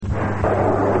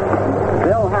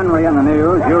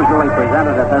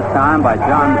Time by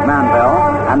John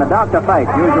Manville, and the Dr. Fate,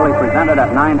 usually presented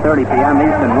at 9:30 p.m.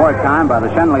 Eastern Wartime by the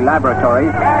Shenley Laboratory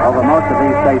over most of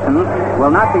these stations, will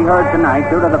not be heard tonight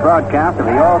due to the broadcast of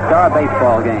the All-Star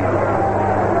Baseball game.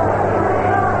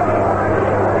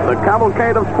 The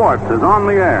Cavalcade of Sports is on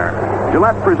the air.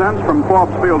 Gillette presents from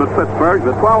Forbes Field at Pittsburgh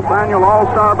the 12th annual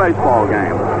All-Star Baseball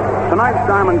game. Tonight's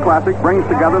Diamond Classic brings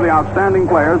together the outstanding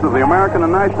players of the American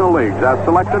and National Leagues as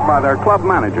selected by their club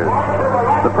managers.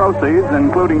 The proceeds,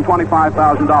 including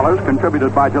 $25,000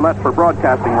 contributed by Gillette for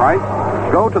broadcasting rights,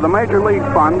 go to the Major League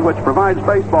Fund, which provides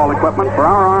baseball equipment for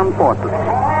our armed forces.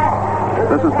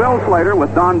 This is Bill Slater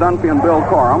with Don Dunphy and Bill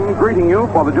Corum greeting you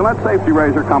for the Gillette Safety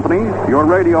Razor Company, your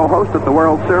radio host at the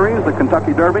World Series, the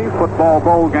Kentucky Derby, football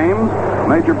bowl games,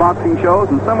 major boxing shows,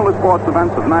 and similar sports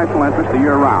events of national interest the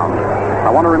year round. I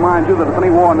want to remind you that if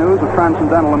any war news of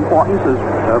transcendental importance is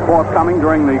forthcoming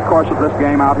during the course of this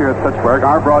game out here at Pittsburgh,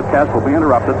 our broadcast will be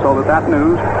interrupted so that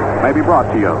news may be brought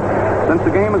to you. Since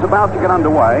the game is about to get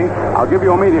underway, I'll give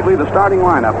you immediately the starting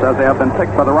lineups as they have been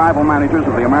picked by the rival managers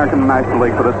of the American and National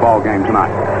League for this ball game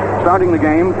tonight. Starting the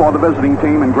game for the visiting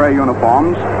team in gray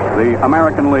uniforms, the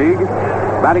American League.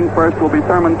 Batting first will be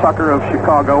Thurman Tucker of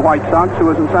Chicago White Sox, who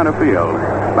is in center field.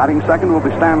 Batting second will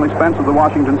be Stanley Spence of the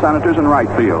Washington Senators in right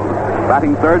field.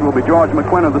 Batting third will be George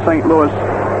McQuinn of the St. Louis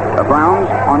Browns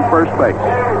on first base.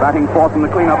 Batting fourth in the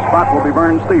cleanup spot will be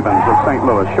Vern Stevens of St.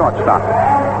 Louis, shortstop.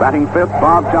 Batting fifth,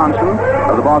 Bob Johnson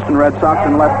of the Boston Red Sox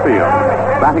in left field.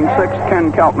 Batting sixth,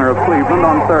 Ken Keltner of Cleveland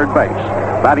on third base.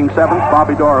 Batting seventh,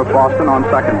 Bobby Dorr of Boston on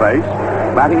second base.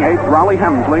 Batting eighth, Raleigh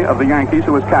Hemsley of the Yankees,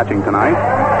 who is catching tonight.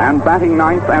 And batting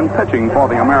ninth and pitching for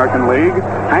the American League,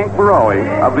 Hank Baroe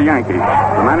of the Yankees.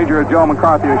 The manager is Joe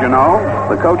McCarthy, as you know.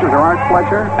 The coaches are Art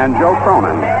Fletcher and Joe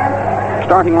Cronin.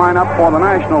 Starting lineup for the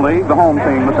National League, the home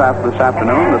team this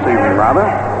evening,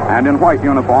 and in white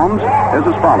uniforms, is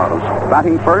as follows.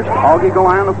 Batting first, Augie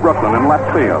Golan of Brooklyn in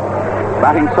left field.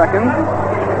 Batting second,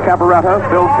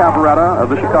 Phil Cavaretta of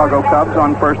the Chicago Cubs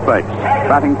on first base.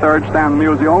 Batting third, Stan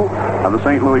Musial of the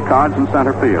St. Louis Cards in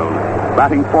center field.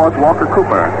 Batting fourth, Walker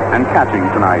Cooper, and catching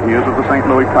tonight, he is of the St.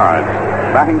 Louis Cards.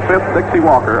 Batting fifth, Dixie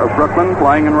Walker of Brooklyn,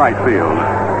 playing in right field.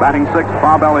 Batting sixth,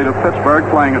 Bob Elliott of Pittsburgh,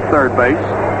 playing at third base.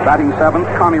 Batting seventh,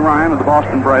 Connie Ryan of the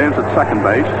Boston Braves at second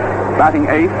base. Batting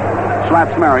eighth,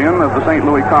 Slats Marion of the St.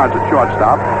 Louis Cards at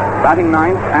shortstop. Batting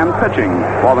ninth and pitching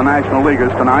for the National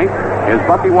Leaguers tonight is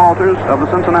Bucky Walters of the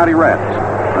Cincinnati Reds.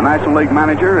 The National League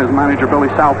manager is manager Billy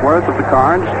Southworth of the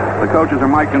Cards. The coaches are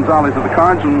Mike Gonzalez of the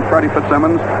Cards and Freddie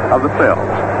Fitzsimmons of the Phils.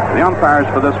 The umpires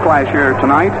for this clash here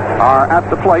tonight are at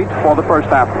the plate for the first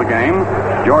half of the game.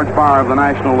 George Barr of the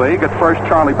National League. At first,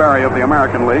 Charlie Berry of the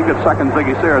American League. At second,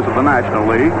 Ziggy Sears of the National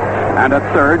League. And at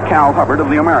third, Cal Hubbard of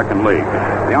the American League.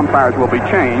 The umpires will be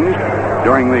changed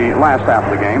during the last half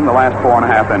of the game, the last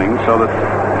 4.5 innings, so that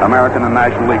American and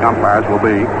National League umpires will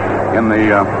be in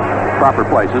the proper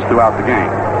places throughout the game.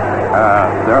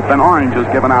 There have been oranges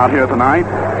given out here tonight,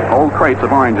 old crates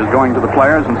of oranges going to the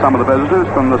players and some of the visitors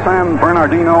from the San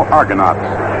Bernardino Argonauts.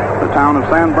 The town of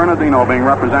San Bernardino being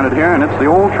represented here, and it's the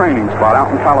old training spot out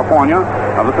in California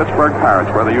of the Pittsburgh Pirates,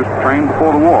 where they used to train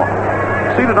before the war.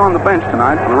 Seated on the bench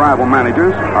tonight for the rival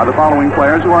managers are the following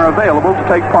players who are available to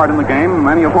take part in the game,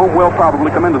 many of whom will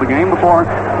probably come into the game before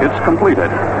it's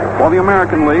completed. For the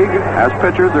American League, as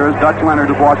pitchers, there is Dutch Leonard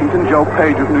of Washington, Joe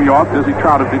Page of New York, Dizzy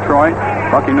Trout of Detroit,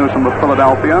 Bucky Newsom of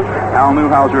Philadelphia, Al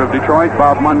Newhouser of Detroit,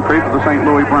 Bob Muncrief of the St.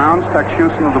 Louis Browns, Tex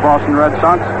Houston of the Boston Red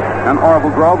Sox, and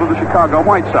Orville Grove of the Chicago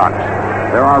White Sox.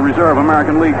 There are reserve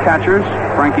American League catchers,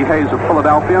 Frankie Hayes of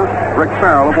Philadelphia, Rick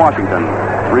Farrell of Washington.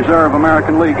 Reserve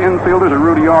American League infielders are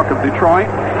Rudy York of Detroit,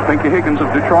 Pinky Higgins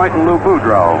of Detroit, and Lou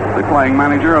Boudreau, the playing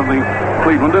manager of the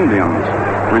Cleveland Indians.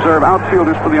 Reserve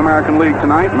outfielders for the American League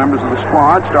tonight, members of the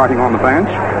squad starting on the bench,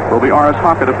 will be Oris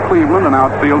Hockett of Cleveland, an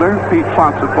outfielder, Pete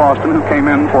Fox of Boston, who came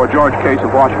in for George Case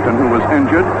of Washington, who was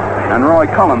injured, and Roy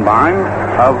Cullenbine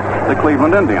of the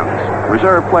Cleveland Indians.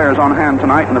 Reserve players on hand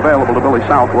tonight and available to Billy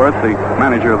Southworth, the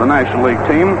manager of the National League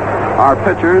team, are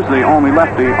pitchers, the only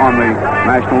lefty on the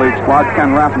National League squad,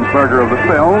 Ken Raffensperger of the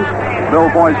Phils, Bill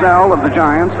Boiselle of the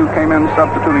Giants, who came in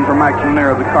substituting for Max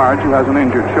Munir of the Cards, who has an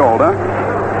injured shoulder,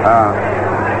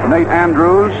 Nate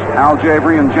Andrews, Al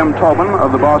Javery, and Jim Tobin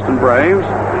of the Boston Braves,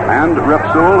 and Rip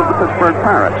Sewell of the Pittsburgh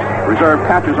Pirates. Reserve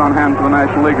catchers on hand for the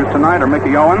National Leaguers tonight are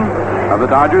Mickey Owen of the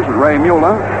Dodgers and Ray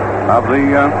Mueller of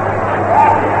the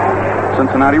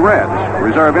Cincinnati Reds.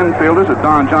 Reserve infielders are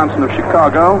Don Johnson of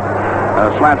Chicago.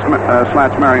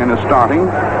 Slats Marion is starting.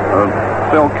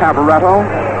 Phil Cavaretta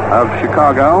of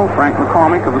Chicago. Frank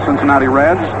McCormick of the Cincinnati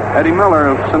Reds. Eddie Miller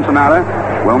of Cincinnati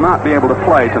will not be able to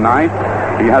play tonight.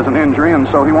 He has an injury, and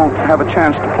so he won't have a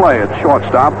chance to play at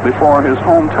shortstop before his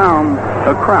hometown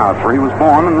crowd, for he was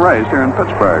born and raised here in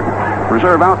Pittsburgh.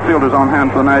 Reserve outfielders on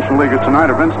hand for the National Leaguers tonight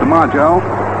are Vince DiMaggio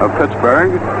of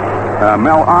Pittsburgh,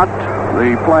 Mel Ott,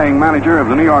 the playing manager of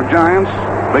the New York Giants,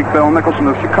 Big Phil Nicholson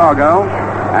of Chicago,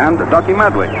 and Ducky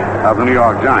Medley of the New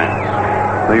York Giants.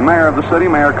 The mayor of the city,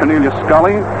 Mayor Cornelius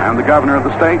Scully, and the governor of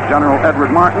the state, General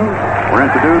Edward Martin, were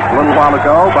introduced a little while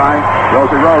ago by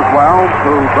Rosie Rosewell,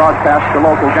 who broadcasts the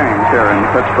local games here in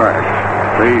Pittsburgh.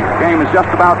 The game is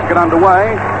just about to get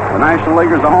underway. The National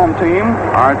Leaguers, the home team,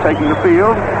 are taking the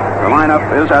field. The lineup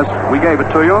is as we gave it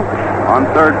to you. On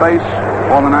third base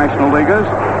for the National Leaguers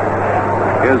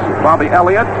is Bobby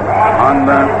Elliott. On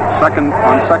second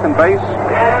base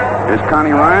is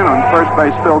Connie Ryan. On first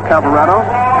base, Phil Cavaretto.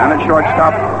 And at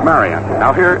shortstop, Marion.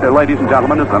 Now here, ladies and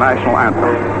gentlemen, is the national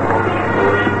anthem.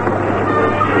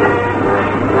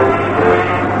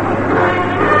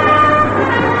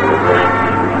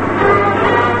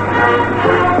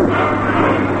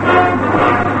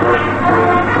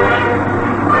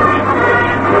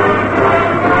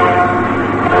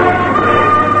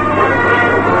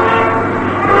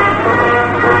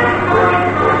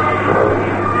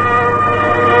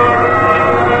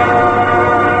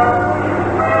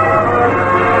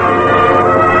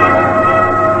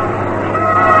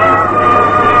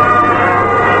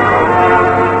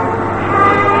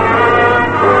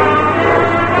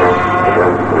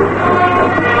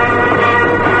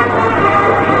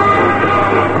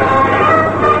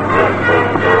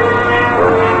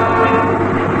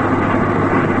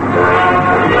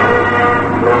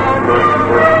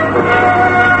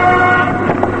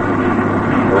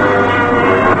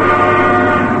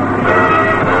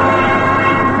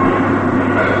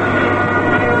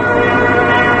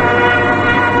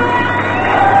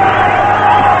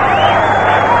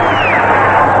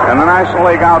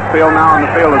 League outfield now on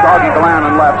the field is Augie Glenn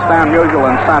in left, Stan Musial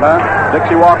in center,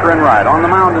 Dixie Walker in right. On the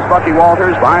mound is Bucky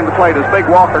Walters. Behind the plate is Big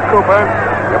Walker Cooper.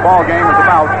 The ball game is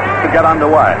about to get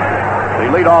underway. The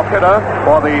leadoff hitter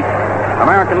for the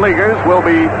American Leaguers will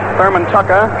be Thurman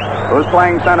Tucker, who's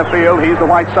playing center field. He's the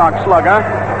White Sox slugger.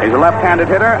 He's a left-handed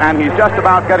hitter, and he's just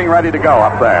about getting ready to go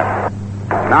up there.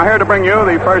 Now here to bring you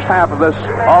the first half of this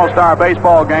All-Star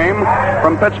baseball game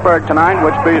from Pittsburgh tonight,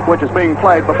 which is being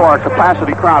played before a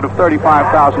capacity crowd of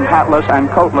 35,000 hatless and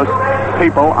coatless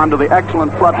people under the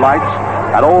excellent floodlights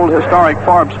at old historic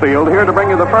Forbes Field. Here to bring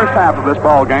you the first half of this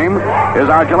ball game is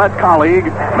our Gillette colleague,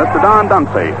 Mr. Don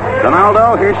Dunsey.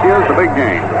 Donaldo, here she is, the big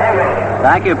game.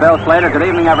 Thank you, Bill Slater. Good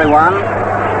evening, everyone.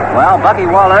 Well, Bucky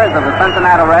Walters of the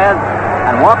Cincinnati Reds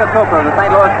and Walker Cooper of the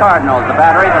St. Louis Cardinals, the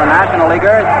battery for the National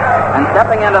Leaguers, and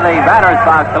stepping into the batter's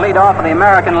box to lead off in the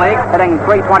American League, hitting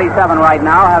 .327 right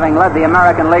now, having led the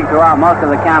American League throughout most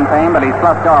of the campaign, but he's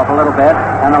sloughed off a little bit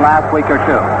in the last week or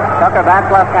two. Tucker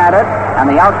bats left-handed, and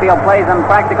the outfield plays him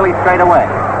practically straight away.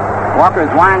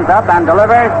 Walters winds up and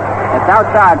delivers. It's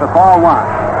outside for ball one.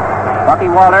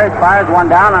 Bucky Walters fires one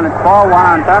down, and it's ball one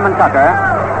on Thurman Tucker,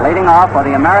 leading off for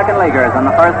the American Leaguers in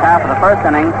the first half of the first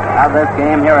inning of this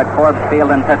game here at Forbes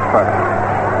Field in Pittsburgh.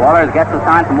 Walters gets the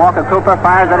sign from Walker Cooper,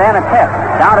 fires it in, it's hit.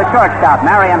 Down to shortstop.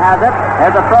 Marion has it.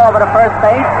 There's a throw over to first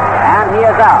base, and he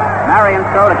is out. Marion's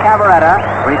throw to Cavaretta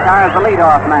retires the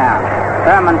leadoff man,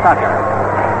 Thurman Tucker.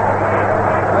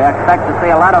 We expect to see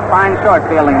a lot of fine short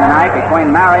fielding tonight between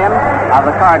Marion of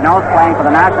the Cardinals playing for the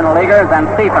National Leaguers and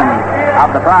Stephens of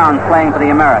the Browns playing for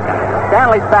the Americans.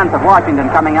 Stanley Spence of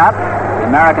Washington coming up, the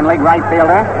American League right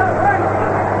fielder,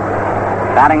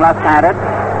 batting left-handed.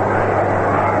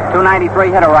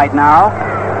 .293 hitter right now.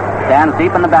 Stands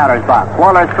deep in the batter's box.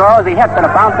 Walters throws. He hits it. A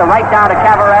bouncer right down to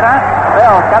Cavaretta.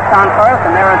 Bill steps on first,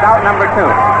 and there is out number two.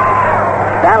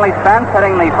 Stanley Spence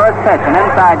hitting the first pitch, an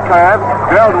inside curve.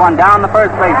 Drilled one down the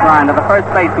first base line to the first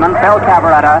baseman, Phil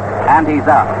Cavaretta, and he's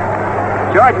out.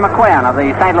 George McQuinn of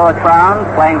the St. Louis Browns,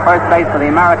 playing first base for the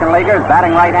American Leaguers,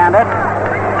 batting right-handed.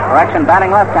 Correction,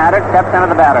 batting left-handed, steps into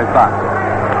the batter's box.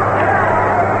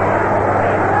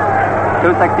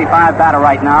 .265 batter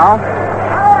right now.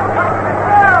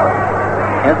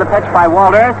 Here's the pitch by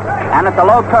Walters, and it's a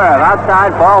low curve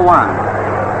outside, ball one.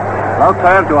 Low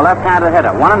curve to a left-handed hitter.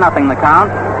 1-0 the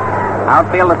count.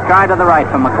 Outfield a stride to the right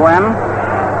from McQuinn.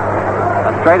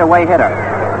 A straightaway hitter.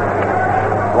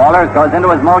 Walters goes into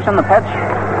his motion. The pitch.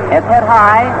 It's hit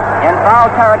high in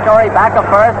foul territory, back of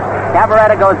first.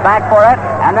 Cavaretta goes back for it,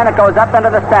 and then it goes up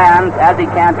into the stands as he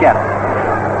can't get it.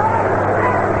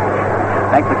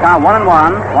 Makes the count 1-1,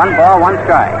 1 ball, 1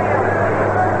 strike.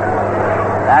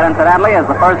 That, incidentally, is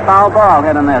the first foul ball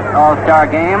hit in this All-Star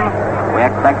game. We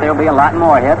expect there will be a lot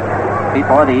more hits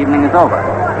before the evening is over.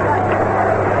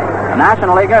 The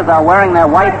National Leaguers are wearing their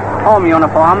white home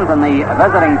uniforms, and the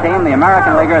visiting team, the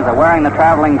American Leaguers, are wearing the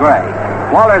traveling gray.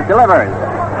 Walters delivers.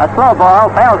 A slow ball,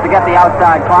 fails to get the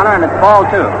outside corner, and it's ball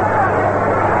 2.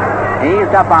 He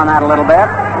eased up on that a little bit.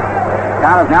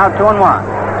 Count is now 2-1.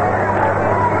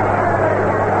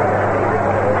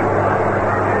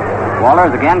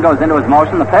 Walters again goes into his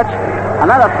motion. The pitch.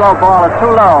 Another slow ball is too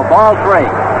low. Ball 3.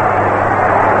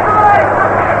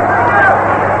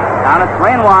 Count is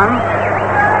 3-1.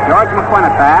 George McQuinn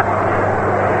at bat.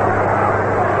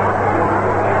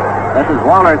 This is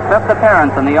Walters' 5th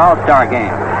appearance in the All-Star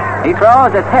game. He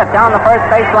throws. It's hit down the first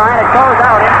baseline. It goes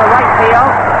out into right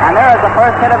field, and there is the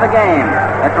first hit of the game.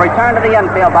 It's returned to the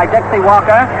infield by Dixie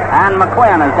Walker, and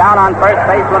McQuinn is down on first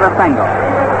base with a single.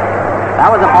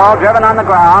 That was a ball driven on the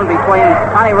ground between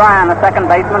Connie Ryan, the second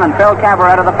baseman, and Phil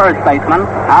Cavaretta, the first baseman,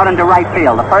 out into right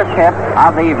field. The first hit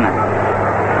of the evening.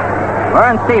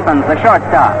 Vern Stephens, the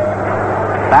shortstop,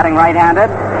 batting right-handed.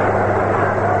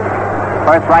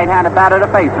 First right-handed batter to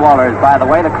face Walters, by the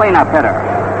way, the cleanup hitter.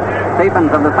 Stephens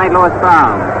of the St. Louis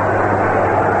Browns,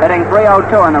 hitting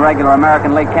 .302 in the regular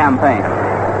American League campaign.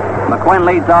 McQuinn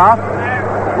leads off.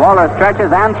 Walters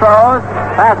stretches and throws.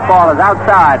 Fastball is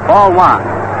outside. Ball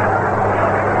 1.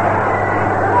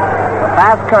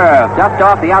 Fast curve, just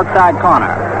off the outside corner.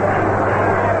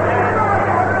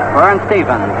 Vern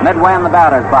Stephens, midway in the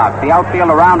batter's box. The outfield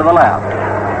around to the left.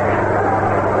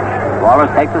 Walters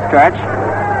takes a stretch.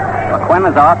 McQuinn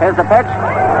is off. Here's the pitch.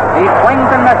 He swings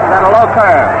and misses at a low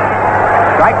curve.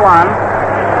 Strike 1.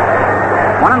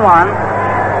 1-1.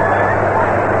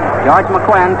 George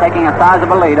McQuinn taking a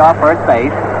sizable lead off first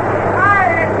base.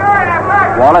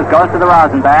 Walters goes to the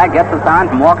rosin bag, gets a sign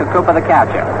from Walker Cooper, the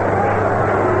catcher.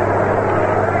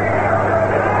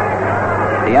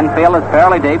 The infield is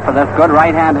fairly deep for this good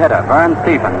right-hand hitter, Vern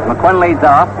Stephens. McQuinn leads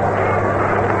off.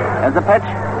 There's the pitch.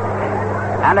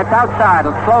 And it's outside.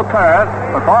 A slow curve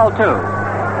for ball 2.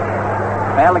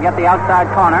 Failed to get the outside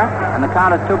corner, and the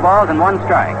count is 2 balls and 1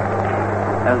 strike.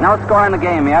 There's no score in the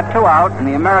game yet. 2 out in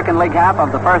the American League half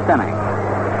of the first inning.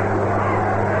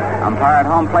 Umpire at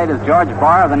home plate is George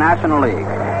Barr of the National League.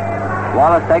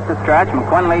 Wallace takes a stretch.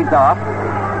 McQuinn leads off.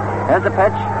 Here's the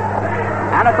pitch.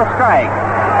 And it's a strike.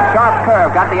 A sharp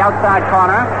curve got the outside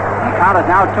corner, and the count is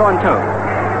now 2-2.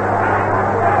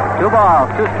 2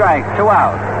 balls, 2 strikes, 2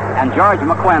 out. And George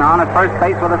McQuinn on at first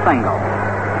base with a single.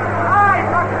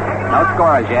 No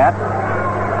scorers yet.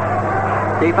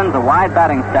 Stephens, a wide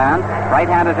batting stance,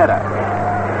 right-handed hitter.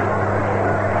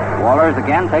 Walters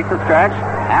again takes a stretch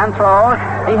and throws.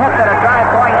 He hits it, a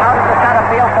drive going out into center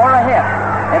field for a hit.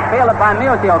 It's fielded by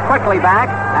Musial, quickly back,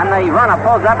 and the runner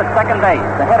pulls up at second base.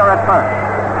 The hitter at first.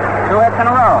 2 hits in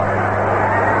a row.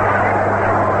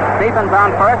 Stephens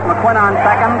on first, McQuinn on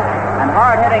second, and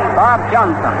hard-hitting Bob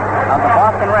Johnson of the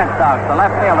Boston Red Sox, the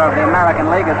left fielder of the American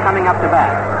League, is coming up to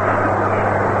bat.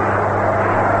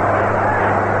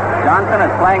 Johnson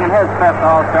is playing in his 5th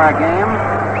All-Star game.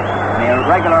 In the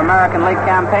regular American League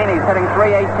campaign, he's hitting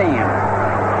 .318.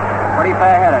 Pretty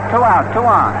fair hitter. 2 out, 2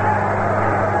 on.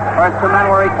 First 2 men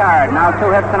were retired. Now 2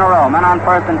 hits in a row. Men on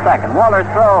first and second. Walters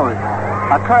throws.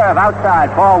 A curve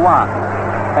outside. Ball 1.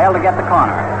 Failed to get the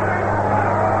corner.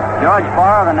 George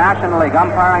Barr of the National League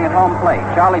umpiring at home plate.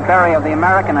 Charlie Berry of the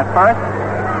American at first.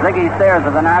 Ziggy Sears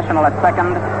of the National at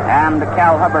second. And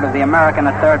Cal Hubbard of the American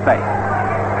at third base.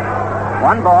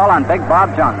 1 ball on Big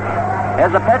Bob Johnson.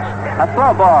 Here's a pitch. A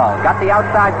slow ball. Got the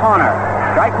outside corner.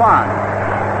 Strike 1.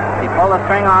 He pulled a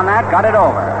string on that. Got it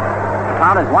over. The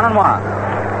count is 1-1.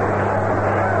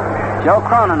 Joe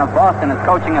Cronin of Boston is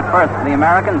coaching at first for the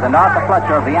Americans, and Arthur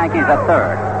Fletcher of the Yankees at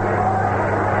third.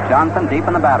 Johnson deep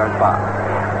in the batter's box.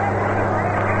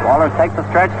 Walters takes a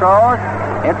stretch, throws.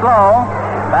 It's low.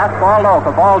 Fastball low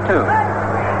for ball 2. 2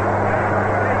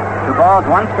 balls,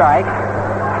 1 strike.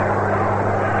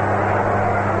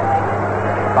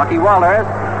 Bucky Walters,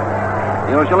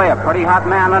 usually a pretty hot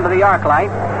man under the arc light,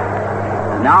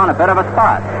 is now in a bit of a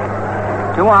spot.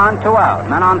 2 on, 2 out.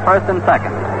 Men on first and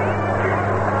second.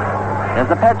 There's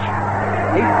the pitch.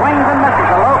 He swings and misses.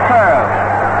 A low curve.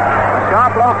 A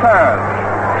sharp low curve.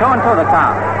 2-2 the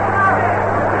count.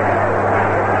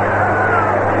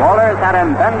 Walters had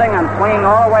him bending and swinging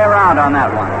all the way around on that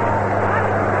one.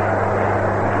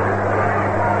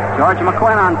 George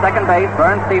McQuinn on second base.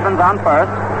 Vern Stephens on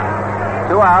first.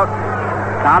 2 out.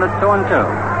 Count is 2-2.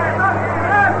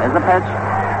 There's the pitch.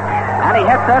 And he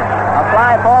hits it. A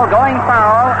fly ball going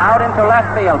foul out into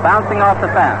left field, bouncing off the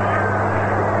fence.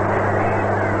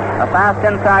 A fast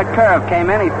inside curve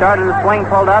came in. He started to swing,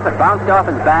 pulled up. It bounced off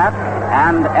his bat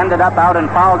and ended up out in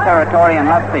foul territory in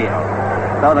left field.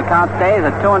 So the count stays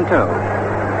at 2-2.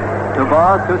 2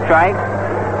 balls, 2 strikes,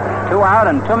 2 out,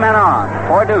 and 2 men on.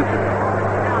 4 deuces.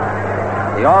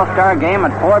 The All-Star game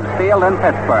at Forbes Field in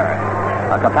Pittsburgh.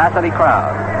 A capacity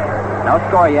crowd. No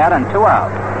score yet and 2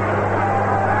 out.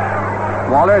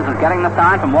 Walters is getting the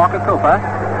sign from Walker Cooper.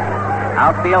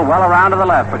 Outfield well around to the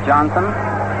left for Johnson.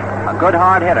 A good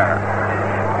hard hitter.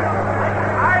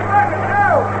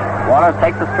 Walters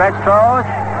takes the stretch throws,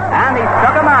 and he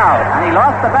struck him out. And he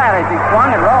lost the bat as he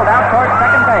swung and rolled out towards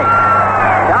second base.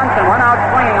 Johnson went out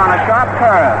swinging on a sharp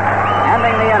curve,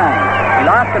 ending the inning. He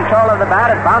lost control of the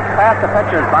bat. It bounced past the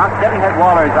pitcher's box, didn't hit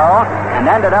Walters, though, and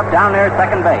ended up down near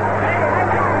second base.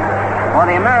 For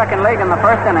the American League in the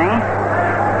first inning,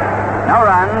 no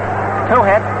runs, 2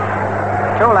 hits,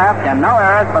 2 left, and no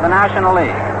errors for the National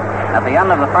League. At the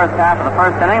end of the first half of the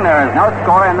first inning, there is no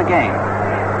score in the game.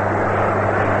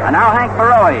 And now Hank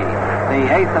Borowy,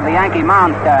 the ace of the Yankee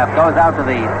mound staff, goes out to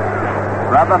the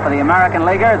rubber for the American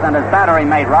Leaguers, and his battery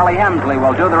mate, Rollie Hemsley,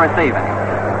 will do the receiving.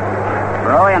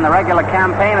 Borowy in the regular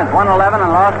campaign has won 11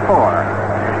 and lost 4.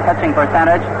 Pitching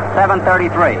percentage,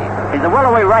 .733. He's a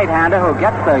willowy right-hander who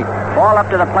gets the ball up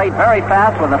to the plate very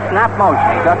fast with a snap motion.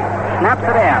 He just snaps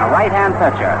it in, a right-hand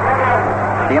pitcher.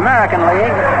 The American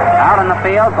League, out in the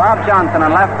field, Bob Johnson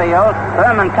in left field,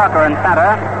 Thurman Tucker in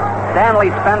center,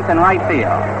 Stanley Spence in right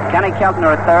field, Kenny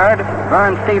Keltner at third,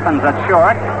 Vern Stephens at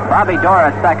short, Bobby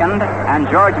Dorr at second, and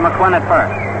George McQuinn at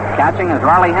first. Catching is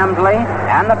Rollie Hemsley,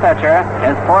 and the pitcher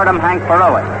is Fordham Hank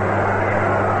Borowy.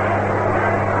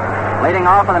 Leading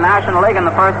off for the National League in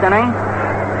the first inning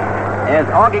is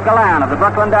Augie Gallan of the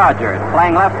Brooklyn Dodgers,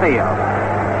 playing left field.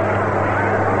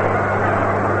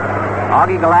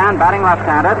 Augie Gallan, batting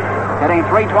left-handed, hitting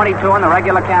 .322 in the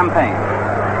regular campaign.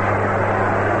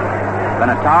 Been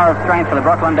a tower of strength for the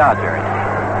Brooklyn Dodgers.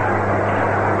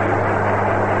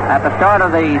 At the start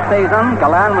of the season,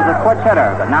 Gallan was a switch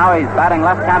hitter, but now he's batting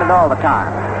left-handed all the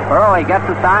time. Borowy gets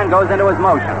the sign, goes into his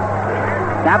motion.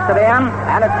 Snaps it in,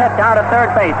 and it's hit down to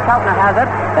third base. Keltner has it.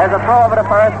 There's a throw over to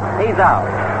first. He's out.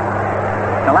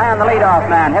 Gallan, the leadoff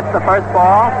man, hits the first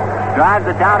ball, drives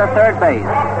it down to third base,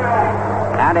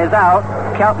 and is out.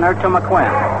 Keltner to McQuinn.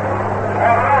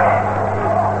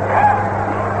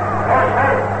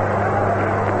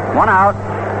 One out.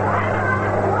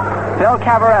 Phil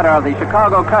Cavarretta of the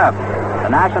Chicago Cubs, the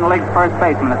National League's first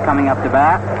baseman, is coming up to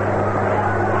bat.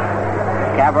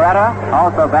 Cavarretta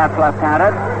also bats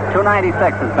left-handed.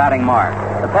 .296 is batting mark.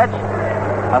 The pitch,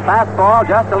 a fastball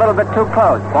just a little bit too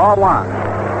close. Ball 1.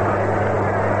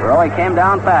 Borowy came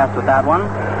down fast with that one.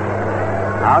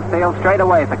 Outfield straight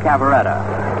away for Cavarretta.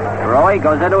 Borowy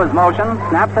goes into his motion,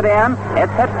 snaps it in.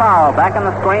 It's hit foul back in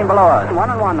the screen below us.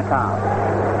 1-1 the count.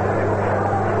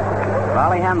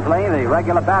 Rollie Hemsley, the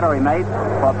regular battery mate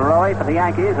for Borowy for the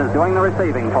Yankees, is doing the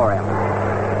receiving for him.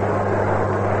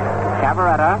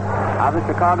 Cavarretta of the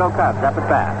Chicago Cubs up at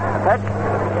bat. The pitch,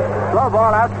 slow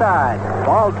ball outside.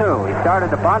 Ball 2. He started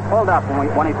to bunt, pulled up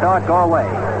when he saw it go away.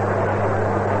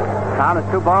 Count is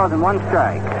 2 balls and 1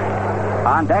 strike.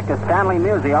 On deck is Stanley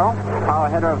Musial, power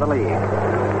hitter of the league.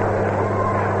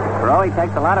 Borowy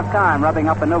takes a lot of time rubbing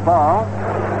up a new ball.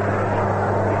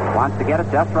 Wants to get it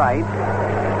just right.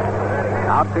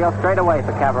 Outfield straight away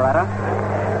for Cavarretta.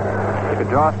 He could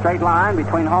draw a straight line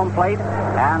between home plate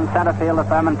and center field of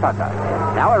Thurman Tucker.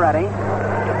 Now we're ready.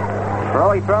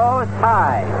 Borowy throws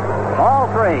high. Ball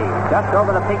 3, just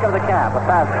over the peak of the cap, a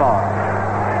fastball.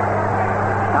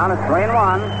 Count is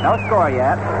 3-1. No score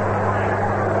yet.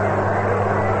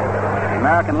 The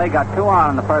American League got 2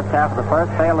 on in the first half of the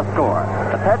first, failed to score.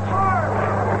 The pitch,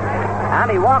 and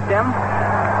he walked him.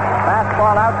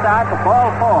 Fastball outside for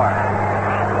ball 4.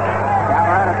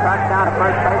 Cavarretta tracks down to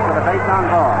first base with a base on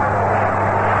ball.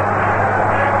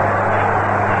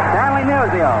 Stanley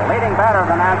Musial, leading batter of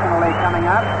the National League, coming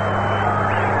up.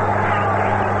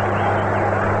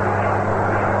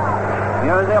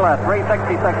 Musial, a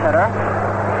 .366 hitter.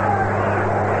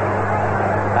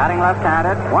 Batting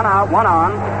left-handed. 1 out, 1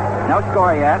 on. No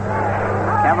score yet.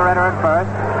 Cavarretta at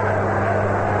first.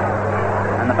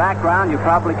 In the background, you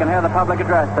probably can hear the public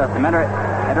address system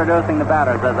introducing the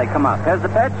batters as they come up. Here's the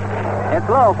pitch. It's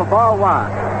low for ball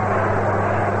 1.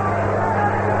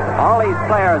 All these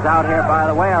players out here, by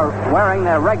the way, are wearing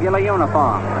their regular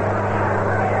uniforms.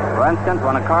 For instance,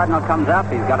 when a Cardinal comes up,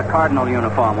 he's got a Cardinal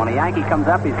uniform. When a Yankee comes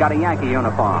up, he's got a Yankee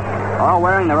uniform. All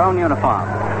wearing their own uniform.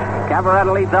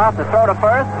 Cavarretta leads off. The throw to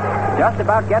first just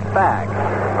about gets back.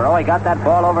 Borowy got that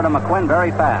ball over to McQuinn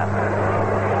very fast.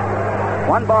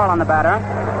 1 ball on the batter.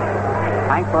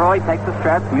 Hank Borowy takes the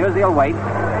stretch. Musial waits.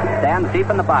 Stands deep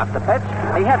in the box. The pitch.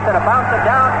 He hits it. A bouncer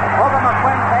down over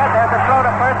McQuinn's head. There's a throw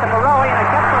to first to Borowy, and it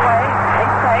gets away.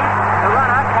 He's safe. The run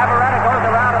out. Cavarretta goes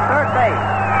around to third base.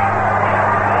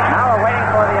 Now we're waiting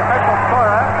for the official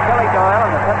scorer, Billy Doyle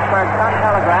of the Pittsburgh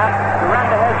Sun-Telegraph, to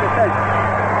render his decision.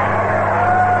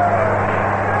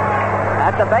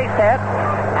 a base hit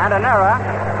and an error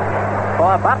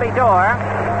for Bobby Doerr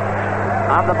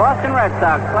of the Boston Red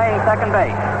Sox, playing second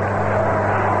base.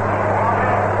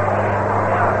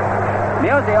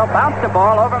 Musial bounced the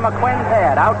ball over McQuinn's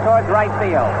head out towards right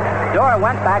field. Doerr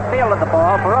went backfield of the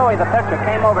ball. Barroey, the pitcher,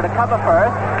 came over to cover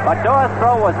first, but Doerr's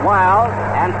throw was wild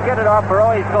and skidded off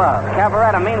Barroey's glove.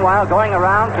 Cavaretta, meanwhile, going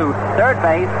around to third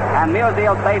base, and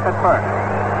Musial safe at first.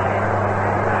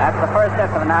 That's the first hit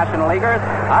for the National Leaguers.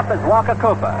 Up is Walker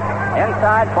Cooper.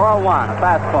 Inside, ball one, a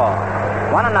fastball.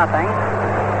 1-0.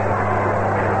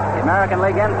 The American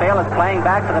League infield is playing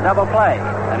back to the double play.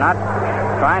 They're not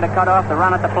trying to cut off the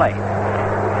run at the plate.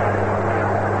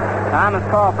 Time is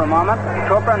called for a moment.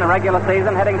 Cooper in the regular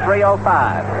season hitting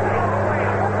 .305.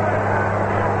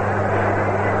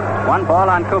 One ball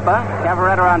on Cooper.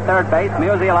 Cavaretta on third base.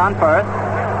 Musial on first.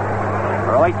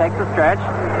 Barroey takes the stretch.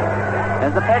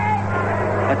 There's the pitch.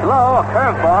 It's low. A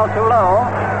curveball. Too low.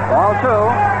 Ball two.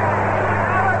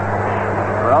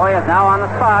 Barroey is now on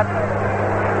the spot.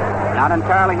 Not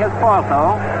entirely his fault,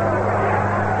 though.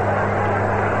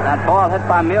 That ball hit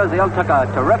by Musial took a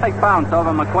terrific bounce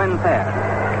over McQuinn's head.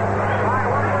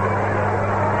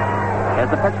 Here's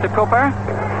the pitch to Cooper.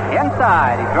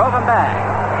 Inside. He drove him back.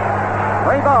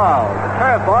 3 balls. The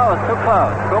curveball was too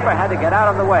close. Cooper had to get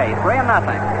out of the way. 3-0.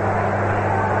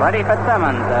 Freddie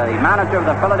Fitzsimmons, the manager of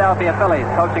the Philadelphia Phillies,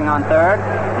 coaching on third.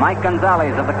 Mike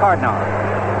Gonzalez of the Cardinals,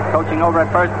 coaching over at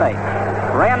first base.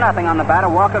 3-0 on the batter,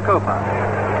 Walker Cooper.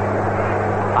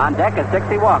 On deck is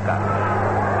Dixie Walker.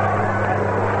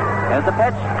 Here's the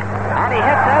pitch. And he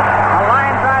hits it. A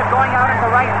line drive going out into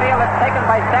right field. It's taken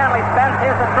by Stanley Spence.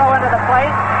 Here's the throw into the plate.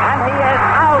 And he is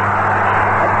out.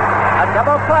 A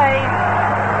double play.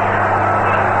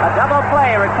 A double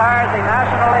play retires the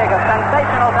National League. A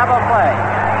sensational double play.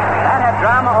 That had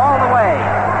drama all the way.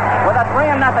 With a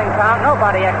 3-0 count,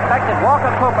 nobody expected Walker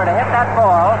Cooper to hit that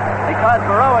ball because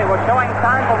Barroey was showing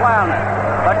signs of wildness.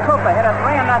 But Cooper hit a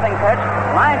 3-0 pitch,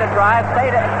 lined a drive,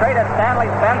 straight at Stanley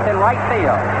Spence in right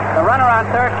field. The runner on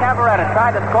third, Cavaretta,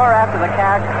 tried to score after the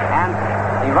catch, and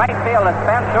the right fielder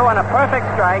Spence threw in a perfect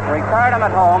strike, retired him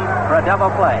at home for a double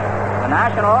play. The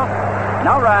Nationals,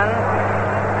 no runs,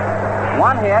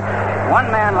 1 hit,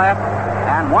 1 man left,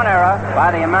 and 1 error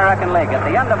by the American League. At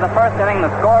the end of the first inning,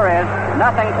 the score is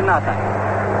 0-0.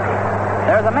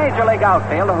 There's a Major League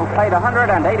outfielder who played 189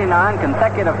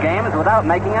 consecutive games without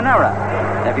making an error.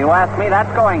 If you ask me,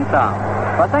 that's going some.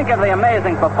 But think of the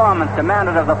amazing performance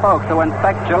demanded of the folks who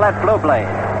inspect Gillette Blue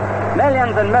Blades.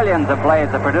 Millions and millions of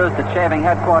blades are produced at shaving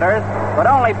headquarters, but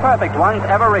only perfect ones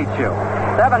ever reach you.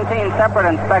 17 separate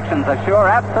inspections assure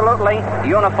absolutely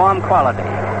uniform quality.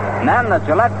 And then the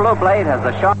Gillette Blue Blade has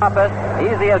the sharpest,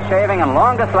 easiest shaving, and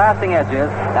longest-lasting edges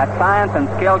that science and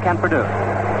skill can produce.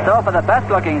 So for the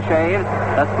best-looking shaves,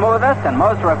 the smoothest and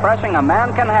most refreshing a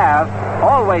man can have,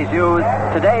 always use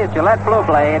today's Gillette Blue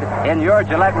Blade in your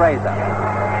Gillette razor.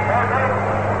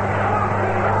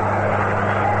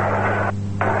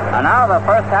 And now the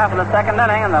first half of the second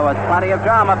inning, and there was plenty of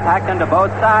drama packed into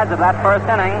both sides of that first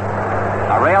inning.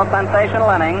 A real sensational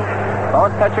inning.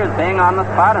 Both pitchers being on the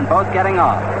spot and both getting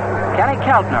off. Kenny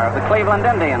Keltner of the Cleveland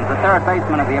Indians, the third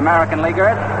baseman of the American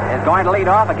Leaguers, is going to lead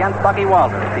off against Bucky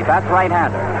Walters. He bats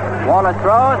right-handed. Walters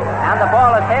throws, and the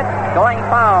ball is hit, going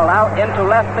foul out into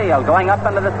left field, going up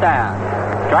into the stands.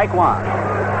 Strike one.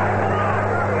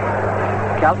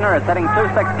 Keltner is hitting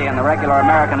 .260 in the regular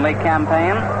American League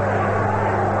campaign.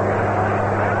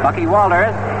 Bucky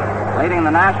Walters, leading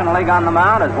the National League on the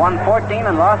mound, has won 14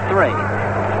 and lost 3.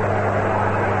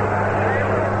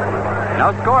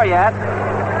 No score yet.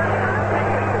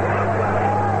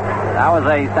 That was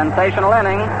a sensational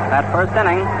inning, that first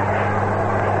inning.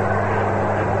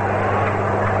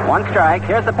 1 strike.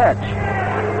 Here's the pitch.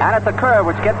 And it's a curve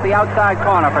which gets the outside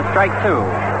corner for strike 2.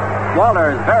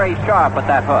 Walters very sharp with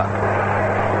that hook.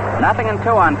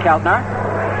 0-2 on Keltner.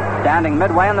 Standing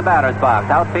midway in the batter's box.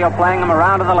 Outfield playing him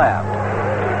around to the left.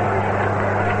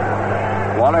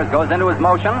 Walters goes into his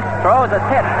motion. Throws a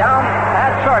hit down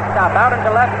past shortstop out into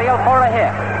left field for a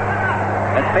hit.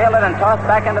 It's fielded and tossed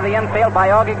back into the infield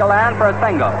by Augie Galland for a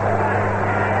single.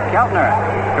 Keltner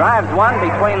drives one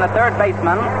between the third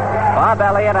baseman, Bob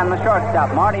Elliott, and the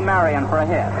shortstop, Marty Marion, for a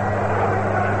hit.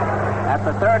 That's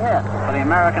the third hit for the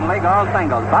American League, all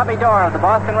singles. Bobby Doerr of the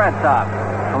Boston Red Sox,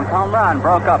 whose home run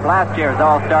broke up last year's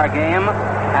All-Star game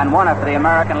and won it for the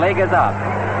American League, is up.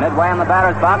 Midway in the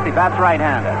batter's box, he bats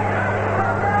right-handed.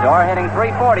 Doerr hitting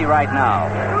 .340 right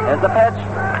now. Here's the pitch.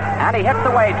 And he hits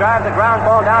away, drives the ground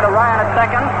ball down to Ryan at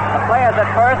second. The player's at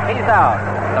first, he's out.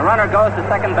 The runner goes to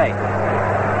second base.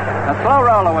 The slow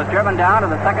roller was driven down to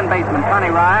the second baseman,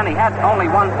 Connie Ryan. He had only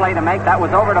one play to make. That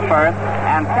was over to first,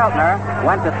 and Keltner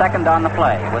went to second on the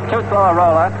play with too slow a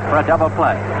roller for a double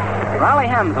play.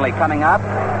 Rollie Hemsley coming up.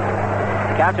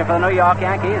 Catcher for the New York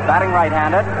Yankees, batting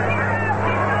right-handed.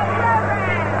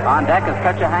 On deck is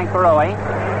pitcher Hank Borowy.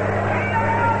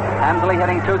 Hemsley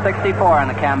hitting .264 in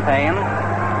the campaign.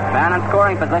 Man in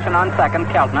scoring position on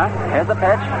second, Keltner. Here's the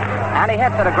pitch, and he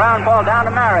hits it, a ground ball down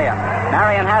to Marion.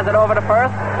 Marion has it over to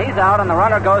first. He's out, and the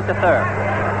runner goes to third.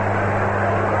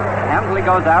 Hemsley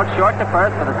goes out short to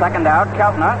first for the second out.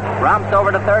 Keltner romps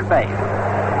over to third base.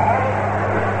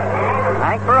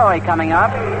 Hank Borowy coming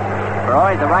up.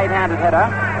 Borowy's a right-handed hitter.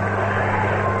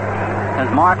 His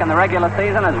mark in the regular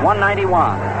season is 191.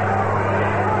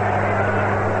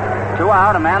 2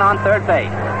 out, a man on third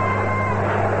base.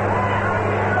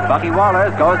 Bucky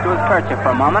Walters goes to his kerchief for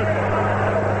a moment.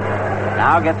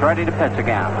 Now gets ready to pitch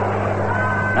again.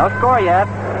 No score yet.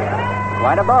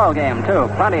 Quite a ball game, too.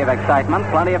 Plenty of excitement,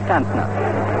 plenty of tenseness.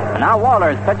 And now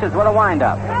Walters pitches with a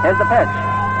windup. Here's the pitch.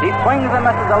 He swings and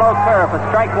misses a low curve for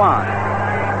strike one.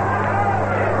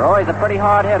 Borowy's a pretty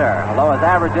hard hitter. Although his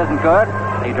average isn't good,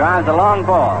 he drives a long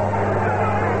ball.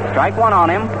 Strike one on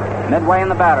him. Midway in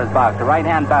the batter's box, the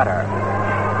right-hand batter.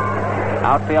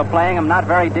 Outfield playing him not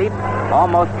very deep,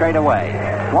 almost straight away.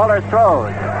 Walters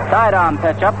throws. Side-on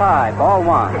pitch up high. Ball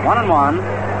one.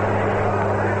 1-1.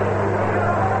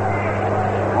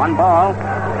 1 ball.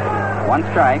 1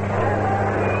 strike.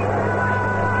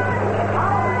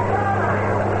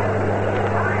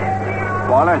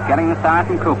 Walters getting the sign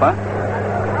from Cooper.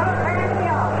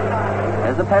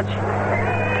 Here's the pitch.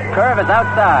 Curve is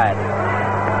outside.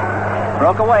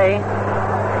 Broke away.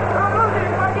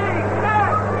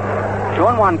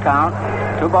 2-1 count.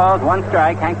 2 balls, 1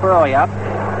 strike. Hank Borowy up.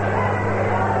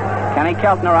 Kenny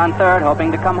Keltner on third,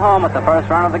 hoping to come home with the first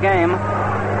run of the game.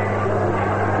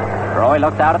 Borowy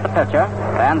looks out at the pitcher,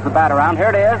 fans the bat around. Here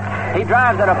it is. He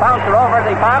drives it, a bouncer over as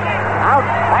he pops. Out,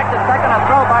 back to second, a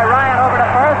throw by Ryan over to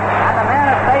first, and the man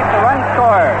is safe. The run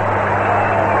scored.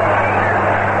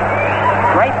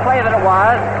 Great play that it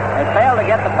was. It failed to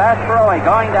get the fast Borowy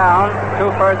going down to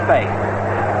first base.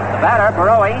 The batter,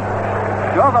 Borowy,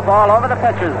 drove a ball over the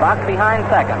pitcher's box behind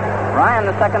second. Ryan,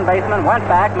 the second baseman, went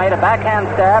back, made a backhand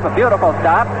stab, a beautiful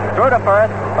stop, threw to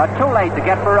first, but too late to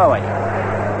get Borowy.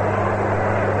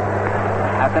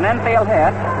 That's an infield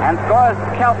hit, and scores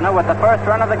Keltner with the first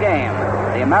run of the game.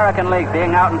 The American League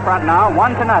being out in front now,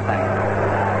 1-0.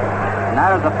 And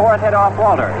that is the 4th hit off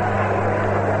Walters.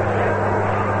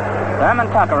 Thurman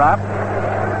Tucker up.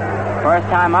 First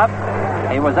time up,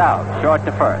 he was out, short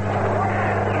to first.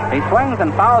 He swings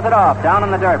and fouls it off down in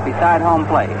the dirt beside home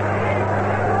plate.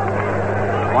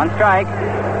 1 strike.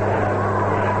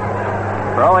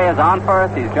 Borowy is on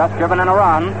first. He's just driven in a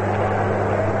run.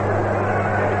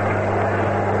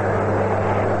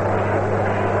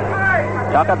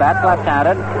 Tucker bats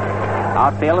left-handed.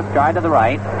 Outfield is stride to the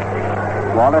right.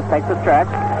 Walters takes a stretch.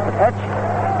 The pitch.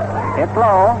 Hits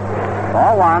low.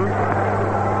 Ball 1.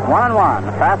 1-1.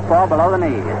 The fastball below the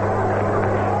knees.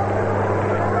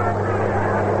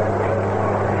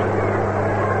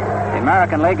 The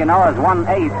American League, you know, has won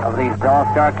 8 of these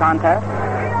All-Star contests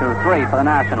to 3 for the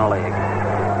National League.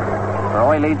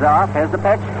 Borowy leads off. Here's the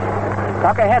pitch.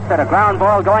 Tucker hits it. A ground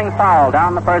ball going foul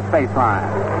down the first baseline.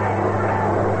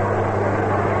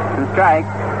 2 strikes.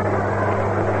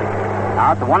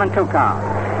 Now it's a 1-2 count.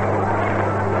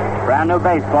 Brand new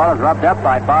baseball is rubbed up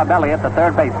by Bob Elliott, the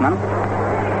third baseman.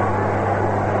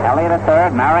 Elliott at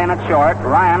third, Marion at short,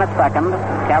 Ryan at second,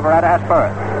 Cavaretta at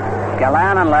first.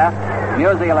 Gallan in left,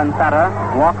 Musial in center,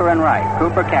 Walker in right,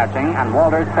 Cooper catching, and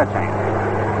Walters pitching.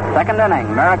 Second inning,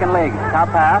 American League top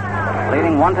half,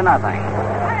 leading 1-0.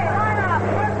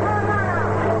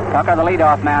 Tucker, the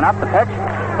leadoff man, up the pitch.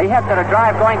 He hits it, a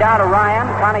drive going down to Ryan.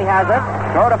 Connie has it.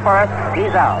 Throw to first.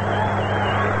 He's out.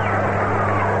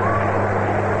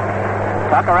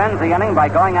 Tucker ends the inning by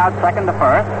going out second to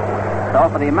first. So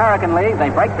for the American League, they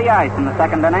break the ice in the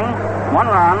second inning. 1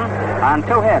 run on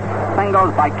 2 hits.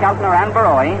 Singles by Keltner and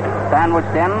Borowy,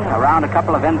 sandwiched in around a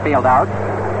couple of infield outs.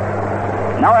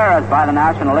 No errors by the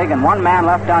National League and 1 man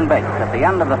left on base. At the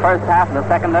end of the first half of the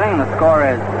second inning, the score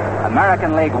is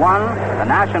American League 1, the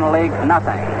National League 0.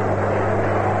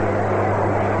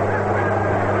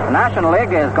 The National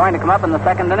League is going to come up in the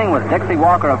second inning with Dixie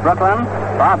Walker of Brooklyn,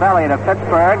 Bob Elliott of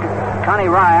Pittsburgh, Connie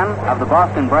Ryan of the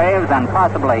Boston Braves, and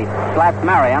possibly Slats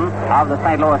Marion of the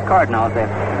St. Louis Cardinals if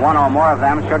one or more of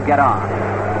them should get on.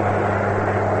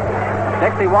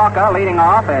 Dixie Walker leading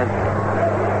off is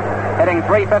hitting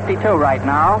 .352 right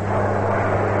now.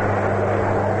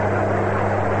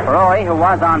 Borowy, who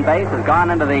was on base, has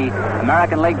gone into the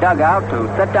American League dugout to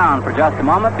sit down for just a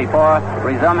moment before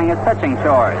resuming his pitching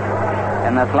chores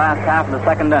in this last half of the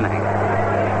second inning.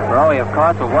 Borowy, of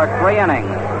course, will work 3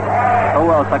 innings. Who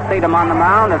will succeed him on the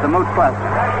mound is a moot question.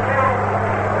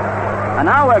 And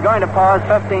now we're going to pause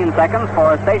 15 seconds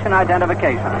for station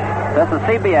identification. This is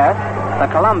CBS,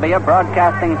 the Columbia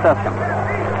Broadcasting System.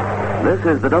 This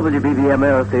is the WBBM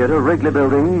Air Theater, Wrigley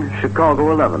Building,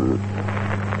 Chicago 11.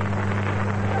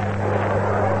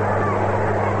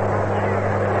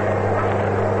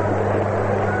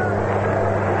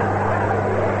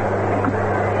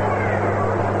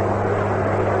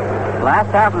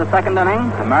 Last half of the second inning,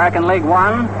 American League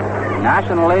 1,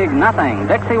 National League nothing.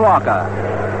 Dixie Walker.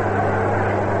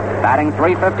 Batting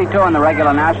 .352 in the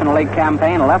regular National League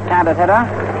campaign, left-handed hitter.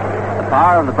 The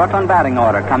power of the Brooklyn batting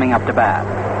order coming up to bat.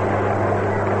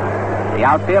 The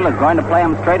outfield is going to play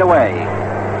him straight away.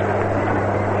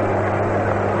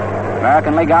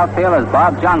 American League outfield is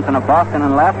Bob Johnson of Boston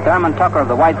in left, Thurman Tucker of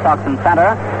the White Sox in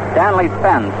center, Stanley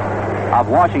Spence of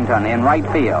Washington in right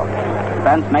field.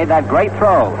 Spence made that great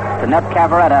throw to Nep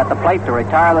Cavaretta at the plate to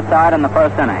retire the side in the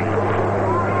first inning.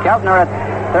 Keltner at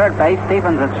third base,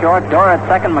 Stephens at short, Dorr at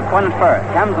second, McQuinn at first.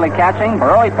 Hemsley catching,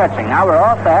 Borowy pitching. Now we're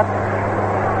all set.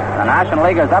 The National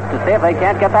League is up to see if they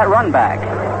can't get that run back.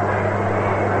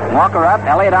 Walker up,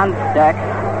 Elliott on deck,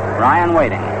 Ryan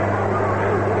waiting.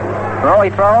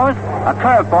 Borowy throws. A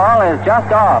curveball is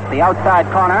just off the outside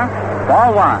corner.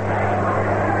 Ball 1.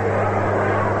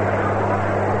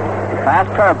 The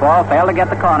fast curveball failed to get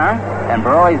the corner, and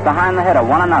Borowy's behind the hitter, 1-0.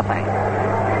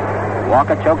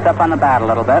 Walker chokes up on the bat a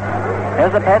little bit.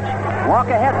 Here's the pitch.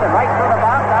 Walker hits it right through the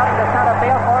box out into center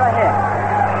field for a hit.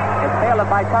 It's fielded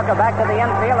by Tucker back to the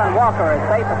infield, and Walker is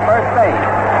safe at first base.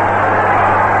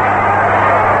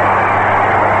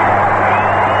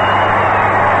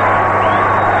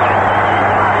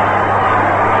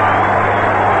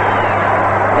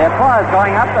 The applause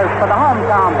going up is for the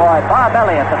hometown boy, Bob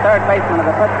Elliott, the third baseman of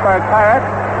the Pittsburgh Pirates.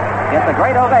 Gets a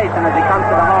great ovation as he comes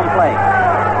to the home plate.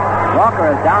 Walker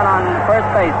is down on first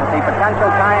base with the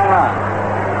potential tying run.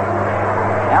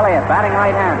 Elliott batting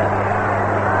right-handed.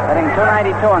 Hitting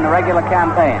 .292 in the regular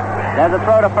campaign. There's a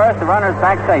throw to first. The runner's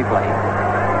back safely.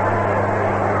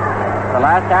 The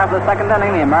last half of the second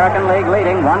inning, the American League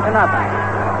leading 1-0.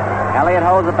 Elliott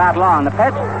holds the bat long. The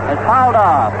pitch is fouled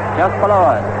off just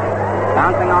below it.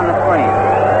 Bouncing on the screen.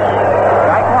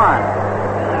 Strike 1.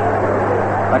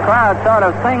 The crowd sort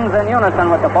of sings in unison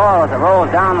with the ball as it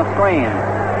rolls down the screen.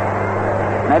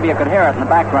 Maybe you could hear it in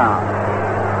the background.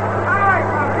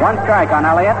 1 strike on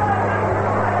Elliott.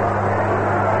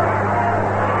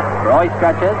 Borowy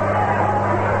stretches.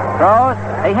 Throws.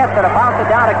 He hits it. Bounces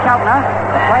down to Keltner.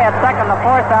 The play at second. The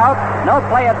force out. No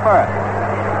play at first.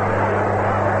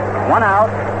 1 out.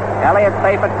 Elliott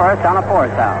safe at first on a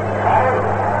force out.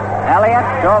 Elliott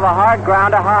drove a hard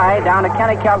grounder high down to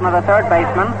Kenny Keltner, the third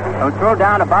baseman, who threw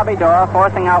down to Bobby Dorr,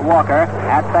 forcing out Walker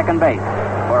at second base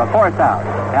for a force out.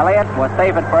 Elliott was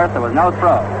safe at first. There was no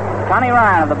throw. Connie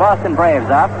Ryan of the Boston Braves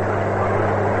up.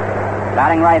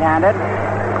 Batting right-handed.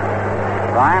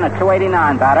 Ryan, a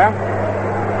 .289 batter.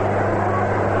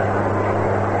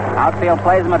 Outfield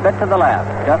plays him a bit to the left,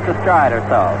 just a stride or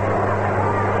so.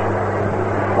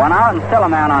 1 out and still a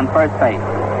man on first base.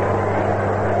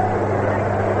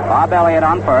 Bob Elliott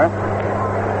on first.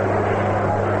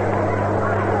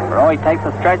 Borowy takes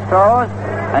a stretch, throws.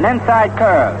 An inside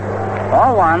curve.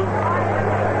 Ball 1.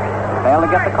 Failed to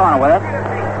get the corner with it.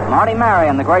 Marty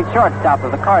Marion, the great shortstop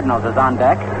of the Cardinals, is on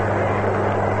deck.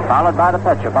 Followed by the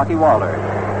pitcher, Bucky Walters.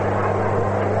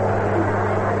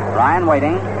 Ryan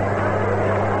waiting.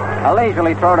 A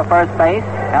leisurely throw to first base.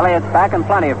 Elliott's back in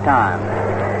plenty of time.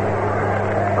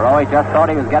 Borowy just thought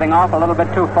he was getting off a little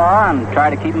bit too far and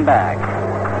tried to keep him back.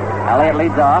 Elliott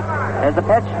leads off. There's the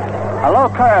pitch. A low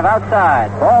curve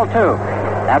outside. Ball 2.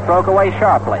 That broke away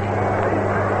sharply.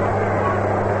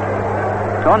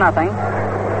 2-0.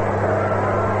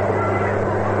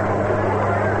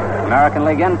 American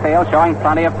League infield showing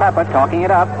plenty of pepper, talking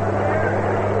it up.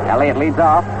 Elliott leads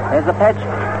off. There's the pitch.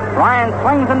 Ryan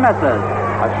swings and misses.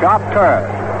 A sharp curve.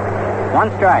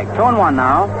 1 strike. 2-1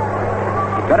 now.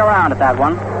 He got around at that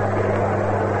one.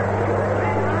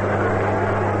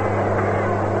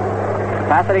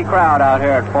 Capacity crowd out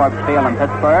here at Forbes Field in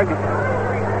Pittsburgh.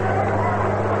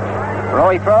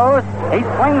 Borowy throws. He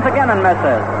swings again and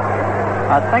misses.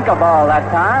 A sinker ball that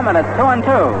time, and it's 2-2.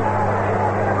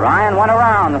 Ryan went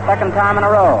around the second time in a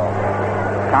row.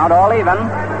 Count all even.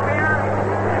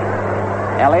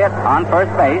 Elliott on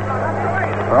first base.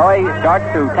 Borowy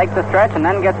starts to take the stretch and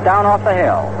then gets down off the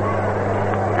hill.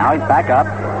 Now he's back up.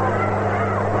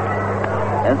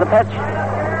 There's the pitch.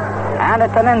 And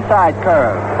it's an inside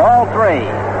curve. Ball 3.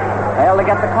 Failed to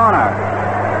get the corner.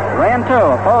 3 and 2,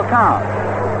 a full count.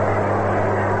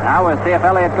 Now we'll see if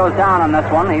Elliott goes down on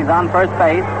this one. He's on first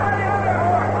base.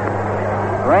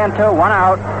 3 and 2, 1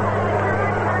 out.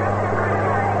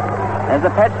 There's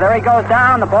the pitch. There he goes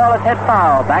down. The ball is hit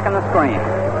foul. Back in the screen.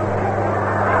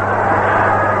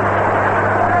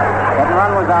 Hit and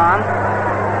run was on.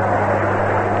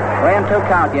 3 and 2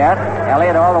 count yet.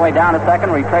 Elliott all the way down to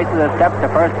second, retraces his steps to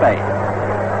first base.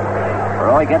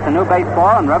 Roy gets a new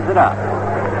baseball and rubs it up.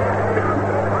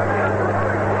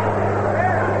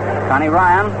 Sonny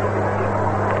Ryan,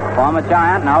 former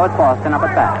Giant, now with Boston up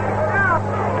at bat.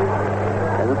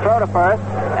 There's a throw to first.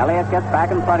 Elliott gets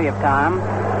back in plenty of time.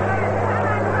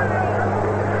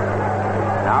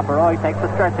 Now Roy takes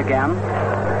the stretch again.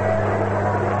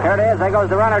 Here it is. There goes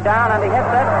the runner down, and he hits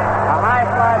it. A high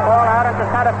fly ball out into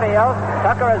center field.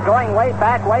 Tucker is going way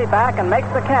back, and makes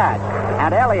the catch.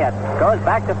 And Elliott goes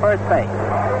back to first base.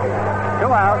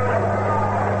 2 out.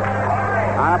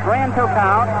 On a 3 and 2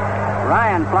 count,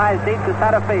 Ryan flies deep to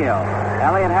center field.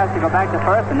 Elliott has to go back to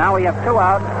first, and now we have 2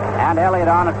 out, and Elliott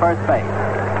on at first base.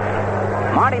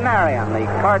 Marty Marion, the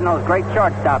Cardinals' great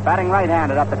shortstop, batting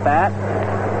right-handed up at bat.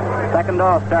 Second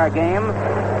All-Star game.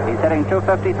 He's hitting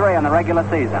 .253 in the regular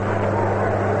season.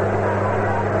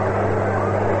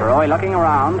 Roy looking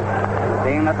around.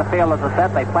 Seeing that the field is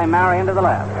set, they play Marion to the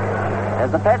left.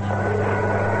 There's the pitch.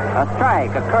 A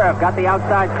strike. A curve got the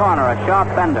outside corner. A sharp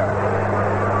bender.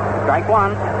 Strike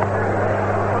 1.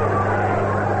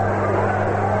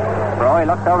 Roy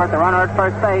looks over at the runner at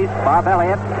first base, Bob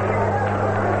Elliott.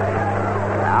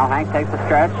 Now Hank takes the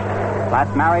stretch.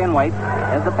 Lets Marion wait.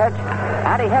 Here's the pitch.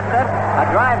 And he hits it. A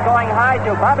drive going high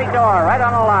to Bobby Doerr right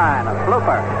on the line. A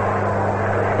blooper.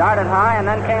 Started high and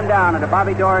then came down into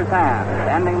Bobby Doerr's hands,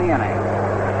 ending the inning.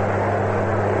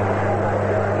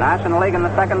 National League in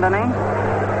the second inning.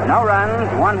 No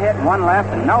runs, 1 hit, 1 left,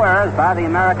 and no errors by the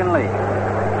American League.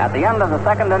 At the end of the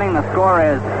second inning, the score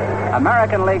is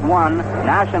American League 1,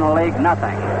 National League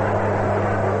nothing.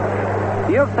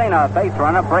 You've seen a base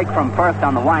runner break from first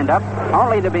on the windup,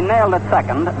 only to be nailed at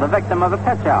second, the victim of a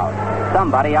pitch out.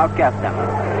 Somebody outguessed him.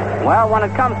 Well, when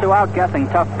it comes to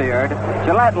outguessing Tough Beard,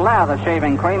 Gillette Lather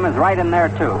shaving cream is right in there,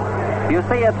 too. You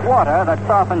see, it's water that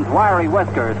softens wiry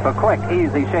whiskers for quick,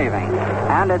 easy shaving.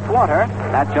 And it's water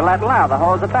that Gillette Lather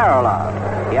holds a barrel of.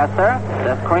 Yes, sir,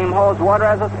 this cream holds water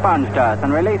as a sponge does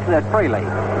and releases it freely,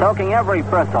 soaking every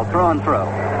bristle through and through.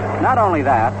 Not only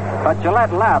that, but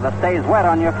Gillette Lather stays wet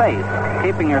on your face,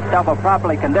 keeping your stubble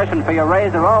properly conditioned for your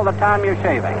razor all the time you're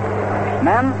shaving.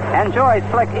 Men, enjoy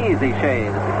slick, easy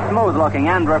shaves, smooth-looking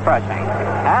and refreshing.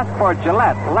 Ask for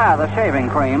Gillette Lather shaving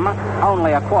cream,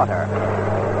 only a quarter.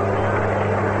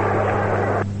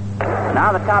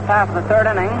 Now the top half of the third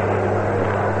inning.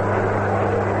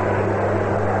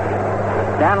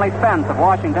 Stanley Spence of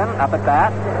Washington up at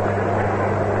bat.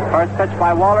 First pitch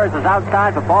by Wallers is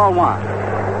outside for ball 1.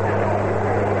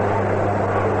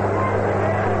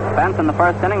 Spence in the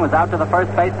first inning was out to the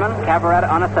first baseman, Cavaretta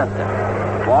unassisted.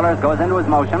 Wallers goes into his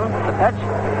motion. The pitch.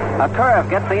 A curve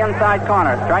gets the inside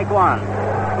corner. Strike 1.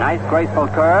 Nice, graceful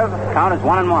curve. Count is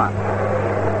 1 and 1.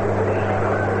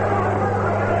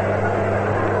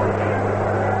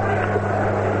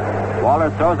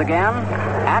 Wallers throws again,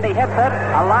 and he hits it.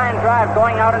 A line drive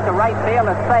going out into right field.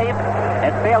 It's safe.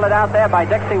 It's fielded out there by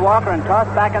Dixie Walker and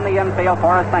tossed back in the infield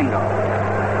for a single.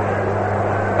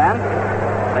 Spence,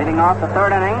 leading off the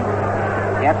third inning,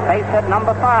 gets base hit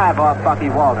number 5 off Bucky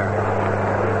Walters.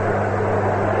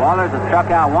 Walters has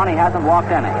struck out 1. He hasn't walked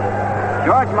any.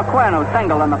 George McQuinn, who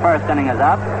singled in the first inning, is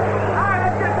up.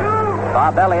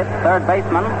 Bob Elliott, third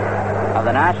baseman of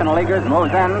the National Leaguers,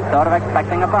 moves in, sort of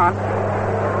expecting a bunt.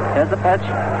 Here's the pitch.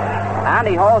 And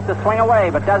he holds the swing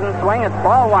away, but doesn't swing. It's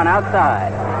ball 1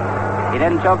 outside. He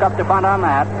didn't choke up to bunt on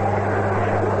that.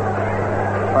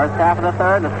 First half of the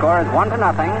third, the score is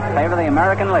 1-0, favor the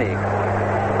American League.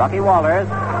 Bucky Walters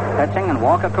pitching and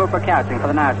Walker Cooper catching for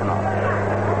the Nationals.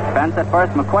 Spence at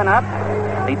first, McQuinn up.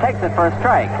 He takes it for a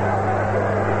strike.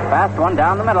 Fast one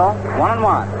down the middle,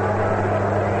 1-1.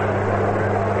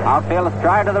 Outfield a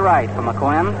stride to the right for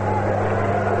McQuinn.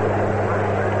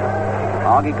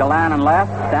 Augie Gallan in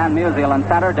left, Stan Musial in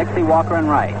center, Dixie Walker in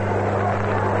right.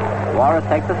 Walters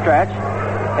takes the stretch.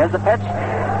 Here's the pitch.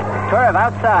 Curve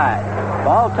outside.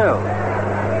 Ball 2.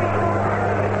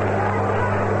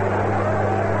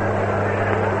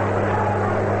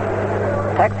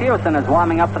 Tex Houston is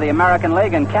warming up for the American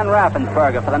League and Ken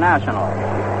Raffensperger for the Nationals.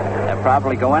 They'll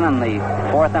probably go in the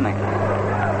 4th inning.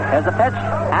 Here's the pitch,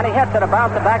 and he hits it. A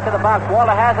bouncer back to the box.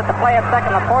 Walter has it to play at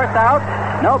second. The force out.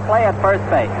 No play at first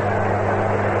base.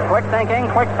 Quick thinking,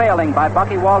 quick fielding by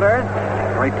Bucky Walters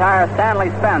to retire Stanley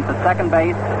Spence at second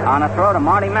base on a throw to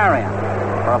Marty Marion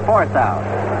for a force out.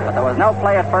 But there was no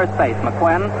play at first base.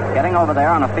 McQuinn getting over there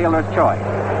on a fielder's choice.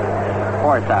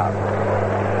 Force out.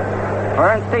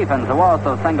 Vern Stephens, who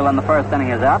also singled in the first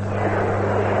inning, is up.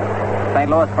 St.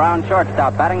 Louis Brown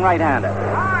shortstop, batting right-handed.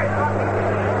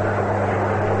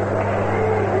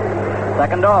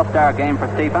 Second All-Star game for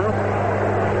Stephens.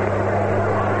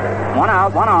 One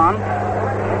out, one on.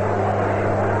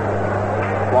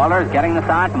 Walters getting the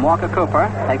sign from Walker Cooper.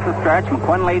 Takes the stretch.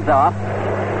 McQuinn leads off.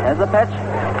 There's the pitch.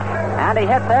 And he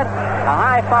hits it. A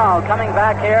high foul coming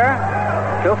back here.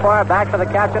 Too far back for the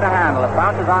catcher to handle. It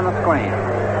bounces on the screen.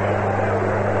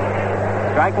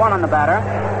 Strike one on the batter.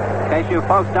 In case you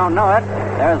folks don't know it,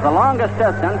 there's the longest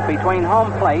distance between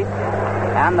home plate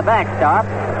and the backstop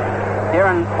here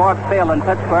in Forbes Field in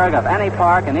Pittsburgh of any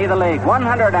park in either league.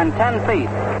 110 feet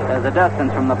is the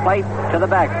distance from the plate to the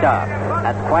backstop.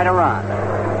 That's quite a run.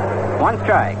 One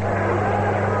strike.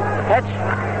 Pitch.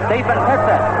 Stephens hits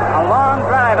it. A long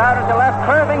drive out into left,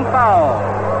 curving foul.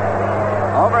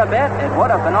 Over a bit, it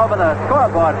would have been over the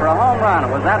scoreboard for a home run.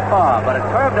 It was that far, but it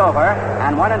curved over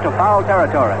and went into foul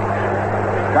territory.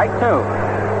 Strike two.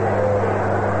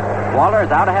 Walters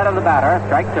out ahead of the batter.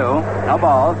 Strike two. No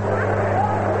balls.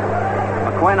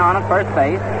 McQuinn on at first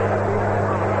base.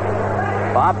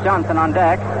 Bob Johnson on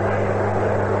deck.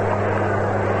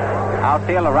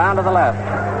 Outfield around to the left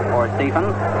for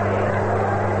Stephens.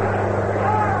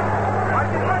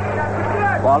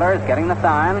 Walters getting the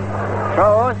sign.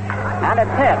 Throws. And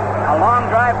it's hit. A long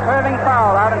drive, curving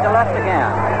foul out into left again.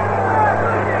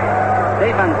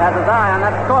 Stephens has his eye on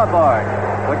that scoreboard,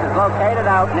 which is located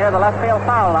out near the left field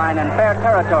foul line in fair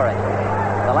territory.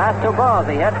 The last two balls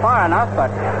he hit far enough, but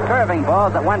curving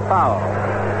balls that went foul.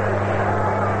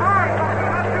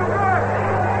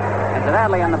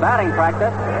 Incidentally, in the batting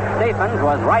practice, Stephens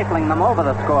was rifling them over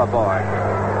the scoreboard.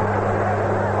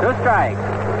 Two strikes.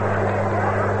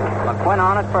 McQuinn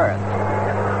on at first.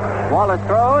 Wallace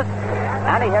throws.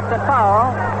 And he hits it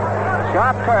foul.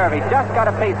 Sharp curve. He just got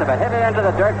a piece of it. Hit it into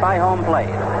the dirt by home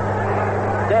plate.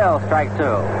 Still strike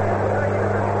two.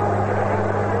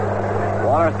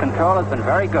 Waller's control has been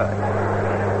very good.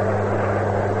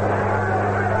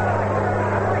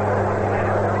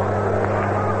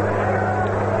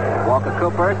 Walker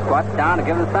Cooper squats down to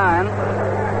give the sign.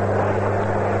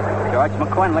 George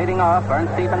McQuinn leading off. Vern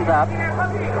Stephens up.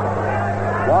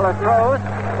 Waller throws.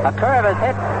 A curve is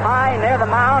hit high near the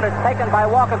mound. It's taken by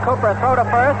Walker Cooper. A throw to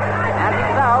first, and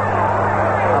he's out.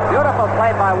 A beautiful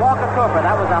play by Walker Cooper.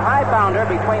 That was a high bounder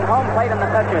between home plate and the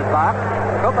pitcher's box.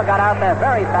 Cooper got out there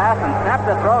very fast and snapped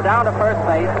the throw down to first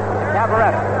base.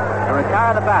 Cabaretta to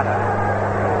retire the batter.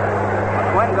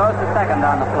 McQuinn goes to second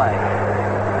on the play.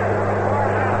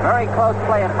 A very close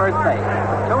play at first base.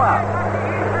 Two out.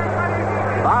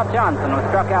 Bob Johnson, who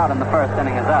struck out in the first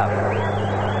inning, is up.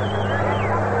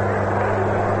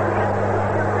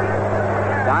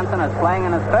 Johnson is playing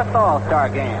in his fifth All-Star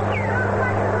game.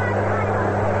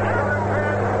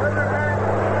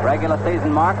 Regular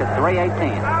season mark is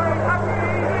 .318.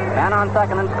 Man on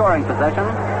second in scoring position.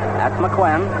 That's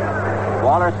McQuinn.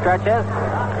 Waller stretches.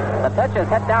 The pitch is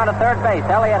hit down to third base.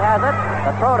 Elliott has it.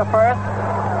 The throw to first.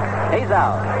 He's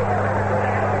out.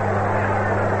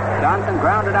 Johnson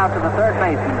grounded out to the third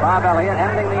baseman, Bob Elliott,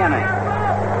 ending the inning.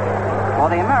 For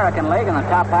the American League in the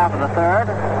top half of the third,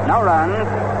 no runs,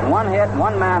 one hit,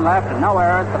 one man left, and no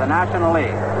errors for the National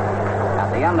League.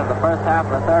 At the end of the first half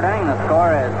of the third inning, the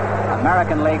score is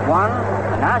American League 1,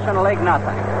 the National League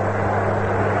nothing.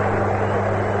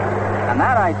 And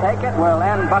that, I take it, will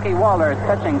end Bucky Walters'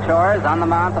 pitching chores on the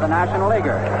mound for the National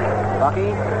Leaguers. Bucky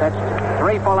pitched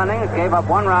 3 full innings, gave up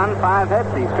 1 run, 5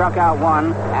 hits. He struck out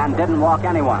 1 and didn't walk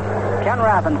anyone. Ken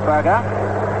Raffensperger,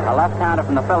 a left-hander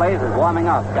from the Phillies, is warming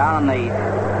up down in the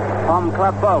home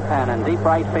club bullpen in deep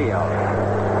right field.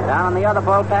 Down in the other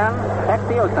bullpen, Tex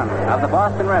Houston of the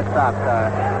Boston Red Sox, a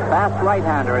fast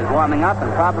right-hander, is warming up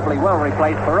and probably will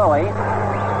replace Perot.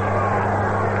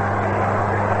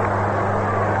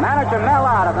 Manager Mel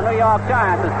Ott of the New York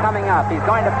Giants is coming up. He's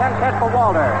going to pinch hit for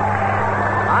Walters.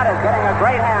 Ott is getting a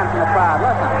great hand from the crowd.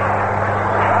 Listen.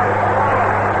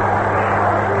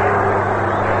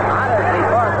 Ott is the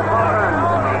boss of home runs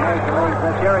in the Major Leagues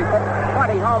this year. He's hit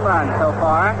 20 home runs so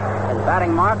far. His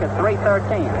batting mark is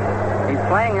 .313. He's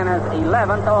playing in his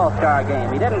 11th All-Star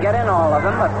game. He didn't get in all of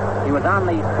them, but he was on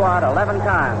the squad 11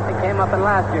 times. He came up in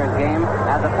last year's game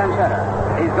as a pinch hitter.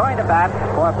 He's going to bat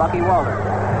for Bucky Walters.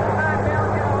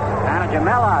 Manager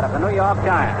Mel Ott of the New York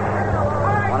Giants,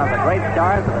 one of the great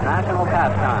stars of the national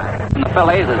pastime. The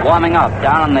Phillies is warming up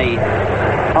down in the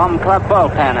home club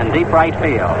bullpen in deep right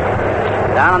field.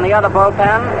 Down in the other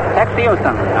bullpen, Tex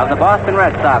Houston of the Boston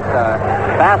Red Sox. A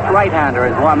fast right-hander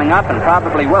is warming up and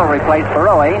probably will replace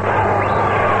Barroy.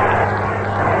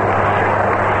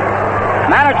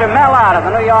 Manager Mel Ott of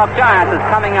the New York Giants is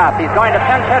coming up. He's going to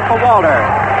pinch hit for Walter.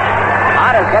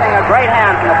 Ott is getting a great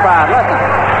hand from the crowd. Listen.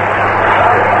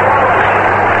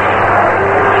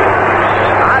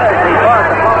 Ott is the boss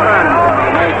of home runs in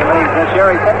the Major Leagues this year.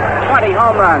 He's hit 20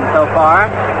 home runs so far.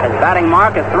 His batting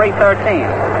mark is .313.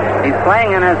 He's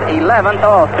playing in his 11th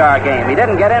All-Star game. He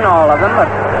didn't get in all of them, but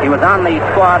he was on the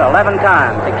squad 11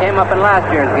 times. He came up in last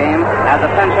year's game as a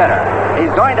pinch hitter. He's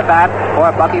going to bat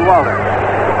for Bucky Walter.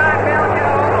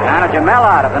 Manager Mel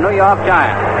Ott of the New York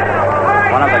Giants.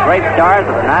 One of the great stars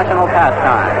of the national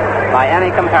pastime by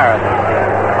any comparison.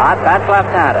 Ott bats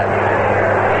left-handed.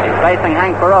 He's facing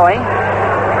Hank Barroy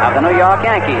of the New York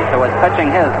Yankees, who is pitching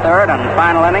his third and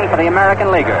final inning for the American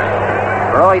Leaguers.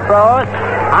 Barroy throws.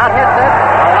 Ott hits it.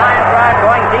 A line drive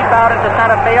going deep out into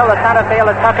center field. The center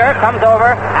fielder Tucker comes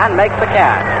over and makes the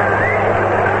catch.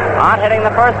 Ott hitting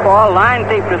the first ball line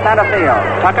deep to center field.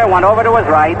 Tucker went over to his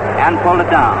right and pulled it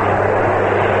down.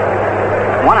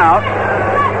 One out.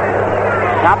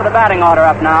 Top of the batting order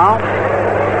up now.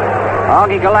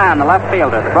 Augie Gallan, the left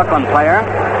fielder, the Brooklyn player.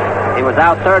 He was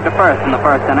out third to first in the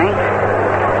first inning.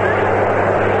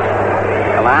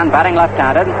 Gallan batting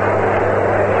left-handed.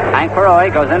 Hank Barroy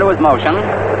goes into his motion.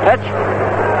 The pitch.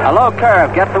 A low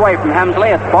curve gets away from Hemsley.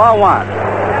 It's ball one.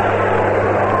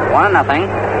 1-0.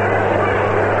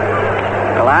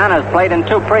 Gallan has played in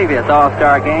 2 previous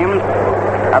All-Star games.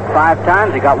 Up 5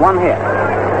 times. He got 1 hit.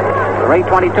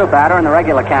 .322 batter in the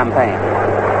regular campaign.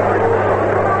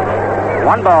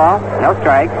 1 ball, no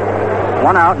strikes.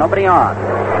 1 out, nobody on.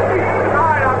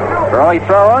 Barroy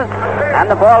throws, and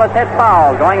the ball is hit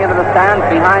foul, going into the stands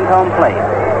behind home plate.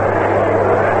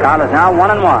 Count is now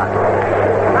 1-1.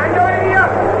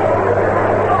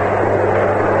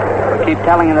 We keep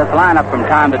telling you this lineup from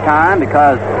time to time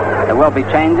because there will be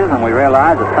changes, and we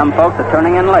realize that some folks are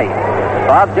turning in late.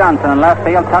 Bob Johnson in left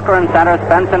field, Tucker in center,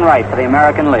 Spence in right for the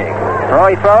American League.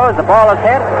 Barroy throws, the ball is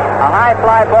hit, a high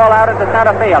fly ball out into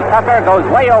center field. Tucker goes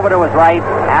way over to his right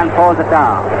and pulls it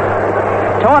down.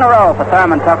 2 in a row for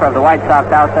Thurman Tucker of the White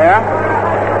Sox out there.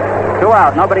 2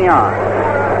 out, nobody on.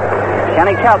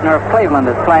 Kenny Keltner of Cleveland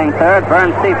is playing third,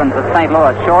 Vern Stephens of St.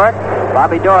 Louis short,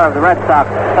 Bobby Dorr of the Red Sox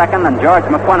second, and George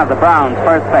McQuinn of the Browns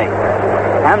first base.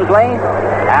 Hemsley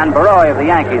and Barroy of the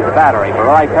Yankees, the battery.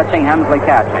 Barroy pitching, Hemsley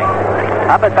catching.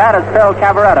 Up at bat is Phil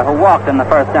Cavarretta, who walked in the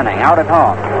first inning, out at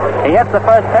home. He hits the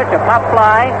first pitch, a pop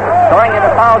fly, going into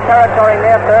foul territory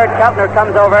near third. Keltner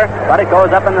comes over, but it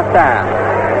goes up in the stand.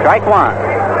 Strike 1.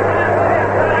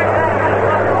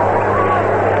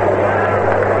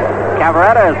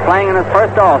 Cavarretta is playing in his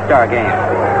first All-Star game.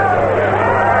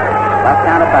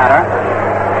 Left-handed batter.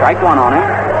 Strike 1 on him.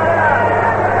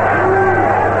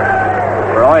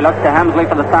 Barroy looks to Hemsley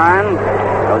for the sign.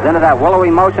 Goes into that willowy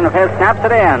motion of his, snaps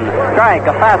it in. Strike,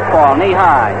 a fastball, knee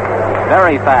high.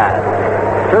 Very fast.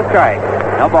 2 strikes,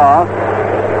 no balls.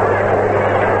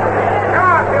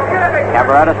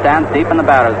 Cavarretta stands deep in the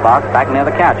batter's box, back near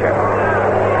the catcher.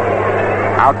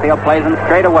 Outfield plays him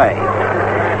straight away.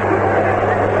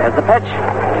 Here's the pitch.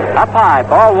 Up high,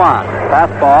 ball 1.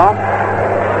 Fastball.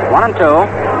 1-2.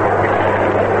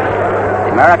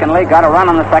 The American League got a run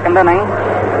in the second inning.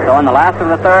 So in the last of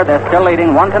the third, they're still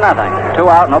leading 1-0. 2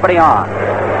 out, nobody on.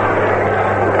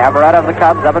 Cavarretta of the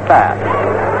Cubs up at bat.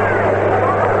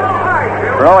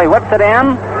 Barroy whips it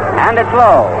in, and it's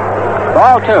low.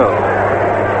 Ball 2.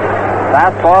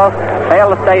 Fastball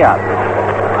failed to stay up.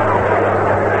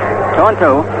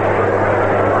 2-2.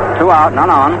 2 out, none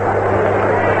on.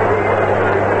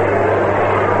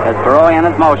 There's Barroy in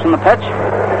his motion, the pitch.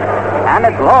 And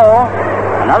it's low.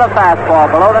 Another fastball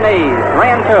below the knees.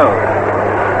 3-2.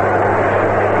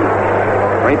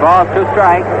 3 balls, 2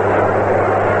 strikes.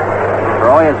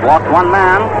 Barroy has walked 1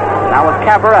 man. Now with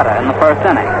Cavarretta in the first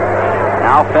inning.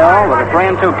 Now Phil with a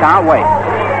 3-2 count waits.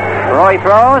 Barroy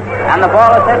throws, and the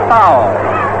ball is hit foul.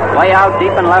 Way out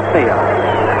deep in left field.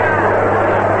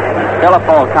 And still a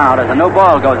full count as a new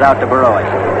ball goes out to Barroy.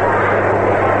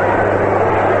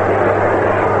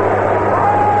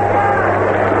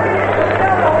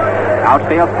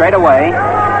 Outfield straight away,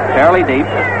 fairly deep.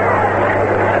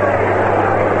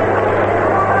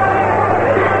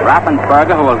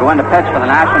 Raffensperger, who will go into pitch for the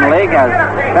National League, has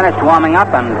finished warming up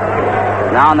and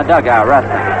now in the dugout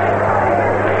resting.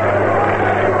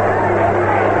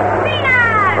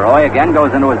 Barroy again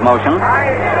goes into his motion.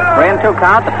 3-2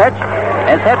 count. The pitch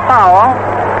is hit foul,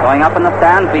 going up in the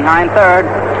stands behind third.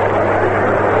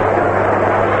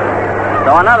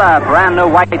 So another brand new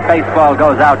white baseball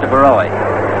goes out to Barroy.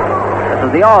 The This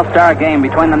is the All-Star game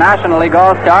between the National League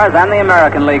All-Stars and the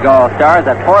American League All-Stars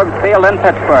at Forbes Field in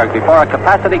Pittsburgh before a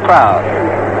capacity crowd.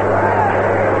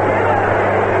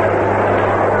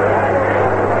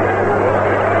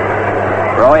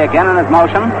 Roy again in his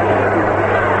motion.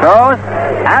 Throws,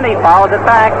 and he fouls it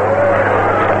back.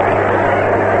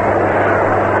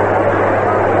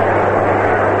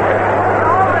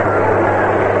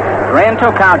 Three and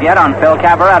two count yet on Phil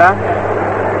Cavaretta.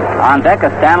 On deck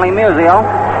is Stanley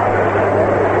Musial.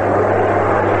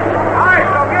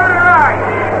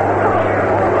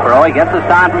 Roy gets a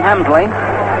sign from Hemsley.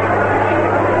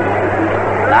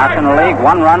 National League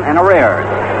 1 run in arrears.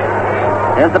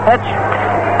 Here's the pitch,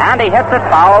 and he hits it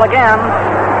foul again.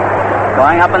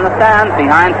 Going up in the stands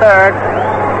behind third.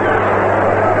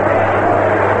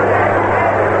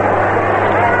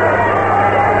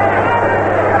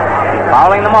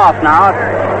 Fouling them off now.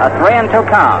 A 3 and 2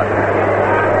 count.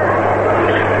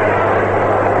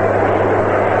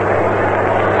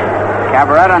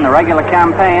 Cavaretta in the regular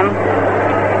campaign,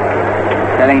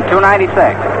 hitting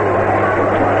 .296.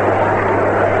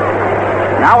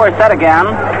 Now we're set again.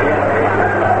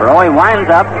 Roy winds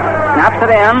up, snaps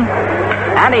it in,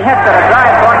 and he hits it. A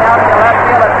drive going out into left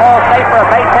field. It falls safe for a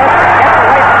base hit. Gets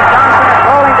away from Johnson. It's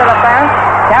rolling to the fence.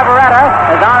 Cavaretta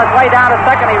is on his way down to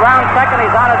second. He rounds second.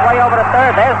 He's on his way over to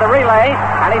third. There's the relay,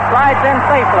 and he slides in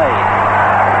safely.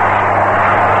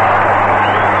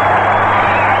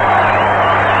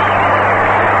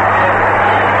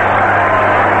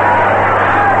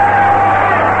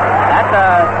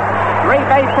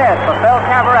 Three-base hit for Phil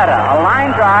Cavaretta. A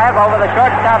line drive over the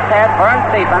shortstop's head, Vern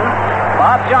Stephens.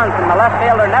 Bob Johnson, the left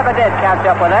fielder, never did catch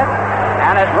up with it,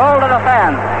 and it rolled to the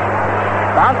fence.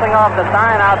 Bouncing off the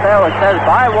sign out there which says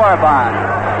 "By Warbond."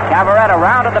 Cavaretta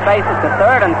rounded the bases to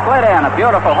third and slid in. A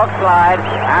beautiful hook slide,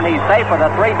 and he's safe with a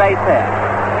three-base hit.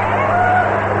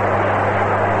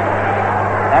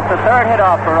 That's the third hit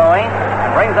off for Roy, and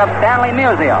brings up Stanley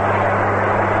Musial.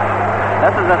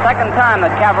 This is the second time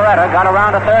that Cavaretta got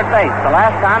around to third base. The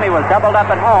last time he was doubled up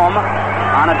at home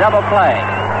on a double play.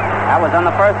 That was in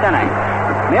the first inning.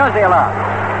 Musial up.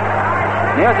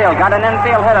 Musial got an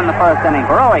infield hit in the first inning.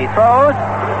 Roy throws,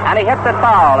 and he hits it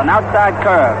foul, an outside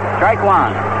curve. Strike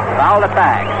one. Fouled it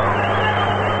back.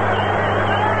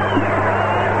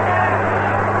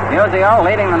 Musial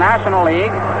leading the National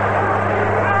League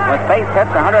with base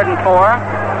hits 104,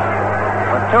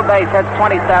 with two base hits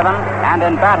 27, and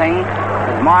in batting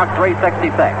mark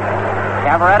 366.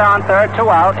 Cavaretta on third, 2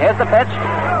 out. Here's the pitch.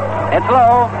 It's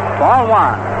low. Ball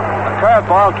 1. The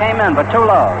curveball came in, but too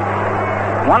low.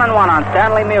 1-1 on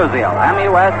Stanley Musial.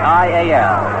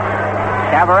 Musial.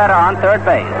 Cavaretta on third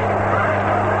base.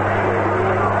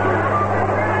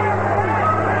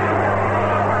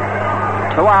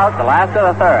 Two out, the last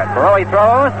of the third. Burrow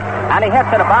throws, and he hits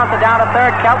it. A bouncer down to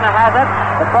third. Keltner has it.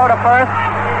 The throw to first.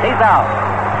 He's out.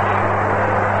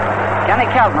 Kenny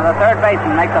Keltner, the third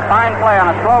baseman, makes a fine play on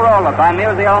a slow roller by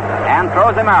Musial and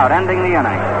throws him out, ending the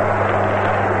inning.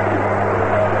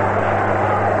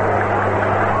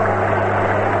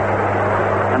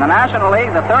 In the National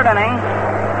League, the third inning,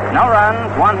 no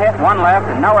runs, 1 hit, 1 left,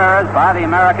 and no errors by the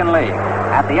American League.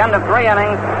 At the end of 3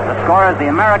 innings, the score is the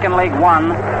American League 1,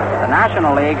 the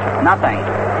National League nothing.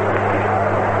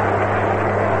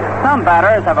 Some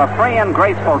batters have a free and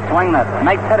graceful swing that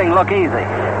makes hitting look easy.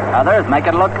 Others make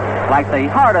it look like the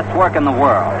hardest work in the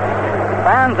world.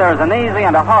 Fans, there's an easy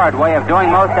and a hard way of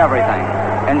doing most everything.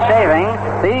 In shaving,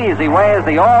 the easy way is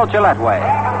the all Gillette way.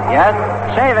 Yes,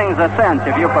 shaving's a cinch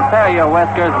if you prepare your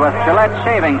whiskers with Gillette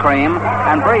shaving cream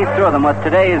and breathe through them with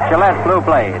today's Gillette Blue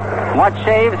Blade. What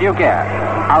shaves you get.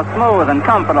 How smooth and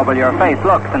comfortable your face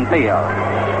looks and feels.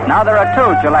 Now there are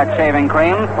 2 Gillette shaving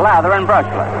creams, lather and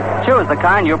brushless. Choose the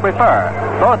kind you prefer.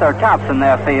 Both are tops in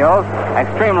their fields,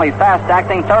 extremely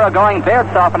fast-acting, thoroughgoing,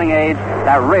 beard-softening aids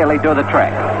that really do the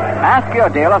trick. Ask your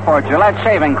dealer for Gillette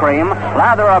shaving cream,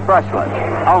 lather or brushless,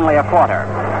 only a quarter.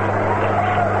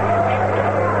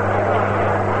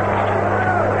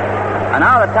 And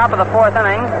now the top of the 4th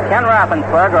inning, Ken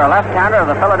Raffensperger, a left-hander of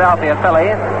the Philadelphia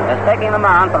Phillies, is taking the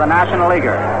mound for the National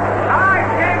Leaguers.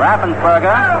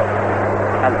 Raffensperger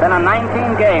has been in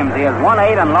 19 games. He has won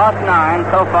 8 and lost 9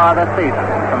 so far this season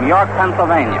from York,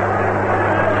 Pennsylvania.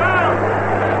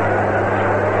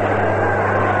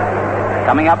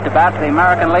 Coming up to bat for the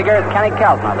American Leaguers, Kenny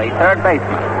Keltner, the third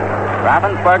baseman.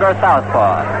 Raffensperger,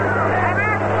 southpaw.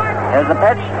 Here's the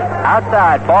pitch.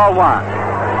 Outside, ball 1.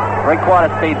 3/4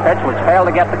 speed pitch, which failed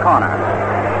to get the corner.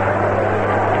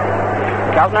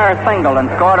 Keltner has singled and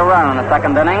scored a run in the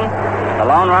second inning. The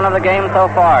lone run of the game so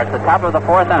far. It's the top of the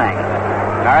 4th inning.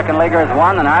 American Leaguers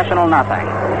 1, the National nothing.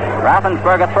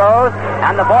 Raffensperger throws,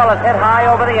 and the ball is hit high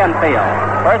over the infield.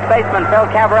 First baseman Phil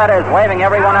Cavaretta is waving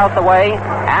everyone else away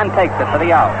and takes it for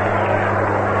the out.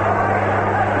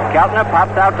 Keltner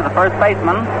pops out to the first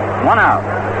baseman. 1 out.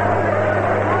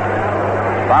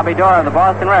 Bobby Doerr of the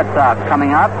Boston Red Sox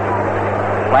coming up.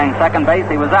 Playing second base,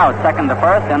 he was out second to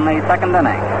first in the second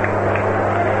inning.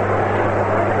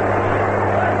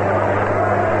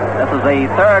 This is the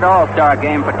third All-Star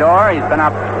game for Doerr. He's been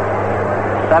up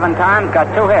 7 times,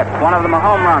 got 2 hits, one of them a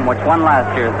home run, which won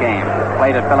last year's game,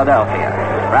 played at Philadelphia.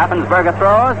 Raffensperger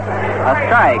throws, a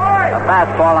strike, a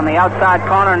fastball on the outside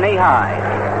corner, knee high.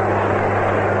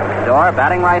 Doerr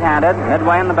batting right-handed,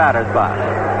 midway in the batter's box.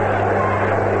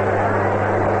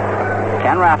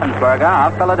 Ken Raffensperger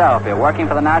of Philadelphia, working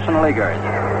for the National Leaguers.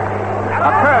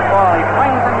 A curveball, he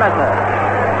swings and misses.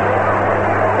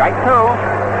 Strike 2.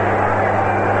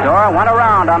 Doerr went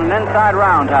around on an inside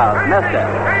roundhouse, missed it.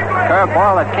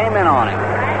 Curveball that came in on him.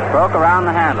 Broke around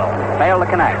the handle. Failed to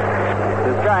connect.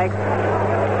 2 strikes.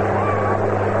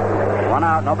 1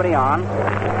 out, nobody on.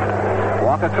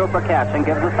 Walker Cooper catching,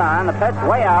 gives a sign. The pitch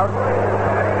way out.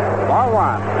 Ball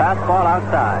 1. Fastball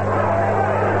outside.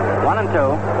 1 and 2.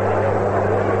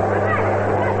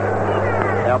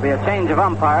 There'll be a change of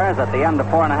umpires at the end of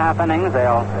 4.5 innings.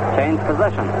 They'll change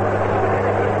position.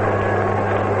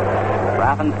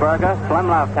 Raffensperger, slim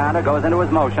left-hander, goes into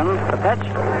his motion. The pitch,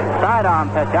 sidearm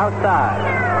pitch outside.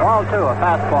 Ball 2, a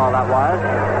fastball that was.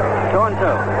 2 and 2.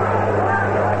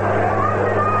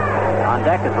 On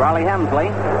deck is Rollie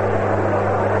Hemsley.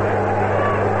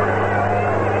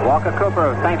 Walker Cooper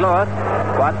of St. Louis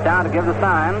squats down to give the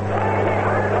sign.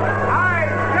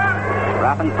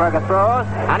 Raffensperger throws,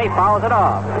 and he fouls it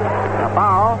off. A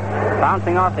foul,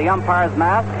 bouncing off the umpire's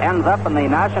mask, ends up in the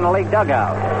National League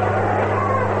dugout.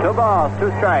 2 balls,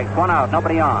 2 strikes, 1 out,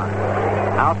 nobody on.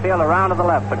 Outfield around to the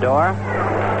left for Doerr.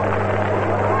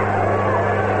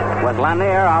 With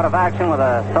Lanier out of action with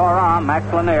a sore arm, Max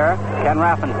Lanier, Ken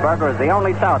Raffensperger is the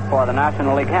only southpaw the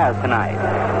National League has tonight.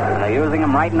 And they're using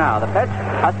him right now. The pitch,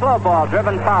 a slow ball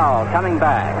driven foul, coming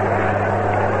back.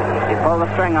 He pulled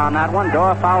the string on that one.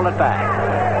 Doerr fouled it back.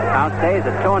 Count stays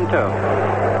at 2 and 2.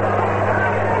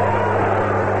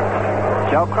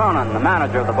 Joe Cronin, the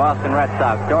manager of the Boston Red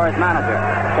Sox, Doerr's manager,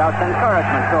 shouts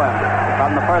encouragement to him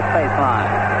from the first baseline.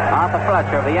 Arthur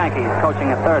Fletcher of the Yankees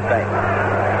coaching at third base.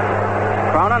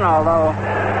 Cronin, although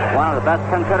one of the best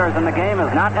pinch hitters in the game,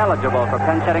 is not eligible for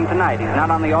pinch hitting tonight. He's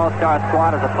not on the All-Star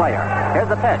squad as a player.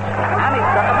 Here's the pitch, and he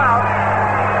struck him out.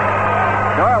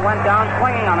 Doerr went down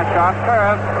swinging on a sharp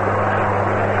curve.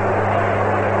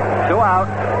 2 out.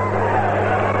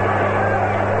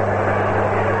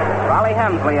 Rollie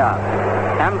Hemsley up.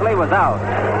 Hemsley was out.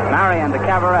 Marion to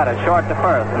Cavaretta, short to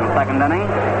first in the second inning.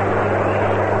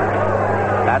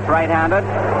 That's right-handed.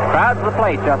 Crowds the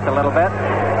plate just a little bit.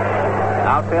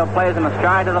 Outfield plays him a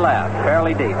stride to the left,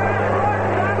 fairly deep.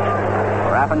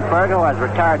 Raffensperger, who has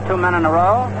retired 2 men in a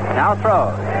row, now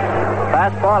throws.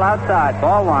 Fastball outside,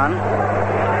 ball 1.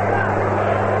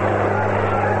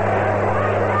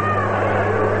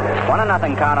 One and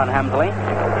nothing count on Hemsley.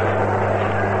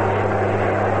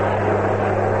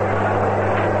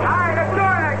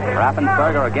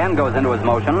 Raffensperger again goes into his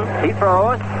motion. He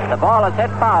throws. The ball is hit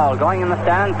foul, going in the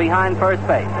stands behind first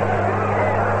base.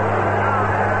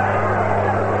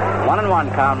 1 and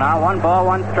 1 count now. 1 ball,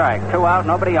 1 strike. 2 out,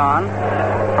 nobody on.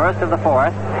 First of the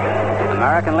 4th.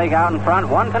 American League out in front,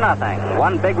 1 to nothing.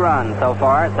 1 big run so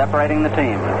far, separating the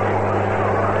teams.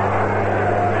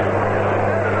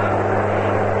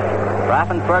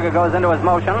 Raffensperger goes into his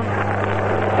motion.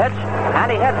 Pitch,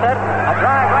 and he hits it. A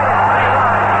drive right at the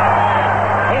line.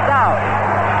 He's out.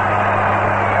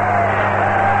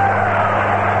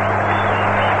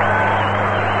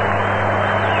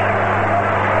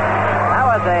 That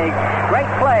was a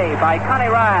great play by Connie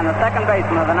Ryan, the second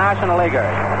baseman of the National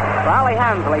Leaguers. Rollie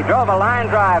Hemsley drove a line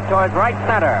drive towards right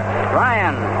center.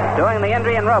 Ryan, doing the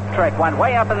Indian rope trick, went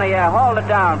way up in the air, hauled it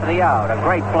down for the out. A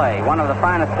great play, one of the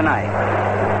finest tonight.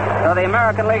 So the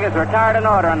American League is retired in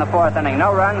order in the 4th inning.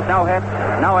 No runs, no hits,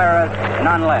 no errors,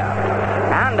 none left.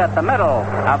 And at the middle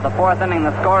of the 4th inning,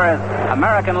 the score is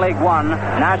American League 1,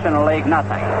 National League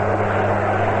nothing.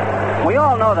 We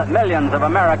all know that millions of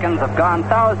Americans have gone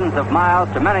thousands of miles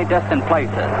to many distant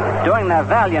places, doing their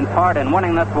valiant part in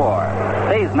winning this war.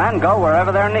 These men go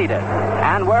wherever they're needed,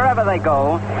 and wherever they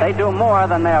go, they do more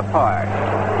than their part.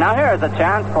 Now here's a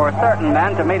chance for certain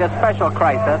men to meet a special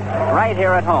crisis right here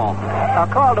at home. A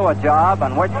call to a job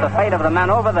on which the fate of the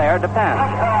men over there depends.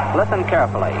 Listen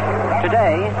carefully.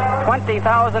 Today,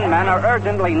 20,000 men are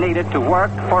urgently needed to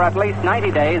work for at least 90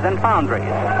 days in foundries.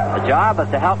 The job is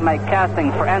to help make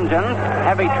castings for engines,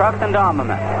 heavy trucks, and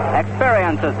armament.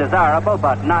 Experience is desirable,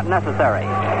 but not necessary.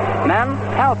 Men,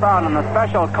 help out on the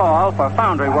special call for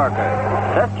foundry workers.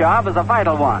 This job is a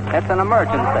vital one. It's an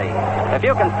emergency. If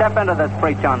you can step into this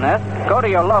breach on this, go to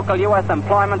your local U.S.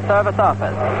 Employment Service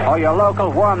office or your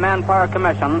local War Manpower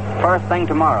Commission first thing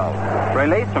tomorrow.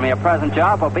 Release from your present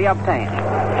job will be obtained.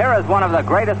 Here is one of the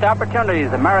greatest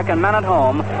opportunities American men at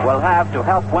home will have to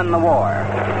help win the war.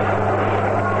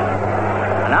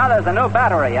 Now there's a new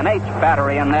battery, an H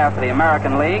battery in there for the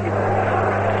American League.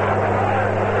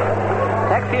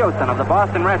 Tex Houston of the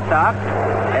Boston Red Sox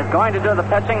is going to do the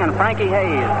pitching, and Frankie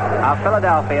Hayes of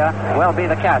Philadelphia will be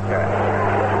the catcher.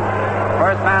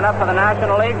 First man up for the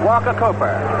National League, Walker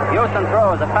Cooper. Houston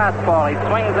throws a fastball. He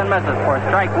swings and misses for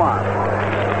strike one.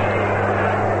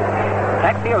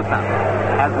 Tex Houston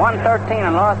has won 13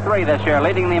 and lost 3 this year,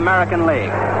 leading the American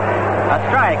League. A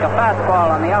strike, a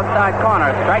fastball on the outside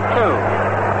corner, strike 2.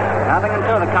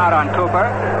 0-2 the count on Cooper,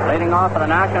 leading off for the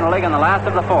National League in the last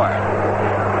of the fourth.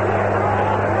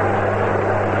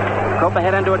 Cooper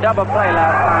hit into a double play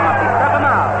last time up. He struck him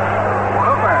out.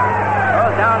 Cooper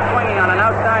goes down swinging on an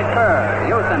outside curve.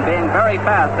 Houston being very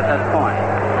fast at this point.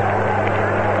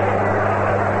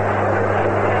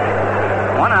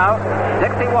 1 out.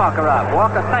 Dixie Walker up.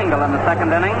 Walker single in the second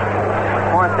inning.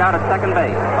 Forced out at second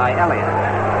base by Elliott.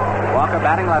 Walker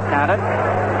batting left-handed.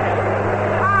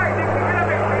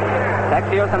 Tex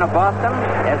Houston of Boston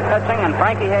is pitching, and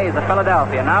Frankie Hayes of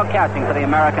Philadelphia now catching for the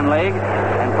American League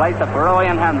in place of Burrow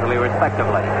and Hensley,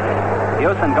 respectively.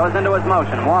 Houston goes into his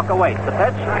motion. Walker waits. The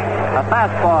pitch, a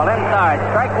fastball inside.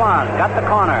 Strike one. Got the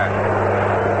corner.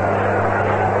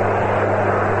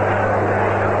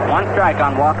 1 strike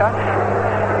on Walker.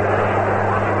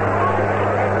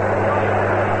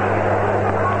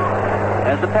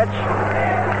 There's the pitch.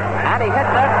 And he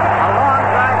hits it. A long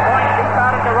drive point deep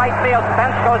out into right field.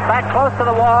 Spence goes back close to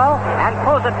the wall and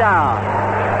pulls it down.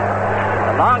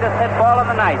 The longest hit ball of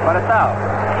the night, but it's out.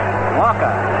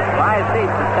 Walker flies deep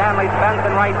to Stanley Spence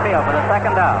in right field for the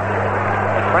second out.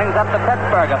 It brings up the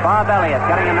Pittsburgher, Bob Elliott,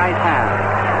 getting a nice hand.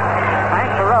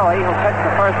 Hank Ferroe, who pitched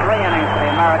the first 3 innings for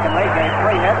the American League, gave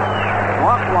 3 hits,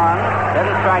 walked 1,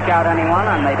 didn't strike out anyone,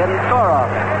 and they didn't score off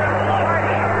it.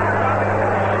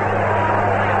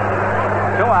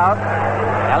 2 out.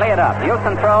 Elliott up.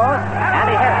 Houston throws, and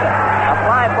he hits it. A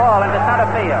fly ball into center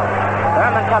field.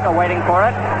 Thurman Tucker waiting for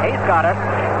it. He's got it.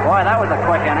 Boy, that was a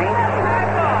quick inning.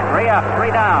 3 up, 3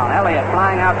 down. Elliott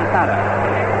flying out to center.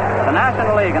 The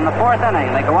National League in the 4th inning.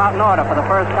 They go out in order for the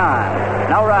first time.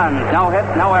 No runs, no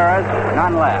hits, no errors,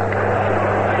 none left.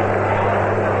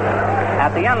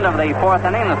 At the end of the 4th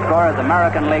inning, the score is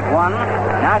American League 1,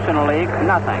 National League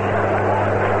nothing.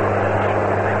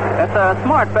 It's a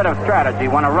smart bit of strategy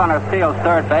when a runner steals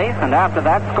third base and after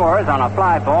that scores on a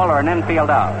fly ball or an infield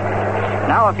out.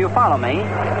 Now, if you follow me,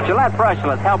 Gillette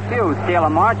Brushless helps you steal a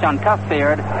march on tough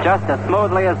beard just as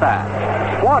smoothly as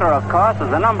that. Water, of course, is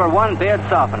the #1 beard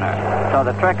softener. So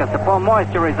the trick is to pull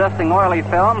moisture-resisting oily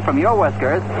film from your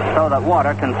whiskers so that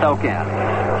water can soak in.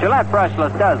 Gillette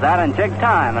Brushless does that in jig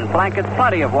time and blankets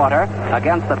plenty of water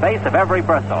against the base of every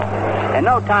bristle. In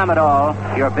no time at all,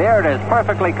 your beard is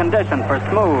perfectly conditioned for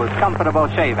smooth, comfortable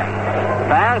shaving.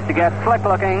 Fans, to get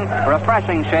slick-looking,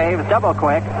 refreshing shaves double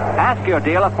quick, ask your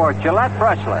dealer for Gillette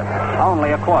Brushless,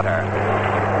 only a quarter.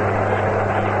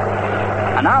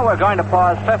 And now we're going to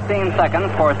pause 15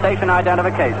 seconds for station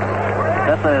identification.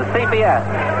 This is CBS,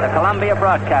 the Columbia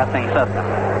Broadcasting System.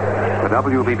 The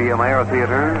WBBM Air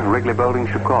Theater, Wrigley Building,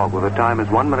 Chicago. The time is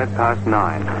 1 minute past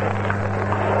 9.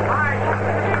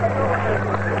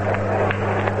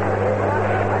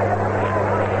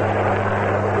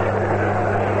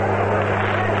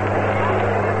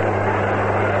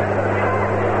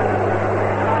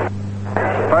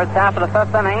 First half of the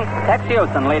 5th inning, Tex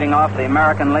Houston leading off the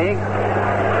American League.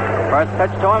 First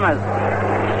pitch to him is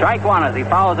strike 1 as he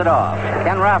fouls it off.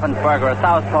 Ken Raffensperger, a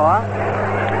southpaw,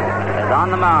 is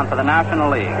on the mound for the National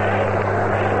League.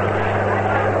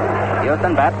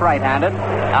 Houston bats right-handed.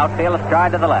 Outfield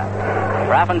stride to the left.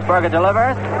 Raffensperger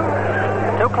delivers.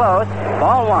 Too close.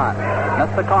 Ball 1.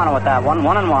 Missed the corner with that one.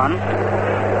 1-1.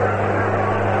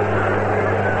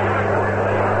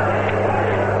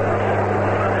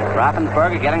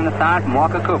 Raffensperger getting the sign from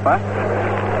Walker Cooper.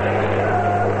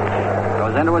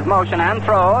 Goes into his motion and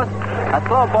throws. A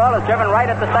slow ball is driven right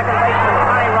at the second baseman,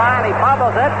 Connie Ryan. He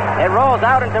bobbles it. It rolls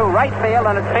out into right field,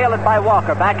 and it's fielded by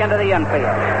Walker back into the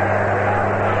infield.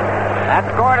 That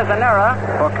scored as an error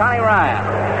for Connie Ryan.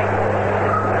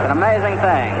 It's an amazing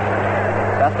thing.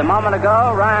 Just a moment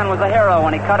ago, Ryan was a hero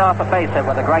when he cut off a base hit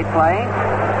with a great play.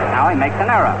 Now he makes an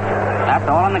error. That's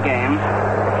all in the game.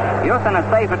 Houston is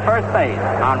safe at first base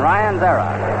on Ryan's error.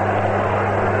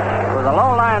 It was a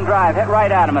low line drive hit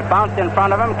right at him. It bounced in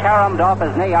front of him, caromed off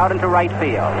his knee out into right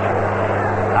field.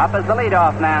 Up is the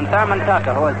leadoff man, Thurman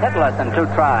Tucker, who is hitless in 2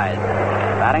 tries.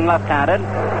 Batting left-handed.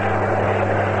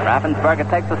 Raffensperger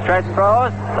takes the stretch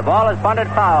throws. The ball is bunted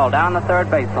foul down the third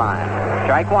baseline.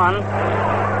 Strike 1.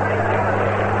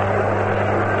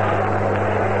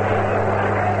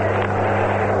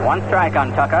 One strike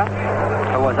on Tucker,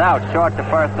 who was out short to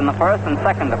first in the first and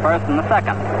second to first in the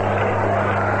second.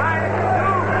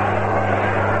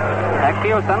 Tex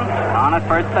Houston on at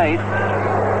first base.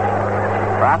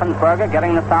 Raffensperger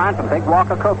getting the sign from Big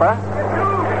Walker Cooper.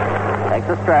 Takes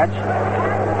a stretch.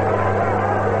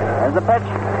 There's the pitch.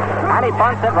 And he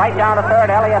bunts it right down to third.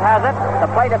 Elliott has it.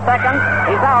 The play to second.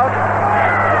 He's out.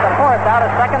 It's a force out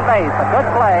at second base. A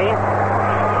good play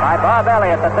by Bob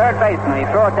Elliott, the third baseman. He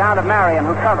threw it down to Marion,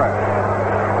 who covered.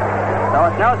 So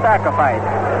it's no sacrifice.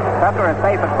 Tucker is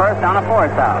safe at first on a force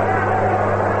out.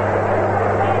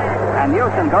 And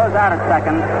Houston goes out at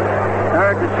second,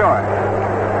 third to short.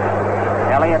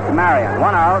 Elliott to Marion.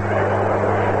 1 out.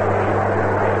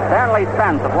 Stanley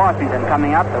Spence of Washington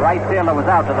coming up. The right fielder was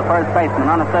out to the first baseman,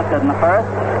 unassisted in the first.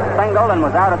 Singled and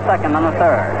was out at second on the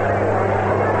third.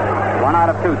 1 out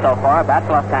of 2 so far. Bats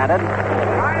left-handed.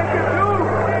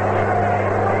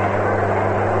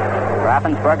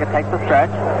 Raffensperger takes the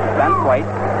stretch. Spence waits.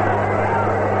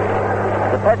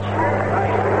 The pitch.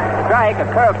 Strike, a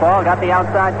curveball, got the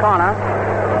outside corner.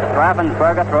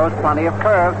 Raffensperger throws plenty of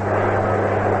curves.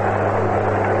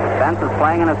 Spence is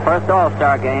playing in his first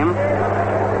All-Star game.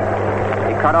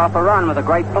 He cut off a run with a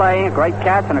great play, a great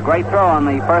catch, and a great throw in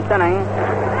the first inning.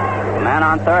 The man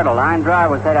on third, a line drive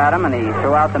was hit at him, and he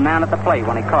threw out the man at the plate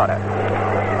when he caught it.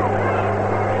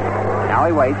 Now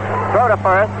he waits. Throw to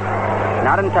first.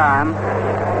 Not in time.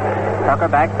 Tucker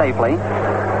back safely.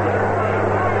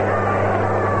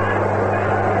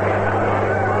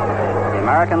 The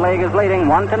American League is leading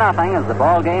 1-0 as the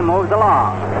ball game moves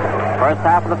along. First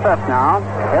half of the fifth now.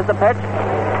 Here's the pitch.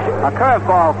 A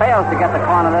curveball fails to get the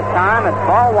corner this time. It's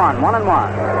ball 1,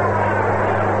 1-1.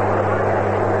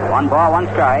 1 ball, 1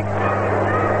 strike.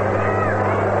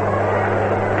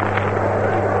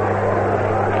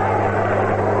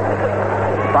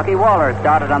 Bucky Waller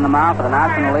started on the mound for the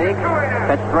National League.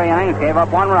 Pitched 3 innings, gave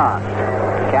up 1 run.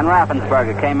 Ken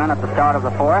Raffensperger came in at the start of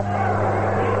the fourth.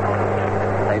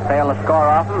 They failed to score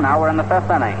off him. Now we're in the 5th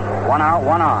inning. 1 out,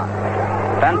 1 on.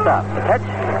 Spence up. The pitch.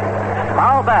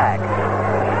 Foul back.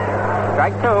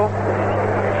 Strike 2.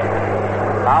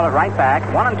 Foul it right back.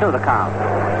 1-2 the count.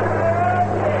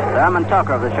 Thurman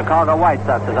Tucker of the Chicago White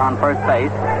Sox is on first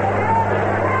base.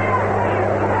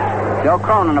 Joe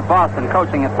Cronin of Boston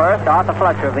coaching at first. Arthur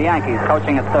Fletcher of the Yankees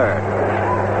coaching at third.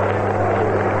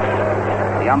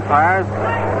 The umpires,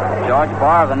 George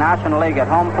Barr of the National League at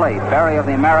home plate. Berry of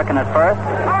the American at first.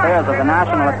 Sears of the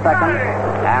National at second.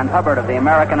 And Hubbard of the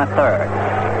American at third.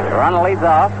 The runner leads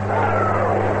off.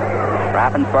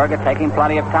 Raffensperger taking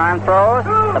plenty of time, throws.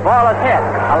 The ball is hit.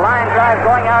 A line drive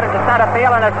going out into center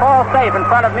field, and it falls safe in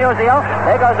front of Musial.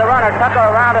 There goes the runner. Tucker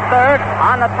around to third.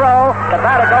 On the throw, the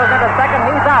batter goes into second.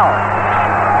 He's out.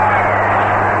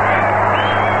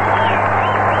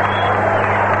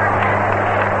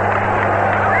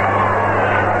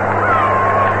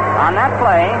 On that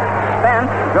play, Spence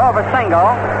drove a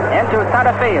single into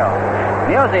center field.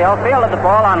 Musial fielded the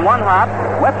ball on 1 hop,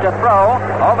 whipped a throw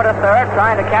over to third,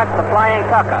 trying to catch the flying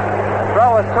Tucker. The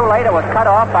throw was too late. It was cut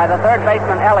off by the third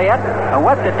baseman, Elliott, who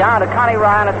whipped it down to Connie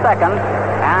Ryan at second,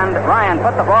 and Ryan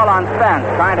put the ball on Spence,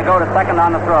 trying to go to second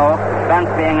on the throw, Spence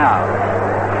being out.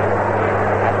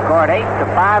 That scored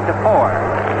 8-5-4.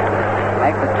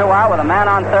 Makes it 2 out with a man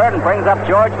on third and brings up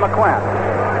George McQuinn.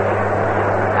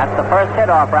 That's the first hit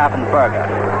off Raffensperger.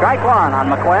 Strike 1 on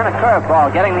McQuinn, a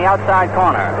curveball getting the outside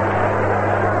corner.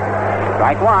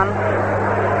 Strike 1.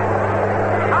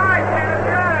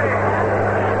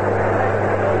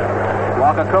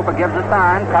 Walker Cooper gives a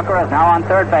sign. Tucker is now on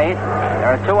third base.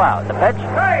 There are 2 out. The pitch.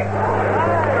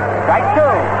 Strike 2.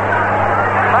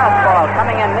 Fastball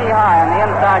coming in knee-high on the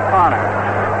inside corner.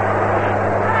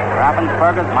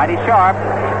 Raffensperger's mighty sharp.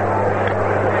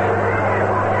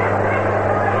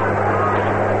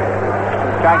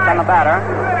 2 strikes on the batter.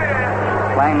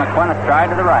 Playing McQuinn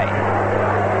astride to the right.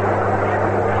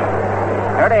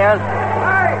 Here it is.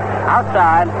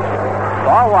 Outside.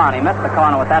 Ball one. He missed the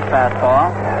corner with that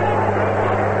fastball.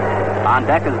 On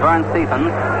deck is Vern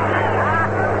Stephens.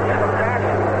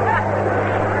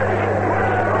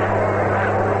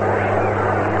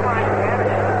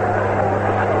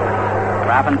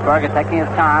 Raffensperger taking his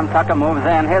time. Tucker moves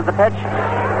in. Here's the pitch.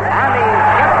 And he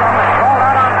gets him and rolled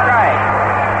out on strike.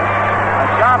 A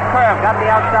sharp curve got the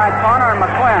outside corner, and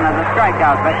McQuinn is a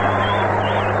strikeout victim.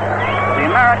 The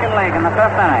American League in the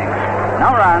fifth inning.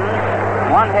 No runs,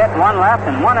 one hit, one left,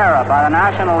 and one error by the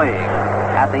National League.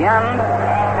 At the end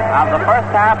of the first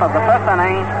half of the fifth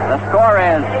inning, the score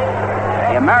is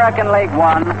the American League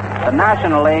 1, the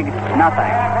National League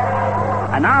nothing.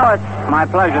 And now it's my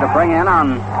pleasure to bring in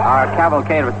on our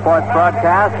Cavalcade of Sports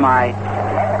broadcast my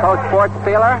co-sports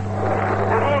feeler,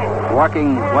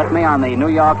 working with me on the New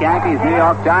York Yankees, New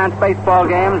York Giants baseball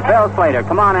games, Bill Slater.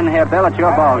 Come on in here, Bill. It's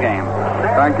your ball game.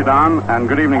 Thank you, Don, and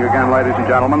good evening again, ladies and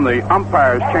gentlemen. The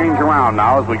umpires change around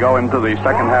now as we go into the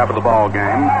second half of the ball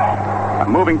game.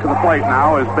 Moving to the plate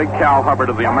now is Big Cal Hubbard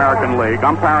of the American League.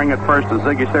 Umpiring at first is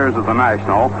Ziggy Sears of the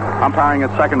National. Umpiring at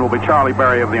second will be Charlie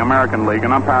Berry of the American League,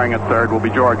 and umpiring at third will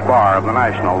be George Barr of the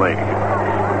National League.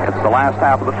 It's the last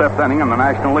half of the fifth inning, and the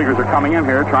National Leaguers are coming in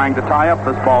here trying to tie up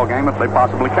this ball game if they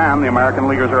possibly can. The American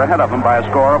Leaguers are ahead of them by a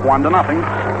score of 1-0.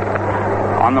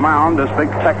 On the mound is Big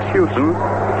Tex Houston.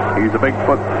 He's a big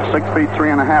foot, 6 feet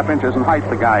 3.5 inches in height,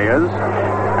 the guy is,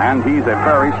 and he's a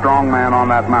very strong man on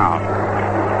that mound.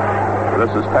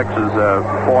 This is Tex's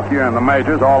fourth year in the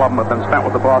majors. All of them have been spent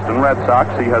with the Boston Red Sox.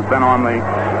 He has been on the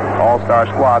All-Star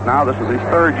squad now. This is his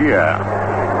third year.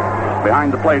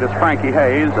 Behind the plate is Frankie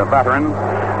Hayes, a veteran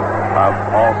of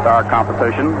All-Star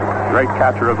competition, great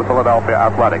catcher of the Philadelphia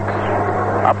Athletics.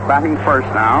 Up batting first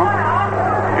now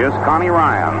is Connie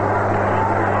Ryan.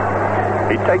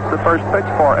 He takes the first pitch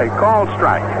for a called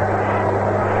strike.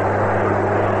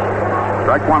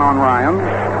 Strike one on Ryan.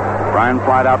 Ryan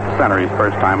flied out to center his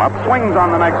first time up. Swings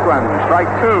on the next one. Strike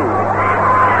two.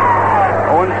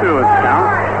 0-2 is the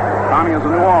count. Connie is a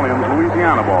New Orleans,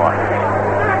 Louisiana boy.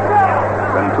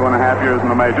 Been 2.5 years in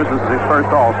the majors. This is his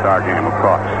first All-Star game, of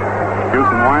course.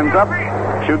 Houston winds up,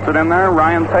 shoots it in there.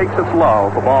 Ryan takes it low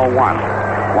for ball one.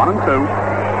 1-2.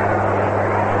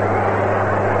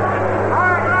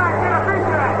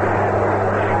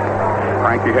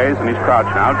 Frankie Hayes in his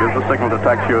crouch now gives the signal to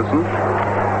Tex Houston.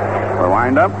 The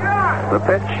wind up. The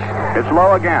pitch. It's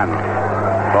low again.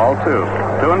 Ball two.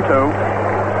 2-2.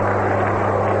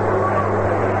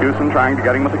 Houston trying to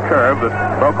get him with a curve that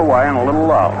broke away and a little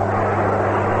low.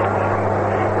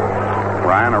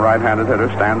 Ryan, a right-handed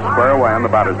hitter, stands square away in the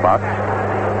batter's box.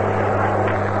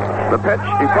 The pitch.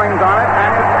 He swings on it,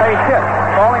 and it's a hit.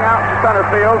 Falling out to center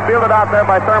field. Fielded out there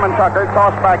by Thurman Tucker.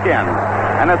 Tossed back in.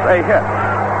 And it's a hit.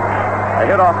 A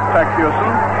hit off Tex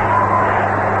Houston.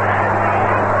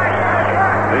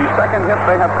 The second hit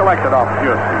they have collected off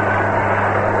Houston.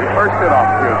 The first hit off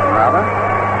Houston, rather.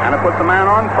 And it puts a man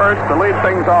on first to lead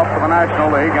things off for the National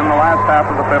League in the last half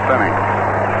of the fifth inning.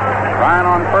 Ryan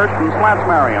on first and Slats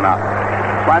Marion up.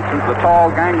 Slats is the tall,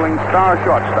 gangling star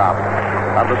shortstop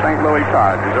of the St. Louis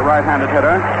Cards. He's a right-handed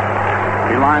hitter.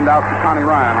 He lined out to Connie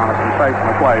Ryan on a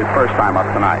sensational play his first time up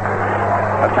tonight.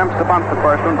 Attempts to bunt the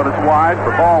first one, but it's wide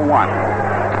for ball one.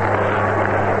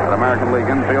 The American League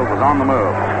infield was on the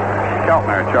move.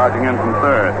 Keltner charging in from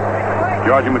third.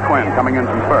 Georgie McQuinn coming in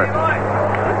from first.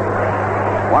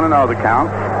 1-0 the count.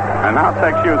 And now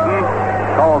Tex Houston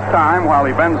calls time while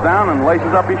he bends down and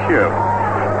laces up his shoe.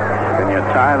 Can you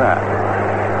tie that?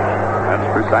 That's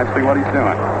precisely what he's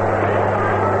doing.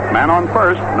 Man on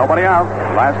first, nobody out.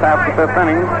 Last half of the fifth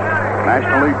inning.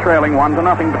 National League trailing 1-0,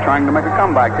 but trying to make a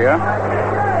comeback here.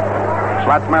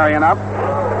 Slats Marion up.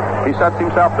 He sets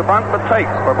himself to bunt, but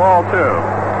takes for ball two.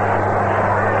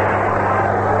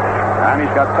 And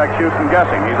he's got Tex Houston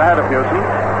guessing. He's ahead of Houston.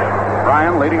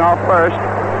 Ryan leading off first.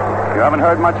 You haven't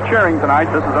heard much cheering tonight.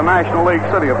 This is a National League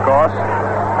city, of course.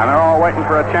 And they're all waiting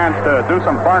for a chance to do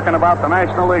some barking about the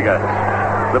National Leaguers.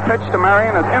 The pitch to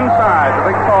Marion is inside. The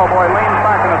big tall boy leans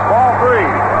back, and it's ball three.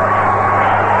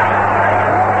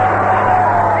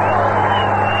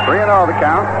 3-0 the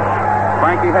count.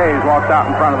 Frankie Hayes walks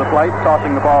out in front of the plate,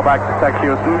 tossing the ball back to Tex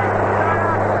Houston.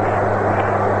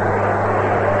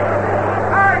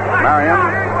 Marion,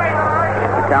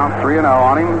 the count 3-0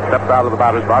 on him, steps out of the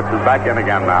batter's box, is back in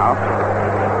again now.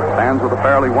 Stands with a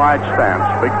fairly wide stance,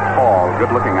 big, tall,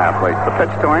 good-looking athlete. The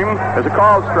pitch to him is a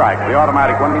called strike, the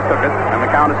automatic one. He took it, and the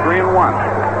count is 3-1.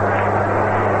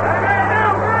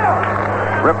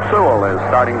 Rip Sewell is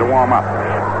starting to warm up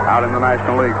out in the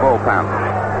National League bullpen.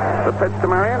 The pitch to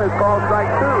Marion is called strike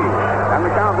two, and the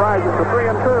count rises to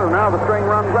 3-2. Now the string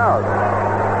runs out.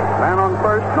 Man on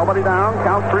first, nobody down.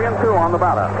 Count 3-2 on the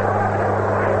batter.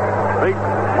 beat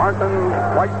Martin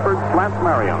Whiteford's Lance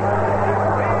Marion.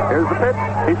 Here's the pitch.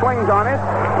 He swings on it,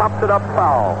 pops it up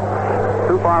foul.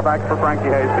 Too far back for Frankie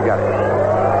Hayes to get it.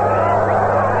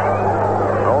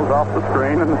 Rolls off the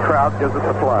screen, and the crowd gives it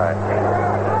the flag.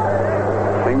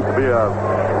 Seems to be a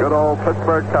good old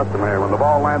Pittsburgh custom here. When the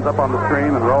ball lands up on the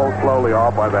screen and rolls slowly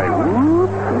off, why they whoop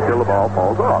until the ball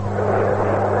falls off.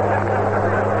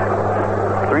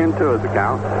 3-2 is the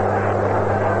count.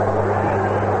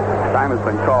 Time has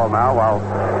been called now while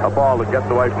a ball that gets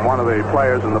away from one of the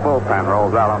players in the bullpen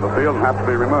rolls out on the field and has to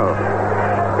be removed.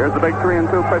 Here's the big 3-2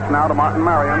 pitch now to Martin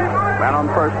Marion. Man on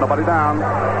first, nobody down.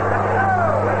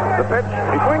 The pitch,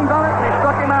 he swings on it and he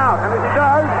struck him out. And as he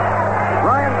does,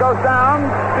 Ryan goes down,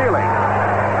 stealing.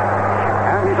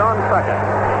 And he's on second.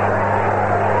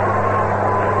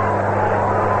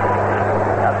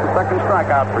 That's the second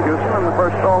strikeout for Houston and the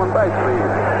first stolen base for the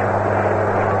evening.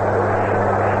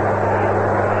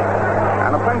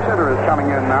 And a pinch hitter is coming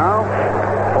in now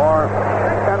for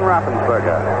Ken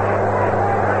Raffensperger.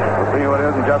 We'll see who it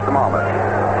is in just a moment.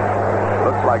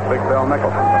 Looks like Big Bill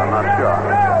Nicholson, but I'm not sure.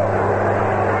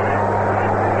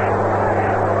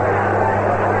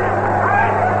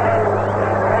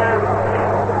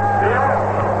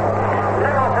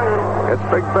 It's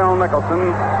Big Bill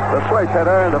Nicholson, the switch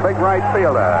hitter, the big right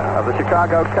fielder of the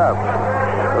Chicago Cubs,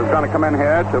 who's going to come in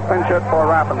here to pinch hit for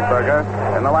Raffensperger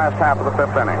in the last half of the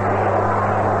fifth inning.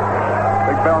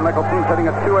 Big Bill Nicholson's hitting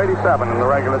at .287 in the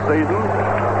regular season.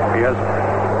 He has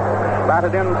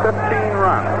batted in 15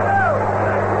 runs.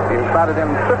 He has batted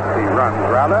in 50 runs,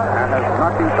 rather, and has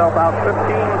knocked himself out 15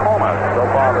 homers so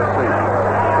far this season.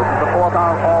 This is the fourth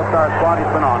All-Star squad he's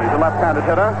been on. He's a left-handed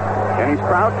hitter. And he's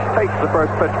crouched, takes the first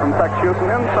pitch from Tex Houston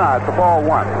inside for ball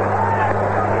one.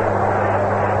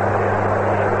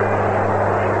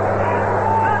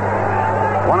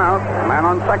 One out, man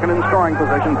on second in scoring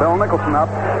position, Bill Nicholson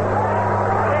up.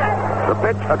 The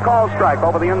pitch, a called strike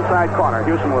over the inside corner.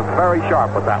 Houston was very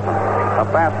sharp with that one. A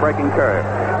fast-breaking curve.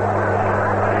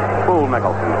 Fooled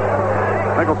Nicholson.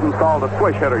 Nicholson's called a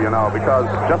swish hitter, you know, because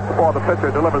just before the pitcher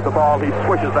delivers the ball, he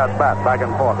swishes that bat back and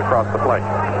forth across the plate.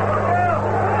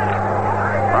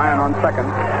 Ryan on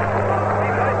second.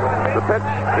 The pitch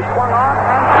is swung on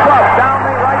and shoved down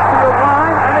the right field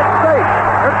line, and it's safe.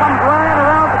 Here comes Ryan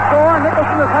around the score.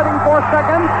 Nicholson is heading for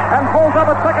second and pulls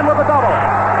up at second with a double.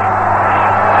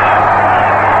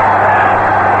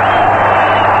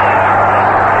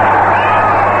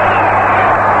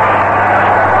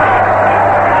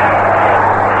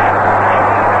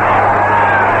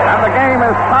 And the game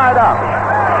is tied up.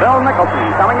 Bill Nicholson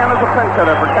coming in as a pinch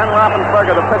hitter for Ken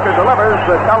Raffensperger. The pitcher delivers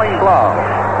the telling blow.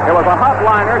 It was a hot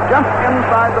liner just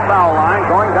inside the foul line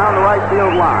going down the right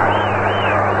field line.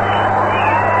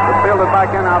 It was fielded back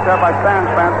in out there by Stan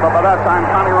Spence, but by that time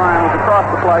Connie Ryan was across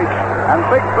the plate, and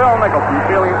Big Bill Nicholson,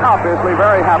 feeling obviously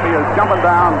very happy, is jumping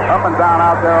down, up and down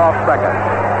out there off second.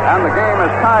 And the game is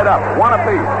tied up, one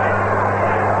apiece.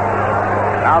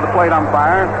 Now the plate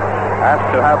umpire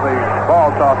asked to have the ball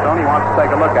tossed on. He wants to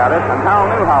take a look at it. And Hal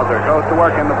Newhouser goes to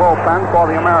work in the bullpen for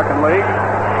the American League.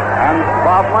 And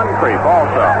Bob Muncrief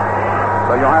also.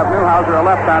 So you'll have Newhouser, a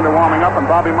left-hander, warming up, and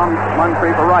Bobby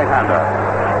Muncrief, a right-hander.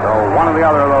 So one or the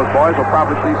other of those boys will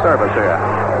probably see service here.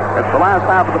 It's the last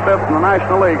half of the fifth, and the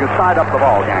National League has tied up the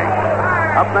ball game.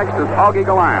 Up next is Augie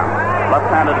Galland,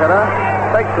 left-handed hitter.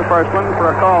 Takes the first one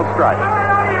for a called strike.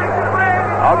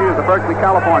 Augie is a Berkeley,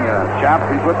 California chap.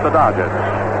 He's with the Dodgers.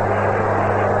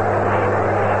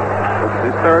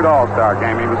 His third All-Star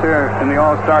game. He was here in the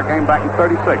All-Star game back in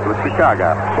 '36 with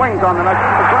Chicago. Swings on the next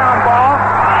one, the ground ball,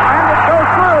 and it goes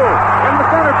through. In the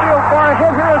center field for a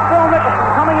hit, here is Bill Nicholson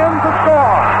coming in to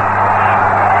score.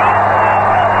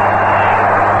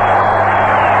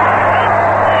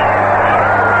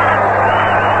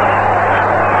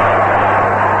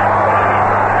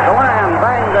 Galland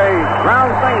banged a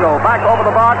ground single back over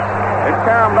the box. It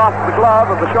caromed off the glove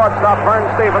of the shortstop, Vern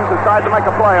Stevens, who tried to make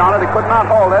a play on it. He could not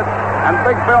hold it. And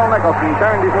Big Bill Nicholson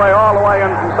turned his way all the way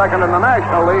in from second in the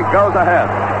National League, goes ahead.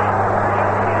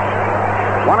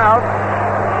 One out.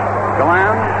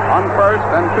 Galland on first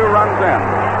and 2 runs in.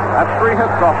 That's 3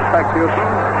 hits off of Tex Houston.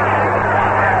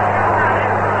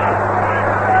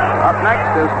 Up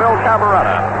next is Phil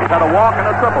Cavarretta. He's had a walk and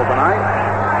a triple tonight.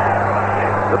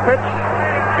 The pitch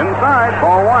inside,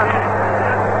 ball one.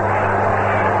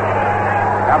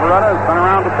 Cavarretta has been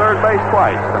around to third base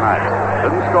twice tonight.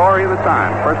 Didn't score either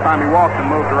time. First time he walked and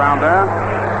moved around there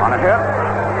on a hit.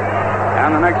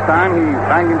 And the next time he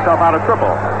banged himself out a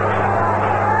triple.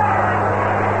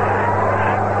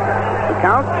 The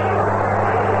count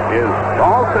is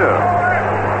ball 2.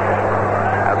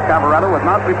 As Cavarretta would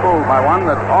not be fooled by one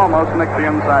that almost nicked the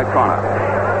inside corner.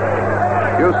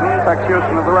 Tex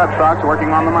Houston of the Red Sox,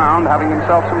 working on the mound, having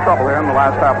himself some trouble here in the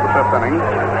last half of the fifth inning.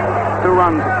 2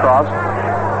 runs across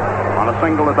on a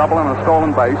single, a double, and a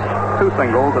stolen base. 2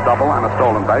 singles, a double, and a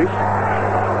stolen base.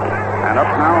 And up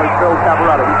now is Phil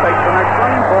Cavarretta. He takes the next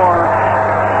one for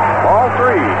all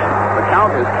 3. The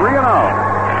count is 3-0.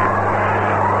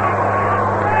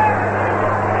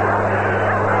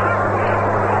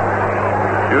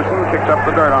 Houston kicks up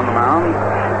the dirt on the mound.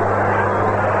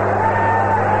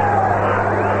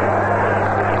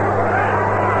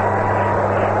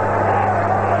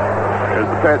 Here's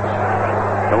the pitch.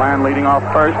 Galland leading off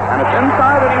first, and it's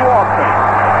inside, and he walks it.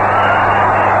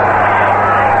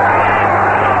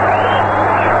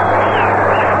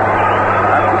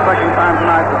 That's the second time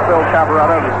tonight that Phil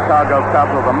Cavarretta of the Chicago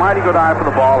Cubs, with a mighty good eye for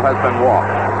the ball, has been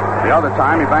walked. The other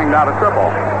time, he banged out a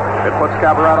triple. It puts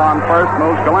Cavarretta on first,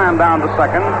 moves Galland down to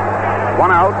second.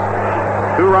 1 out,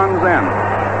 2 runs in.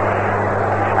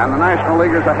 And the National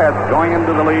Leaguers ahead, going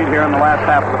into the lead here in the last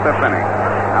half of the fifth inning.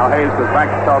 Al Hayes goes back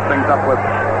to talk things up with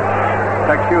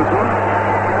Tex Houston,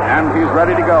 and he's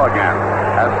ready to go again.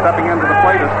 As stepping into the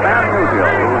plate is Stan Musial,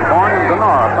 who was born in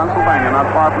Donora, Pennsylvania, not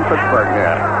far from Pittsburgh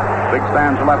here. Big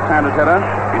Stan's a left-handed hitter.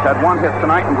 He's had 1 hit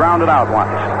tonight and grounded out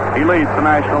once. He leads the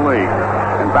National League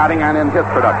in batting and in hit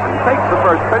production. Takes the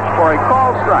first pitch for a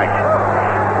called strike.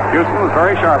 Houston was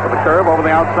very sharp with the curve over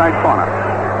the outside corner.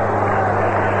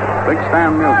 Big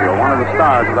Stan Musial, one of the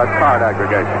stars of that card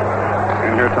aggregation,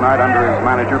 in here tonight under his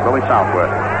manager, Billy Southwood.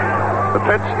 The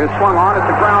pitch is swung on. It's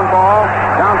a ground ball.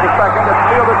 Down to second. It's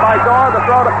fielded by Dorr. The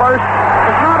throw to first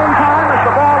is not in time as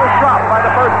the ball is dropped by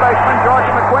the first baseman,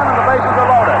 Georgie McQuinn, and the bases are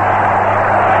loaded.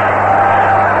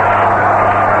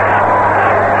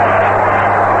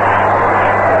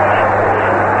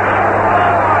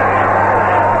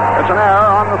 It's an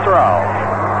error on the throw.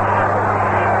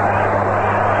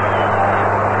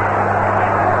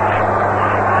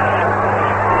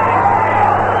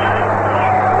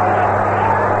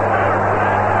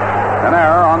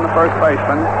 First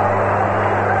baseman.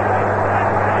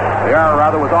 The error,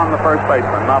 rather, was on the first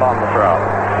baseman, not on the throw.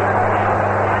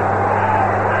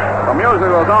 So Musial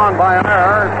goes on by an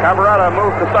error. Cavarretta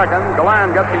moves to second.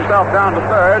 Galland gets himself down to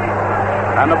third.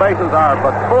 And the bases are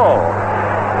but full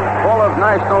of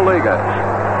National Leaguers.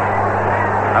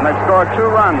 And they've scored 2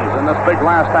 runs in this big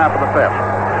last half of the fifth.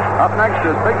 Up next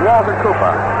is big Walter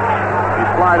Cooper. He's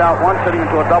flied out once, hitting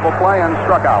into a double play, and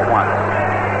struck out once.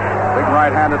 Big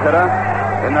right-handed hitter.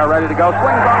 In there, ready to go. Swings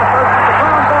on the first. The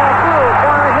ground ball through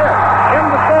for a hit. In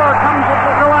the score comes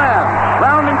with Galland.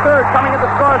 Rounding third, coming at the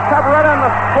score is Cavarretta, and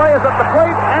the play is at the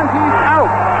plate, and he's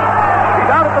out. He's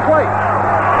out at the plate.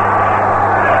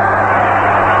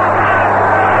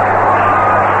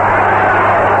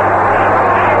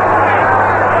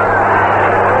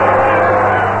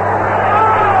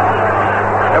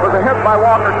 It was a hit by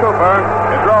Walker Cooper.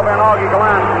 It drove in Augie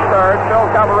Galland from third. Phil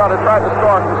Cavarretta tried to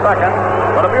score from second.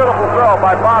 But a beautiful throw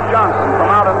by Bob Johnson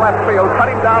from out in left field, cut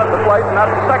him down at the plate, and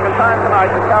that's the second time tonight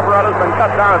that Cavarretta's been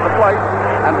cut down at the plate.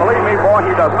 And believe me, boy,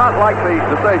 he does not like the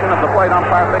decision of the plate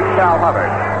umpire, Big Cal Hubbard.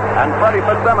 And Freddie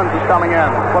Fitzsimmons is coming in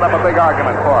to put up a big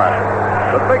argument for it.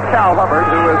 But Big Cal Hubbard,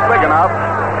 who is big enough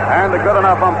and a good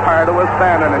enough umpire to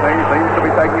withstand anything, seems to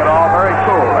be taking it all very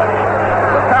coolly.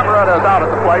 So Cavarretta is out at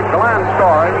the plate, Galland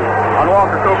scoring on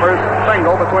Walker Cooper's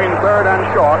single between third and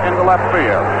short into left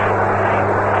field.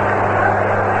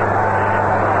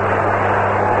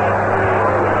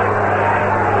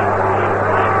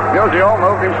 Musial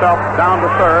moved himself down to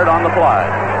third on the fly.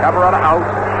 Cavarretta out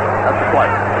at the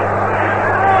plate.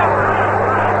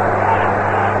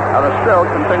 Now there's still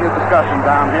continued discussion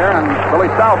down here, and Billy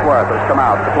Southworth has come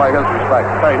out to pay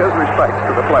his respects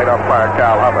to the plate umpire,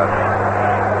 Cal Hubbard.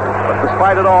 But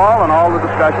despite it all and all the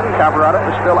discussion, Cavarretta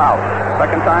is still out.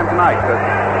 Second time tonight that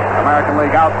American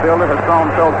League outfielder has thrown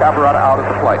Phil Cavarretta out at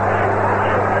the plate.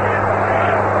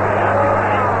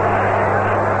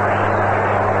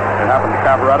 Happened to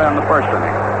Cavarretta in the first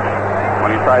inning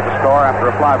when he tried to score after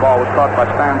a fly ball was caught by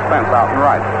Stan Spence out in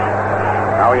right.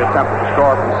 Now he attempted to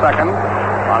score from second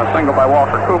on a single by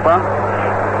Walter Cooper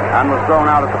and was thrown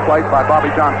out at the plate by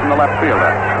Bobby Johnson, the left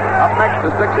fielder. Up next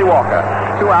is Dixie Walker.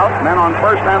 2 out, men on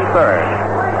first and third.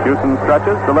 Houston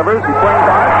stretches, delivers, and swings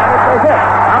on it, and it's a hit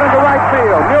out into right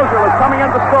field. Musial is coming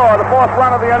in to score the 4th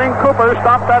run of the inning. Cooper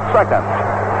stopped at second.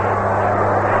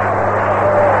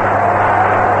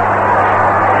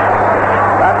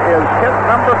 Is hit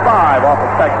number 5 off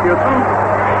of Tex Houston,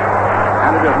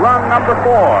 and it is run number 4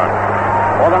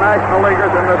 for the National Leaguers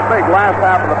in this big last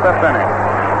half of the fifth inning.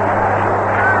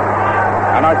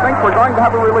 And I think we're going to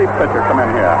have a relief pitcher come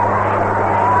in here.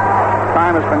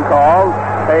 Time has been called.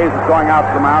 Hayes is going out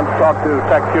to the mound to talk to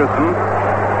Tex Houston.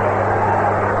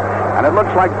 And it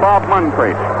looks like Bob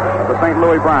Moncrief of the St.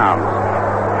 Louis Browns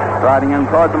striding in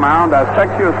toward the mound as Tex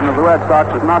Houston of the Red Sox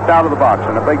is knocked out of the box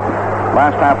in a big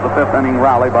last half of the fifth inning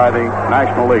rally by the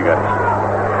National Leaguers.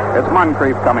 It's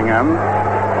Moncrief coming in.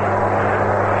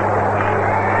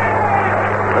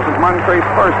 This is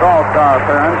Moncrief's first All-Star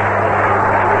appearance.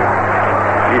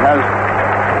 He has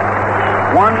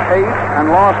won 8 and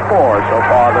lost 4 so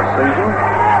far this season.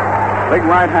 Big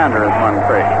right-hander is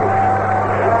Moncrief.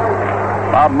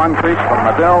 Bob Moncrief from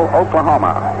Madill,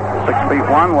 Oklahoma.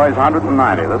 6'1", weighs 190.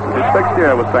 This is his 6th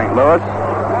year with St. Louis.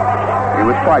 He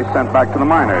was twice sent back to the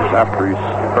minors after his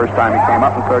first time he came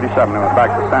up in 37. He went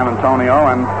back to San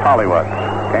Antonio and Hollywood.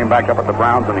 Came back up at the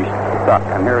Browns and he stuck.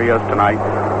 And here he is tonight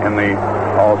in the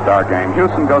All-Star game.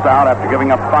 Houston goes out after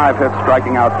giving up 5 hits,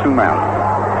 striking out 2 men.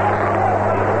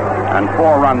 And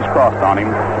 4 runs crossed on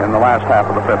him in the last half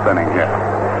of the fifth inning here.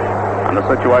 And the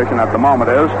situation at the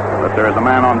moment is that there is a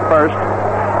man on first.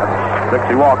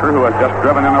 Dixie Walker, who has just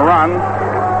driven in a run.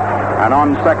 And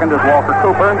on second is Walker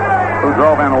Cooper, who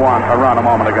drove in a run a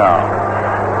moment ago.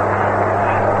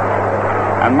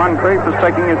 And Moncrief is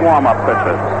taking his warm-up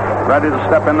pitches. Ready to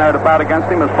step in there to bat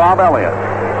against him is Bob Elliott,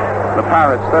 the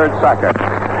Pirates' third sacker,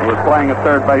 who is playing at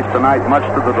third base tonight, much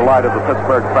to the delight of the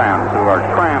Pittsburgh fans, who are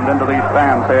crammed into these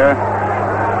stands here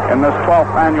in this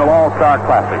 12th annual All-Star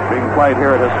Classic, being played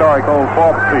here at historic Old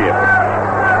Forbes Field,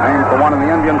 named for one of the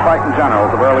Indian fighting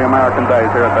generals of early American days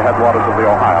here at the headwaters of the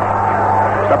Ohio.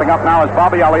 Stepping up now is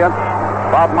Bobby Elliott.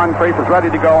 Bob Moncrief is ready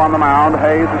to go on the mound.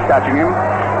 Hayes is catching him.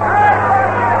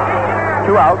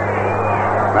 2 outs.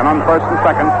 Then on first and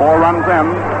second, 4 runs in.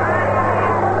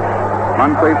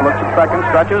 Moncrief looks at second,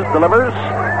 stretches, delivers,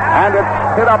 and it's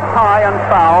hit up high and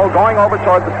foul, going over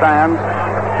toward the stands,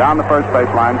 down the first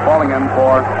baseline, falling in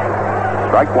for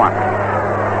strike 1.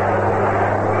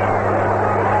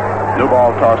 New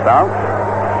ball tossed out.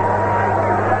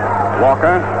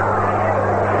 Walker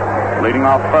leading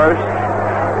off first,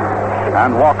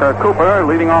 and Walker Cooper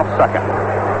leading off second.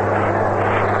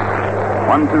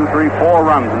 1, 2, 3, 4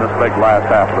 runs in this big last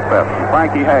half of the fifth. And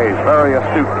Frankie Hayes, very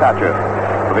astute catcher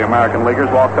for the American Leaguers,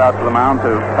 walks out to the mound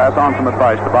to pass on some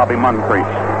advice to Bobby Moncrief.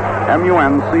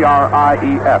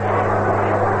 Muncreif.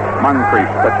 Moncrief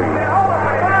pitching.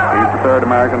 He's the third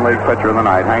American League pitcher of the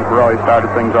night. Hank Roy started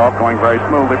things off going very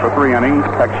smoothly for 3 innings.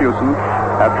 Tex Houston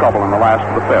had trouble in the last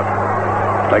of the fifth.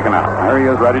 Taken out. There he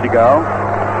is, ready to go.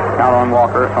 Count on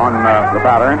Walker on the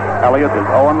batter. Elliott is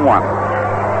 0-1.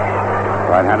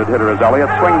 Right-handed hitter is Elliott.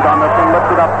 Swings on this one,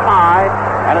 lifts it up high,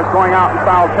 and it's going out in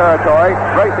foul territory.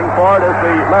 Racing for it is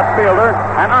the left fielder,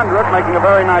 and under it, making a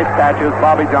very nice catch, is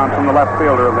Bobby Johnson, the left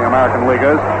fielder of the American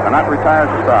Leaguers, and that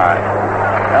retires the side.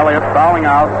 Elliott fouling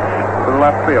out to the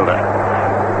left fielder.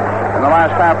 In the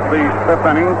last half of the fifth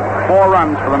inning, 4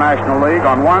 runs for the National League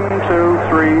on 1, 2,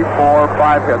 3, 4,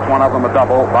 5 hits, one of them a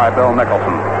double by Bill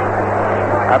Nicholson.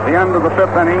 At the end of the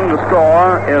fifth inning, the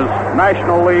score is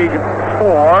National League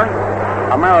 4,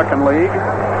 American League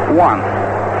 1.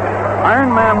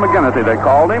 Iron Man McGinnity, they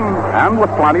called him, and with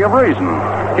plenty of reason.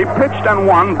 He pitched and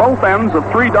won both ends of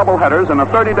 3 doubleheaders in a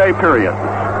 30-day period.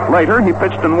 Later, he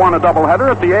pitched and won a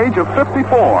doubleheader at the age of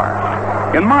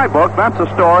 54. In my book, that's a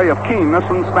story of keenness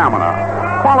and stamina.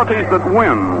 Qualities that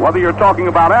win, whether you're talking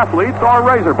about athletes or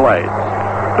razor blades.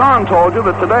 Don told you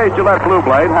that today's Gillette Blue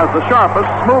Blade has the sharpest,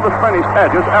 smoothest finished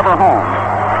edges ever honed.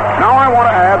 Now I want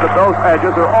to add that those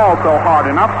edges are also hard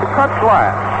enough to cut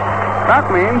glass. That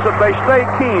means that they stay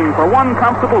keen for one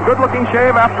comfortable, good-looking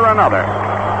shave after another.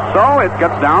 So it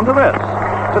gets down to this.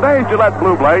 Today's Gillette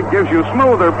Blue Blade gives you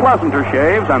smoother, pleasanter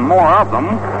shaves and more of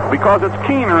them because it's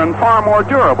keener and far more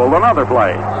durable than other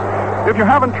blades. If you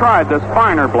haven't tried this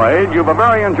finer blade, you've a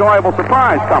very enjoyable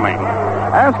surprise coming.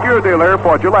 Ask your dealer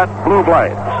for Gillette Blue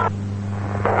Blades.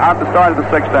 At the start of the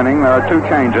sixth inning, there are 2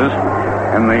 changes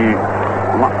in the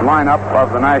lineup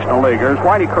of the National Leaguers.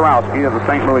 Whitey Kurowski of the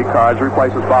St. Louis Cards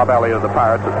replaces Bob Elliott of the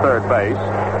Pirates at third base.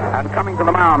 And coming to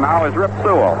the mound now is Rip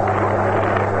Sewell,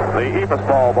 the Ephus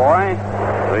ball boy,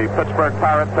 the Pittsburgh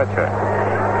Pirate pitcher.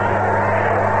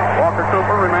 Walker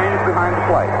Cooper remains behind the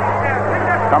plate.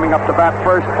 Coming up to bat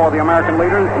first for the American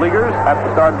Leaguers at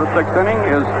the start of the sixth inning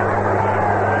is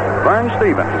Vern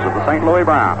Stevens of the St. Louis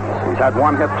Browns. He's had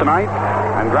 1 hit tonight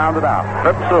and grounded out.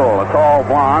 Rip Sewell, a tall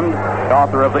blonde,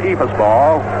 author of the Ephus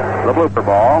ball, the blooper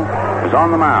ball, is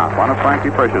on the mound, one of Frankie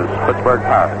Frisch's Pittsburgh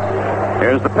Pirates.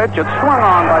 Here's the pitch. It's swung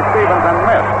on by Stevens and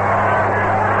missed.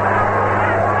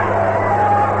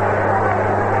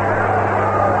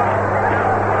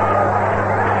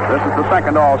 This is the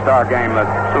second All-Star game that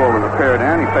Sewell has appeared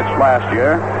in. He pitched last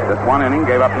year. Just 1 inning,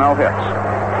 gave up no hits.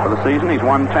 For the season, he's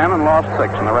won 10 and lost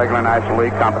 6 in the regular National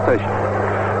League competition.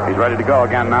 He's ready to go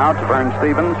again now to Vern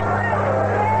Stevens.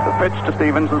 The pitch to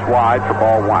Stevens is wide for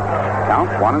ball one. Count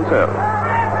 1-2.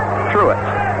 Truett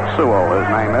Sewell, his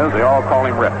name is. They all call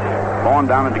him Rip. Born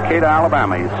down in Decatur,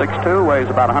 Alabama. He's 6'2", weighs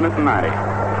about 190.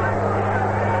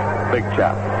 Big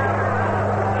chap.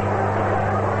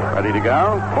 Ready to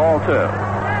go. Ball two.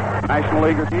 National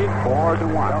Leaguers lead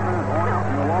 4-1.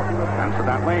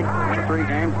 Incidentally, in the 3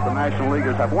 games that the National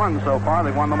Leaguers have won so far,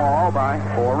 they've won them all by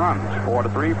 4 runs.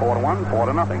 4-3, 4-1, 4-0.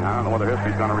 I don't know whether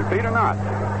history's going to repeat or not.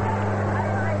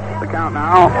 The count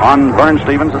now on Vern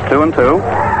Stevens is 2-2.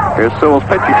 Here's Sewell's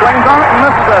pitch. He swings on it and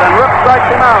misses it, and Rip strikes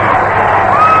him out.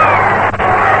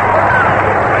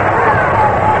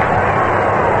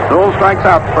 Sewell strikes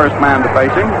out the first man to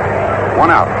face him. 1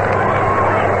 out.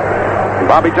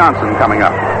 Bobby Johnson coming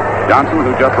up. Johnson,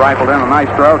 who just rifled in a nice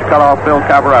throw to cut off Phil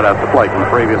Cavaretta at the plate in the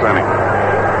previous inning.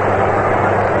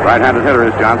 Right-handed hitter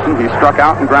is Johnson. He struck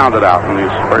out and grounded out in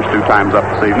these first 2 times up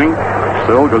this evening.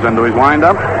 Sewell goes into his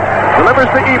windup. Delivers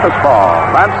the Ephus ball.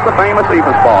 That's the famous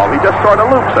Ephus ball. He just sort of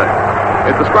loops it.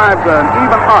 It describes an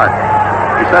even arc.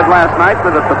 He said last night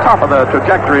that at the top of the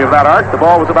trajectory of that arc, the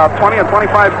ball was about 20 or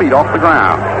 25 feet off the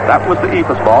ground. That was the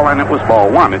Ephus ball, and it was ball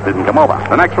 1. It didn't come over.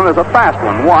 The next one is a fast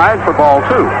one, wide for ball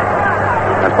 2.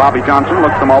 As Bobby Johnson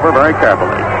looks them over very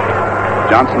carefully.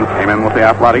 Johnson came in with the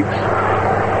Athletics.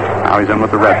 Now he's in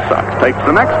with the Red Sox. Takes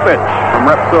the next pitch from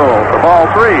Rip Sewell for ball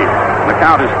 3. And the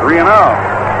count is 3-0.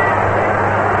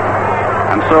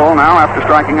 And Sewell now, after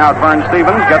striking out Vern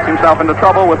Stevens, gets himself into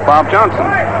trouble with Bob Johnson.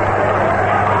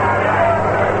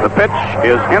 The pitch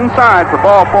is inside for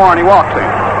ball 4, and he walks him.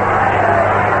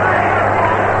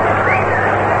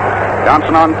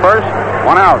 Johnson on first,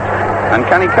 1 out. And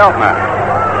Kenny Keltner,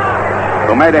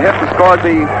 who made a hit and scored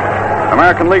the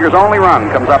American Leaguers' only run,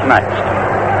 comes up next.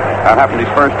 That happened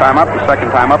his first time up. The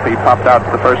second time up, he popped out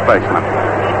to the first baseman.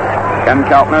 Ken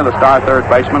Keltner, the star third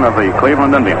baseman of the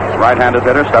Cleveland Indians. Right-handed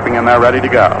hitter stepping in there ready to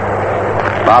go.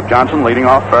 Bob Johnson leading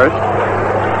off first.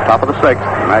 Top of the 6th.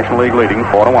 National League leading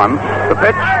 4-1. The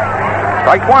pitch.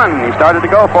 Strike 1. He started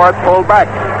to go for it. Pulled back.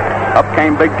 Up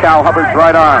came Big Cal Hubbard's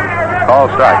right arm. Call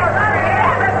strike.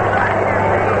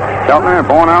 Keltner,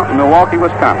 born out in Milwaukee,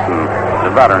 Wisconsin. A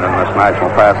veteran in this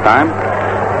national pastime.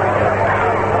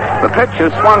 The pitch is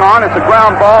swung on. It's a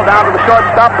ground ball down to the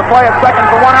shortstop. The play at second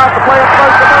for 1 out. The play at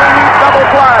first. The Billy needs double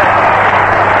play.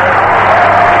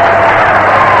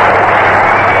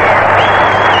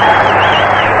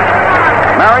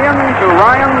 Marion to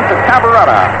Ryan to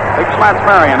Cavaretta. Big Slats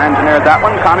Marion engineered that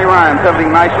one. Connie Ryan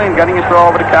pivoting nicely and getting his throw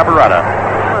over to Cavaretta.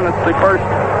 And it's the first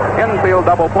infield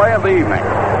double play of the evening.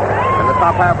 In the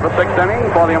top half of the 6th inning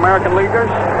for the American Leaguers,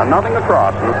 a nothing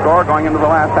across. And the score going into the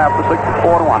last half of the 6th is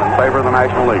 4-1 in favor of the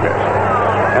National Leaguers.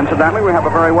 Incidentally, we have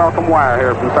a very welcome wire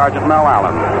here from Sergeant Mel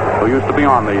Allen, who used to be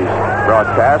on these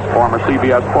broadcasts, former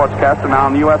CBS sportscaster, now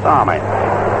in the U.S. Army.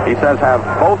 He says, have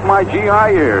both my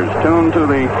GI ears tuned to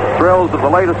the thrills of the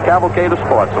latest cavalcade of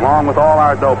sports, along with all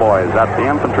our doughboys at the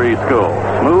infantry school.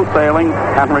 Smooth sailing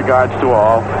and regards to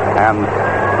all, and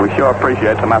we sure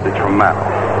appreciate the message from Mel.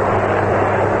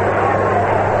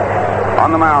 On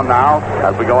the mound now,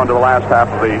 as we go into the last half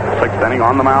of the 6th inning,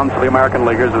 on the mound for the American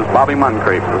Leaguers is Bobby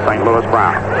Muncrief of the St. Louis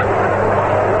Browns.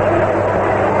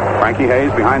 Frankie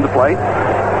Hayes behind the plate.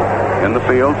 In the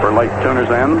field for late tuners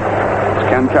in. It's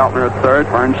Ken Keltner at third,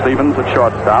 Vern Stevens at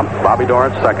shortstop, Bobby Dorr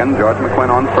at second, George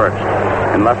McQuinn on first.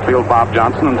 In left field, Bob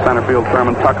Johnson. In center field,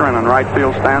 Thurman Tucker. And in right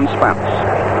field, Stan Spence.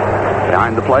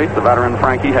 Behind the plate, the veteran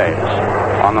Frankie Hayes.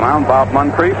 On the mound, Bob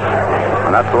Muncrief.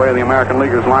 And that's the way the American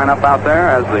Leaguers line up out there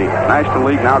as the National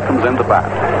League now comes into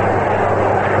bat.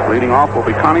 Leading off will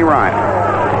be Connie Ryan.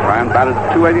 Ryan batted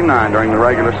at .289 during the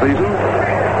regular season.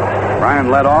 Ryan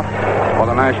led off for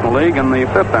the National League in the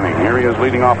 5th inning. Here he is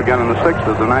leading off again in the 6th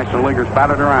as the National Leaguers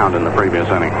batted around in the previous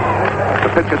inning.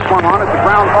 The pitch is swung on. It's a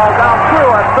ground ball down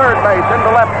through at third base into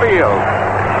left field.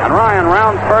 And Ryan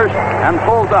rounds first and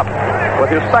pulls up with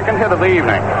his second hit of the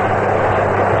evening.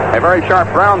 A very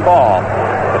sharp ground ball.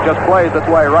 It just plays its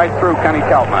way right through Kenny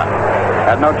Keltner.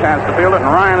 Had no chance to field it, and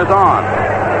Ryan is on.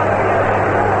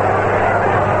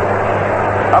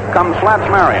 Up comes Slats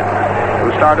Marion, who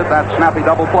started that snappy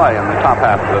double play in the top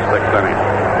half of the 6th inning.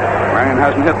 Marion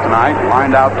hasn't hit tonight.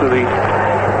 Lined out to the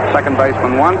second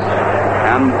baseman once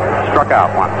and struck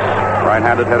out once.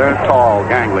 Right-handed hitter, tall,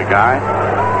 gangly guy.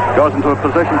 Goes into a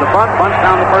position to bunt, bunts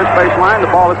down the first base line.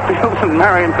 The ball is fielded, and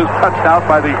Marion is touched out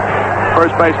by the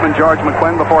first baseman George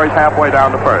McQuinn before he's halfway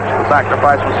down to first. The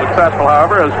sacrifice was successful,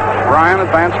 however, as Ryan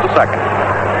advanced to second.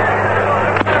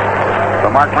 So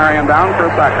Mark Marion down for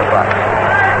a sacrifice,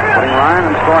 putting Ryan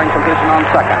in scoring position on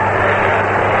second.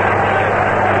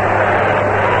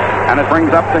 And it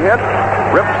brings up the hit,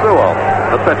 Rip Sewell.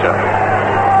 the pitcher.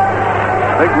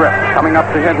 Big Rip coming up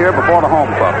to hit here before the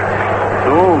home club.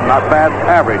 Sewell, not bad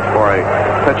average for a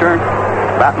pitcher.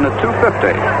 Batting at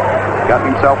 .250. Got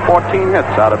himself 14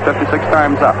 hits out of 56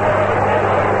 times up.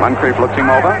 Moncrief looks him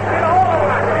over.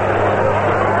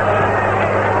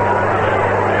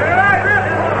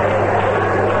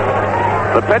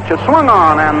 The pitch is swung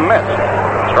on and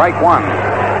missed. Strike one.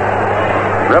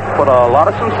 Rip put a lot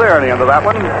of sincerity into that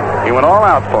one. He went all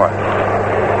out for it.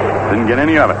 Didn't get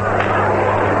any of it.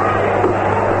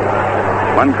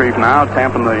 Moncrief now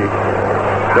tamping the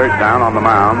dirt down on the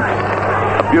mound.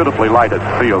 A beautifully lighted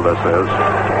field this is.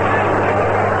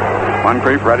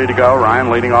 Moncrief ready to go. Ryan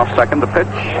leading off second. The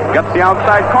pitch gets the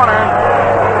outside corner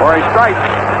for a strike.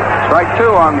 Strike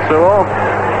two on Sewell.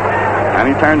 And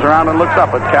he turns around and looks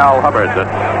up at Cal Hubbard, the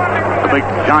big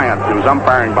giant who's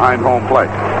umpiring behind home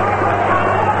plate.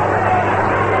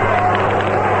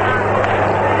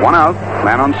 One out.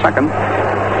 Man on second.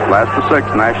 Last to six.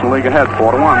 National League ahead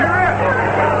 4-1.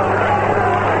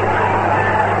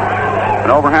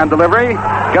 An overhand delivery.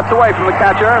 Gets away from the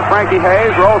catcher. Frankie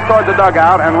Hayes rolls toward the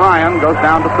dugout, and Ryan goes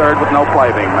down to third with no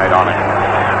play being made on it.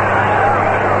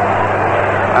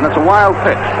 And it's a wild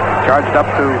pitch. Charged up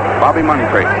to Bobby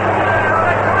Moncrief.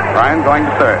 Ryan going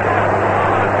to third.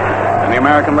 In the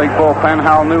American League bullpen,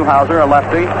 Hal Newhouser, a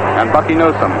lefty, and Bucky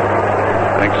Newsome,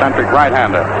 an eccentric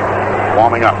right-hander,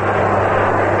 warming up.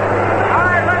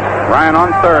 Ryan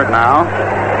on third now.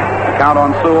 The count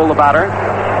on Sewell, the batter.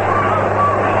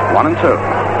 1-2.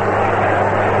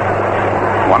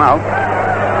 One out.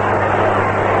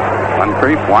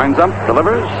 Moncrief winds up,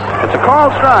 delivers. It's a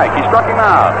called strike. He struck him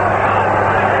out.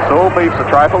 Sewell beefs a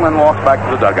trifle, then walks back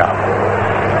to the dugout.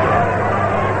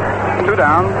 Two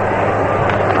down.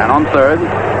 Man on third.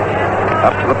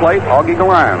 Up to the plate, Augie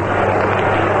Galan.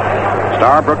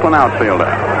 Star Brooklyn outfielder.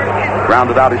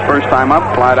 Grounded out his first time up,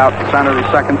 flied out to center his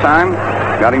second time,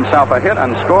 got himself a hit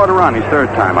and scored a run his third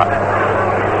time up.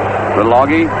 Little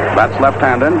Augie bats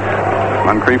left-handed.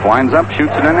 Moncrief winds up,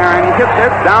 shoots it in there, and he hits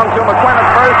it down to McQuinn at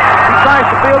first. He tries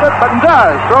to field it, but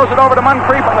does. Throws it over to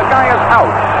Moncrief, and the guy is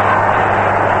out.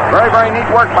 Very, very neat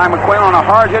work by McQuinn on a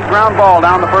hard-hit ground ball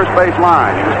down the first base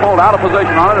line. He was pulled out of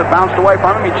position on it. It bounced away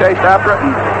from him. He chased after it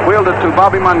and wheeled it to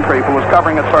Bobby Moncrief, who was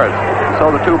covering it first. And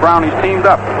so the two Brownies teamed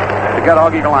up to get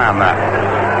Augie Galan that.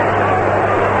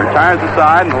 Retires the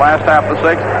side in the last half of the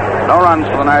sixth. No runs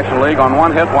for the National League on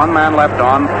one hit, one man left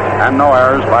on, and no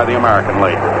errors by the American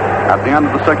League. At the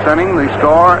end of the sixth inning, the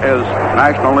score is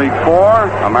National League 4,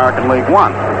 American League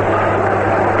 1.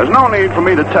 There's no need for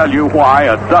me to tell you why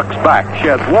a duck's back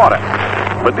sheds water.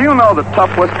 But do you know that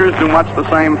tough whiskers do much the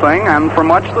same thing and for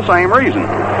much the same reason?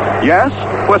 Yes,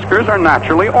 whiskers are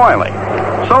naturally oily.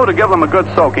 So to give them a good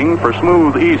soaking for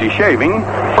smooth, easy shaving,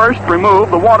 first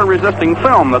remove the water-resisting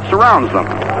film that surrounds them.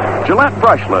 Gillette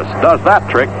Brushless does that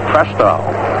trick presto.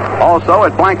 Also,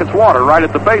 it blankets water right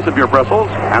at the base of your bristles,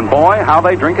 and boy, how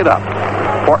they drink it up.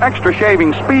 For extra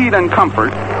shaving speed and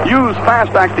comfort, use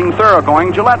fast-acting,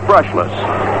 thoroughgoing Gillette Brushless.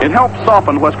 It helps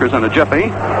soften whiskers in a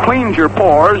jiffy, cleans your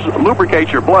pores,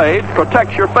 lubricates your blade,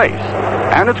 protects your face.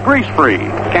 And it's grease-free.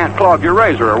 Can't clog your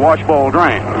razor or wash bowl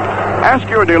drain. Ask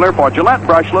your dealer for Gillette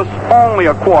Brushless, only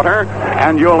a quarter,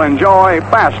 and you'll enjoy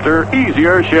faster,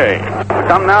 easier shave. We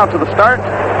come now to the start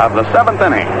of the seventh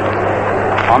inning.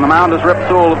 On the mound is Rip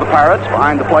Sewell of the Pirates.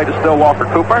 Behind the plate is still Walker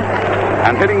Cooper.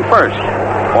 And hitting first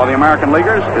for the American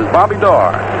Leaguers is Bobby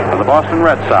Doerr of the Boston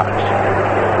Red Sox.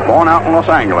 Born out in Los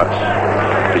Angeles.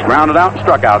 He's grounded out and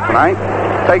struck out tonight.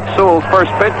 Takes Sewell's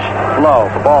first pitch, low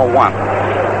for ball one.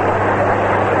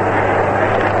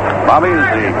 Bobby is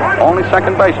the only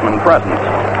second baseman present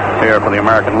here for the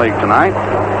American League tonight.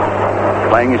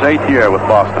 Playing his 8th year with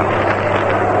Boston.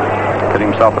 Hit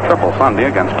himself a triple Sunday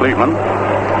against Cleveland.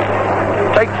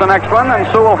 Takes the next one, and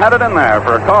Sewell headed in there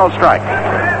for a called strike.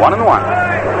 1-1.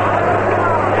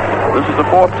 This is the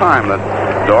fourth time that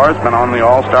Doerr's been on the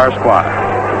All-Star squad.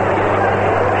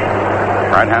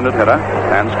 Right-handed hitter,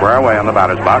 stands square away in the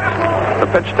batter's box. The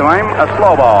pitch to him, a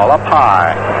slow ball up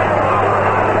high.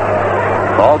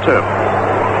 Ball 2.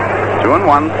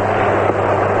 2-1.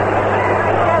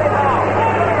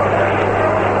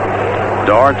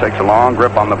 Doerr takes a long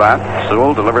grip on the bat.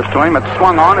 Sewell delivers to him. It's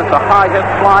swung on. It's a high-hit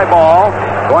fly ball.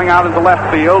 Going out into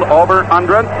left field. Over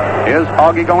under it is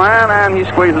Augie Galan, and he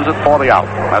squeezes it for the out.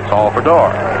 That's all for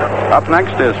Doerr. Up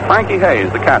next is Frankie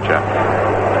Hayes, the catcher.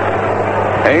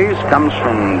 Hayes comes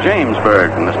from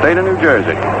Jamesburg in the state of New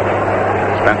Jersey.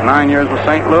 Spent 9 years with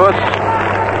St. Louis.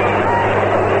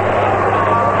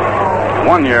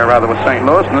 1 year, rather, with St.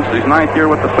 Louis, and this is his 9th year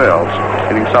with the Phils.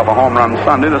 Hitting himself a home run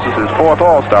Sunday. This is his 4th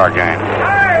All-Star game.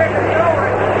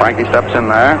 Frankie steps in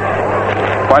there.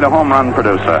 quite a home run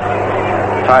producer.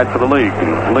 Tied for the lead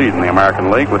in the American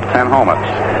League with 10 homers.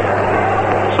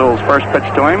 Sewell's first pitch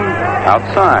to him,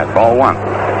 outside, ball one.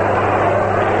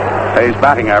 Hayes'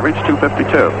 batting average,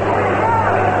 .252.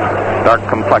 Dark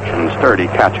complexion, sturdy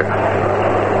catcher.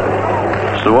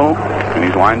 Sewell, in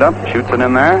his windup, shoots it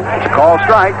in there. It's a called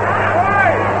strike.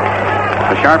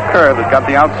 The sharp curve that's got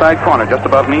the outside corner just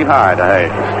above knee high to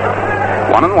Hayes.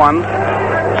 1-1.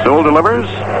 Sewell delivers.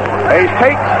 Hayes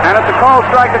takes, and it's a called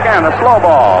strike again. A slow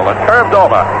ball that curved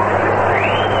over.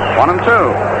 1-2.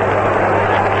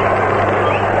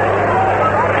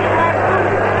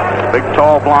 Big,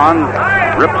 tall blonde,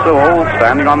 Rip Sewell,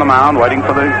 standing on the mound, waiting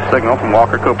for the signal from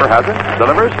Walker Cooper. Has it?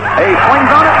 Delivers. Hayes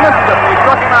swings on it, misses it. He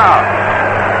struck him out.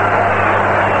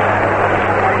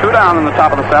 2 down in the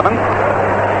top of the 7th.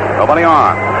 Nobody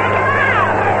on.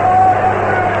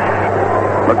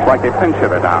 Looks like a pinch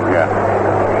hitter down here.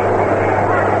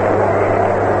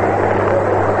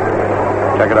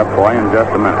 Check it up for you in just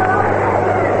a minute.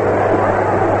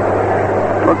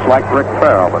 Looks like Rick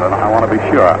Farrell, but I want to be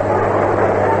sure.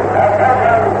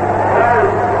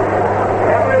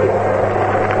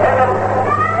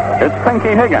 It's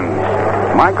Pinky Higgins.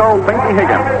 Michael Pinky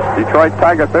Higgins, Detroit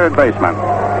Tiger third baseman.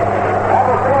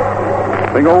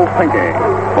 Big old Pinky,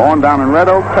 born down in Red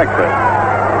Oak, Texas.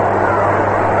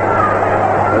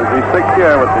 This is his 6th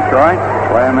year with Detroit,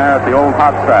 playing there at the old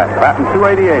hot track, batting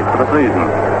 .288 for the season.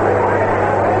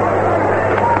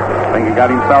 Pinky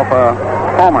got himself a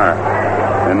homer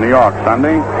in New York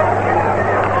Sunday.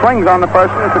 Swings on the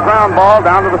first one. It's a ground ball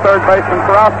down to the third baseman,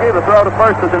 Karofsky. The throw to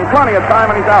first is in plenty of time,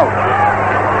 and he's out.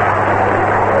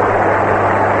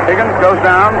 Higgins goes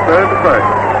down, third to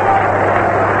first.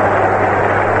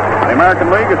 The American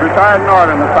League is retired in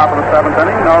order in the top of the 7th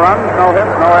inning. No runs, no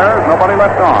hits, no errors, nobody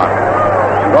left on.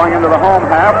 Going into the home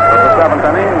half of the 7th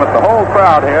inning with the whole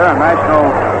crowd here, and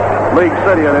National League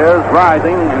City it is,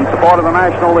 rising in support of the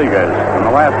National Leaguers in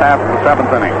the last half of the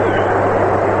 7th inning.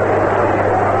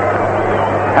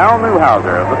 Hal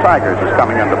Newhouser of the Tigers is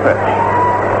coming in to pitch.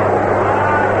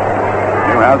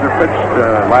 Newhouser pitched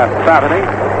last Saturday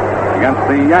against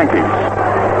the Yankees.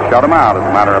 Shut him out, as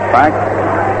a matter of fact.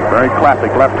 Very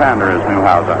classic left-hander is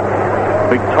Newhouser.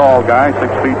 Big, tall guy,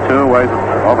 6'2", weighs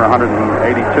over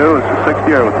 182. It's his 6th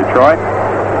year with Detroit.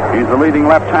 He's the leading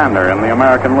left-hander in the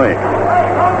American League.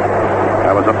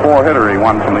 That was a 4-hitter he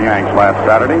won from the Yanks last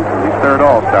Saturday. His 3rd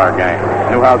All-Star game.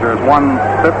 Newhouser has won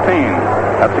 15.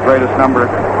 That's the greatest number.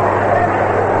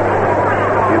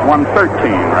 He's won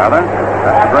 13, rather.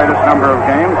 That's the greatest number of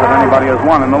games that anybody has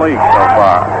won in the league so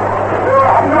far.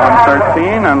 He's won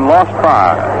 13 and lost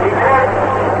 5.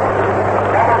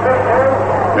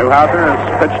 Newhouser has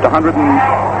pitched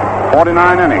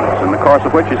 149 innings, in the course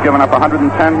of which he's given up 110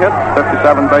 hits,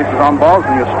 57 bases on balls,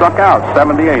 and he has struck out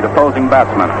 78 opposing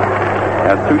batsmen. He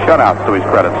has 2 shutouts to his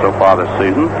credit so far this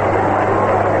season.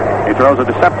 He throws a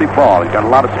deceptive ball. He's got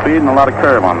a lot of speed and a lot of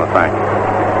curve on the thing.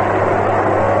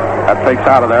 That takes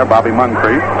out of there Bobby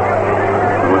Moncrief,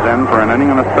 who was in for an inning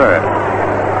and a third.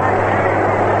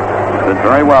 Did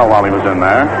very well while he was in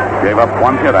there. Gave up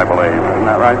 1 hit, I believe. Isn't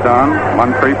that right, Don?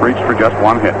 Moncrief reached for just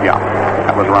 1 hit. Yeah,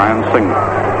 that was Ryan Signal.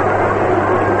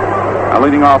 Now,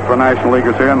 leading off for the National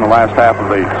Leaguers here in the last half of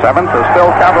the 7th is Phil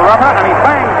Cavarretta, and he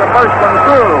bangs the first one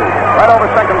through right over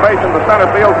second base into center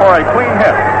field for a clean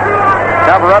hit.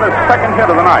 Cavaretta's 2nd hit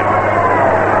of the night.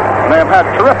 And they have had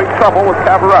terrific trouble with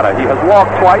Cavarretta. He has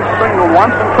walked twice, singled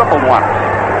once, and tripled once.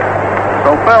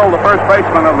 So Phil, the first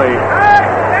baseman of the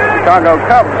Chicago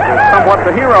Cubs, is somewhat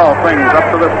the hero of things up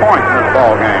to this point in this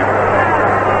ball game.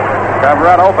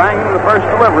 Cavarretta banging the first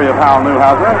delivery of Hal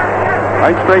Newhouser.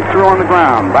 Right straight through on the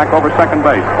ground, back over second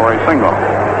base for a single.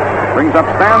 Brings up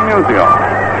Stan Musial.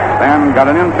 Stan got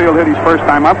an infield hit his first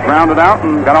time up, grounded out,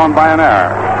 and got on by an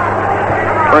error.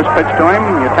 First pitch to him,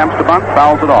 he attempts to bunt,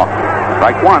 fouls it off.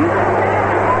 Strike 1.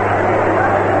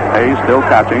 Hayes still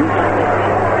catching.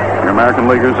 The American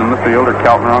Leaguers in the field are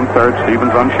Keltner on third,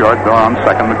 Stevens on short, Dorr on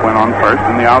second, McQuinn on first.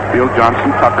 In the outfield,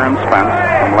 Johnson, Tucker, and Spence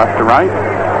from left to right.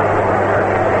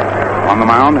 On the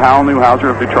mound, Hal Newhouser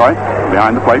of Detroit.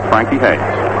 Behind the plate, Frankie Hayes.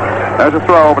 There's a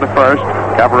throw over to first.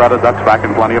 Cavarretta ducks back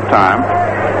in plenty of time.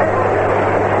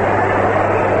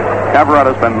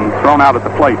 Cavaretta's been thrown out at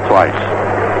the plate twice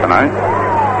tonight.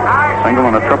 Single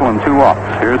and a triple and 2 walks.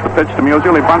 Here's the pitch to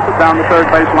Musial. He bunts it down the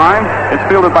third base line. It's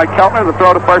fielded by Keltner. The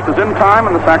throw to first is in time,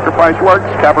 and the sacrifice works.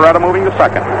 Cavarretta moving to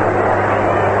second.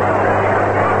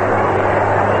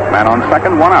 Man on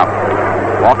second, 1 out.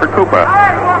 Walker Cooper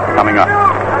coming up.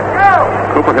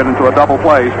 Cooper hit into a double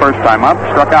play his first time up.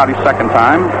 Struck out his second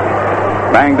time.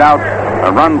 Banged out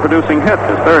a run-producing hit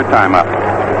his third time up.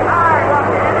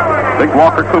 Big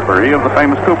Walker Cooper, he of the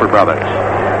famous Cooper brothers.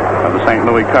 of the St.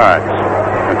 Louis Cards.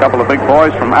 A couple of big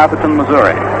boys from Atherton,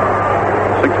 Missouri.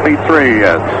 6'3" he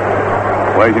is.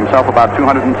 Weighs himself about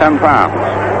 210 pounds.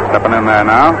 Stepping in there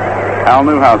now. Hal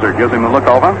Newhouser gives him the look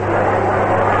over.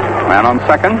 Man on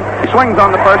second. He swings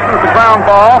on the first. It's a ground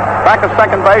ball. Back at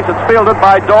second base. It's fielded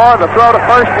by Dorr. The throw to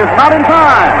first is not in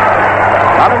time.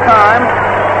 Not in time.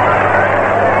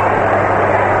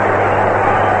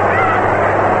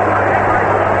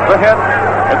 It's a hit.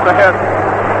 It's a hit.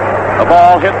 The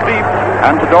ball hit deep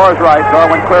and to Dorr's right. Dorr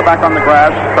went clear back on the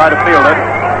grass. Tried to field it.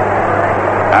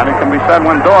 And it can be said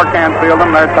when Dorr can't field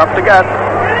them, they're tough to get.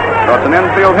 So it's an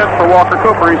infield hit for Walker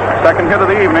Cooper. His second hit of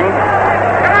the evening.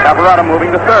 Cavaretta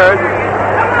moving to third.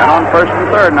 And on first and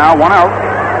third now, one out.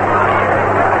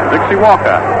 Dixie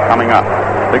Walker coming up.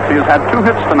 Dixie has had 2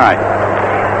 hits tonight,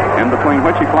 in between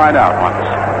which he flied out once.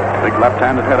 Big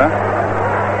left-handed hitter.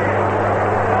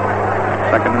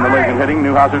 Second in the league in hitting.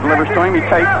 Newhouser delivers to him. He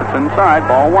takes. It's inside.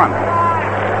 Ball 1.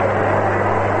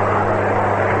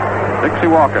 Dixie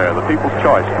Walker, the people's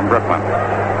choice from Brooklyn.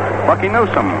 Bucky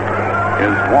Newsom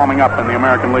is warming up in the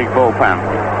American League bullpen.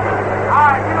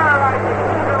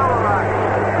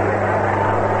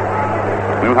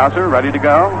 Newhouser ready to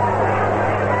go.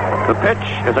 The pitch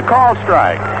is a called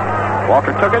strike.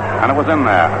 Walker took it, and it was in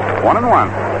there. 1-1.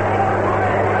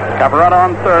 Cavaretta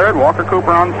on third. Walker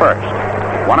Cooper on first.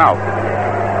 1 out.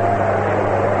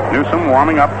 Newsom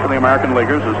warming up for the American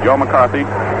Leaguers as Joe McCarthy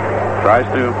tries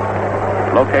to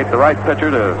locate the right pitcher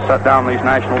to set down these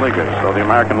National Leaguers so the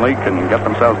American League can get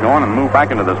themselves going and move back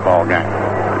into this ball game.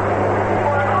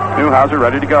 Newhouser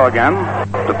ready to go again.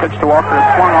 The pitch to Walker is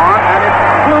swung on, and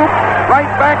it's looped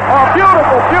right back. Oh,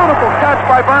 beautiful, beautiful catch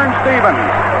by Vern Stevens.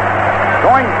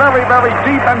 Going very, very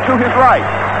deep and to his right.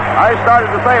 I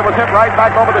started to say it was hit right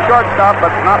back over the shortstop,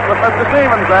 but not with Mr.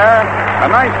 Stevens there. A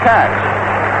nice catch.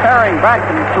 Carrying back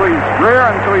to his rear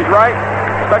and to his right.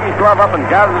 Stuck his glove up and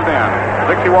gathered it in.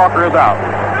 Dixie Walker is out.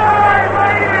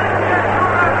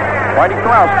 Whitey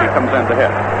Kurowski comes in to hit.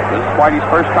 This is Whitey's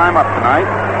first time up tonight.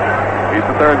 He's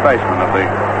the third baseman of the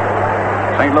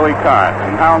St. Louis Cards.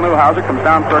 And Hal Newhouser comes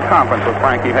down for a conference with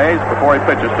Frankie Hayes before he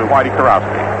pitches to Whitey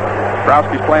Kurowski.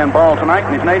 Kurowski's playing ball tonight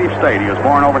in his native state. He was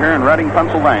born over here in Reading,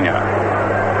 Pennsylvania.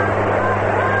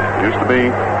 Used to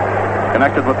be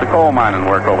connected with the coal mining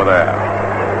work over there.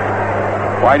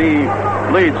 Whitey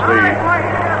leads the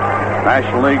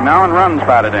National League now in runs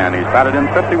batted in. He's batted in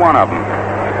 51 of them.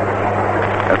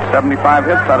 That's 75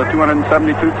 hits out of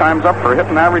 272 times up for a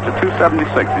hitting average of 276.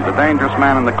 He's a dangerous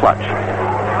man in the clutch.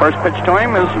 First pitch to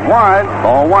him is wide.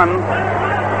 Ball 1.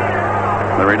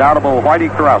 The redoubtable Whitey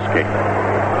Kurowski.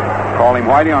 Call him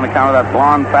Whitey on account of that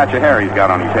blonde patch of hair he's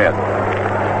got on his head.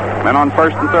 Men on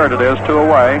first and third it is, 2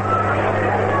 away.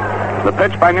 The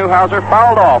pitch by Newhouser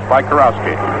fouled off by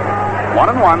Kurowski.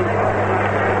 1-1.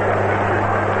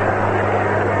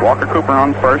 Walker Cooper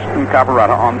on first and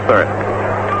Cavaretta on third.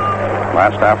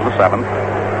 Last half of the 7th.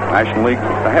 National League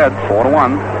ahead,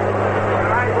 4-1.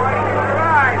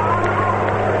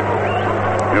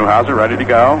 Newhouser ready to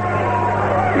go.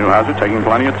 Newhouser taking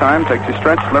plenty of time, takes his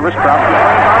stretch, delivers, Kurowski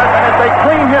swings on it, and it's a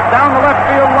clean hit down the left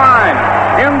field line.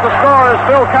 In the score is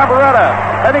Phil Cavaretta.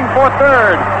 Heading for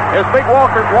third is big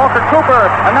Walker Cooper,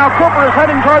 and now Cooper is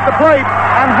heading toward the plate,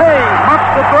 and Hayes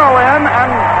mucks the throw in, and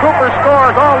Cooper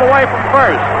scores all the way from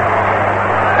first.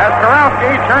 As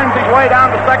Kurowski turns his way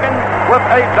down to second with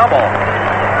a double.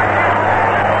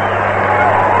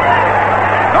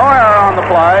 No error on the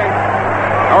play.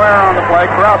 No error on the play.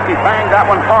 Kurowski banged that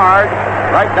one hard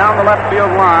right down the left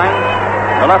field line.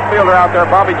 The left fielder out there,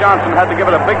 Bobby Johnson, had to give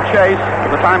it a big chase. By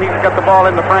the time he could get the ball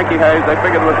into Frankie Hayes, they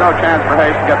figured there was no chance for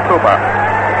Hayes to get Cooper.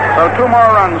 So 2 more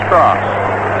runs crossed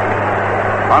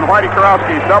on Whitey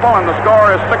Kurowski's double, and the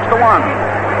score is 6-1.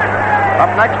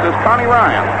 Up next is Connie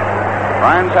Ryan.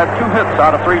 Ryan's had 2 hits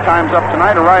out of 3 times up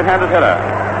tonight, a right-handed hitter.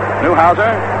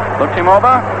 Newhouser looks him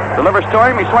over, delivers to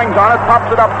him, he swings on it, pops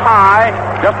it up high,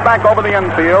 just back over the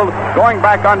infield. Going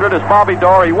back under it is Bobby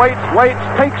Dorr. He waits,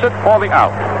 takes it for the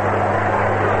out.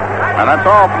 And that's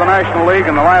all for the National League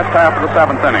in the last half of the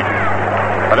 7th inning.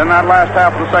 But in that last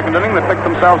half of the 2nd inning, they picked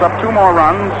themselves up 2 more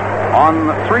runs on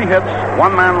 3 hits,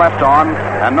 1 man left on,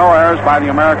 and no errors by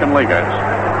the American Leaguers.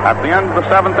 At the end of the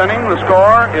 7th inning, the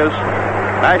score is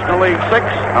National League 6,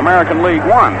 American League 1.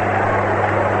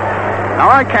 Now,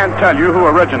 I can't tell you who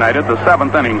originated the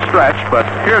 7th inning stretch, but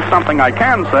here's something I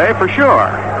can say for sure.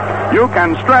 You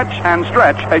can stretch and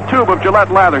stretch a tube of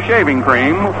Gillette lather shaving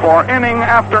cream for inning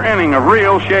after inning of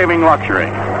real shaving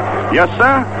luxury. Yes,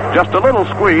 sir, just a little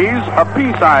squeeze, a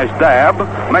pea-sized dab,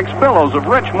 makes billows of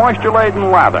rich,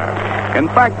 moisture-laden lather. In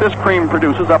fact, this cream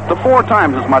produces up to 4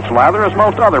 times as much lather as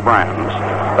most other brands.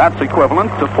 That's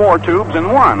equivalent to 4 tubes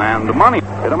in one, and money.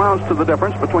 It amounts to the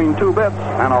difference between 2 bits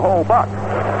and a whole buck.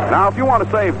 Now, if you want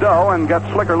to save dough and get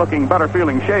slicker-looking,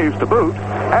 better-feeling shaves to boot,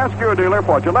 ask your dealer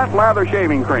for Gillette Lather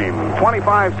Shaving Cream,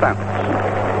 25 cents.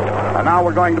 And now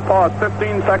we're going to pause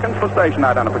 15 seconds for station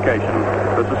identification.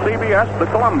 This is CBS, the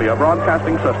Columbia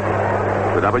Broadcasting System.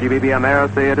 The WBBM Air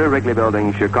Theater, Wrigley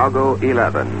Building, Chicago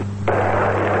 11.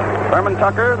 Thurman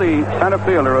Tucker, the center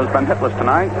fielder who's been hitless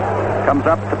tonight, comes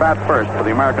up to bat first for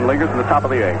the American Leaguers in the top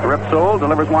of the 8th. Rip Sewell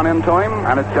delivers one in to him,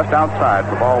 and it's just outside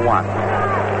for ball 1.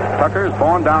 Tucker is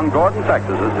born down Gordon,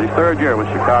 Texas. This is his 3rd year with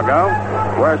Chicago.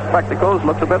 Wears spectacles,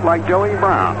 looks a bit like Joey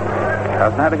Brown.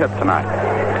 Hasn't had a hit tonight.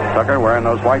 Tucker, wearing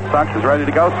those white socks, is ready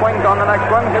to go. Swings on the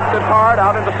next one, hits it hard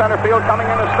out into center field. Coming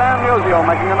in is Stan Musial,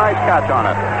 making a nice catch on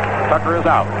it. Tucker is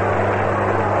out.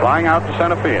 Flying out to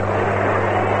center field.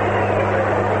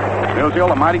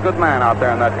 Musial, a mighty good man out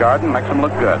there in that garden, makes him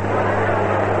look good.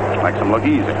 Makes him look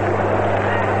easy.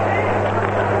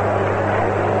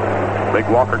 Big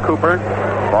Walker Cooper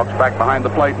walks back behind the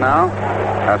plate now.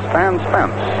 As Stan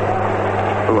Spence,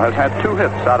 who has had 2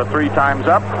 hits out of 3 times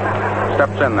up,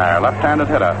 steps in there, left-handed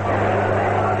hitter.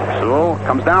 Sewell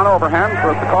comes down overhand for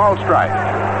the call strike.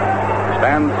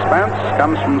 Stan Spence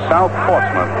comes from South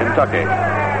Portsmouth, Kentucky.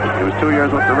 He was 2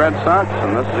 years with the Red Sox,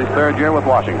 and this is his 3rd year with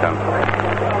Washington.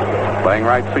 Playing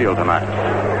right field tonight.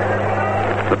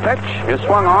 The pitch is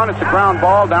swung on. It's a ground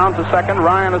ball down to second.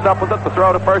 Ryan is up with it. The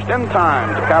throw to first in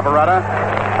time to Cavaretta,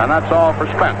 and that's all for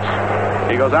Spence.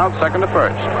 He goes out second to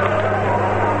first.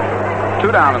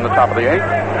 2 down in the top of the 8th.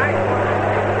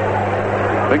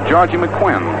 Big Georgie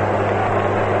McQuinn,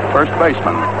 first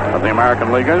baseman of the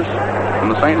American Leaguers from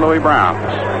the St. Louis Browns,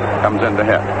 comes in to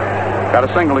hit. Got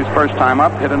a single his first time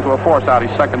up, hit into a force out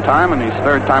his second time, and his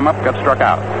 3rd time up got struck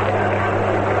out.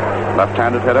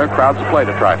 Left-handed hitter crowds the plate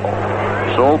a trifle.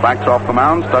 Sewell backs off the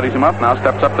mound, studies him up, now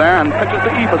steps up there and pitches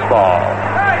the Eephus ball.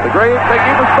 The great big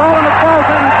Eephus ball, and it falls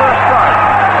in for a strike.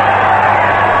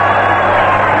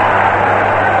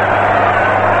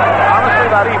 Honestly,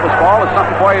 that Eephus ball is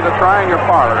something for you to try in your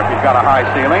parlor if you've got a high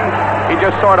ceiling. He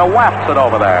just sort of wafts it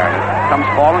over there. It comes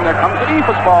falling. There comes the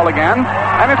Eephus ball again,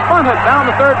 and it's bunted down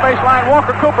the third base line.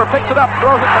 Walker Cooper picks it up,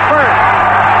 throws it to first,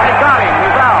 and he got him.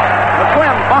 He's out. The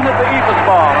Twins bunted the Eephus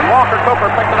ball, and Walker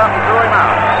Cooper picked it up and threw him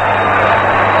out.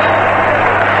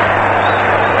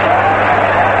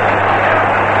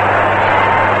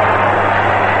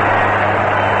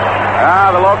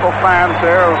 The local fans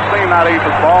here have seen that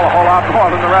Eephus ball a whole lot more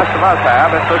than the rest of us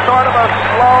have. It's a sort of a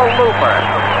slow looper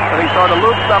that he sort of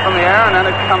loops up in the air, and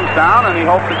then it comes down, and he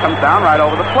hopes it comes down right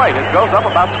over the plate. It goes up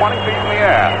about 20 feet in the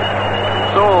air.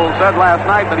 Sewell said last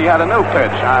night that he had a new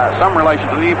pitch, some relation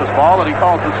to the Eephus ball, that he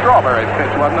calls the strawberry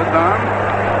pitch, wasn't it, Don?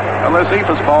 Well, this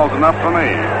Eephus ball's enough for me.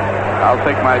 I'll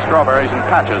take my strawberries in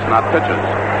patches, not pitches.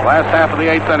 Last half of the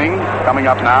 8th inning,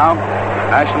 coming up now.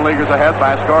 National Leaguers ahead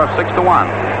by a score of 6-1.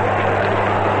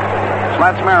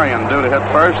 Slats Marion due to hit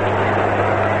first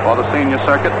for the senior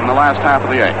circuit in the last half of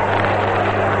the 8th.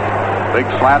 Big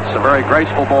Slats, a very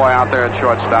graceful boy out there at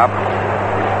shortstop.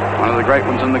 One of the great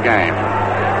ones in the game.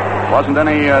 Wasn't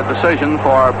any decision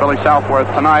for Billy Southworth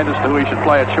tonight as to who he should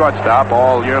play at shortstop.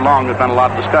 All year long there's been a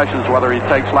lot of discussions whether he'd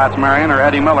take Slats Marion or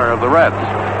Eddie Miller of the Reds.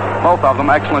 Both of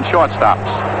them excellent shortstops.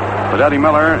 But Eddie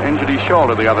Miller injured his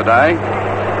shoulder the other day.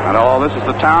 And this is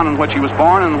the town in which he was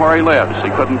born and where he lives. He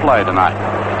couldn't play tonight.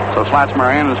 So Slats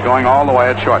Marion is going all the way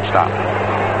at shortstop.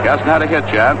 He hasn't had a hit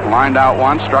yet. Lined out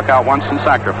once, struck out once, and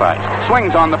sacrificed.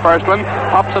 Swings on the first one,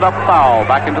 pops it up foul,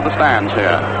 back into the stands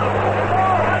here.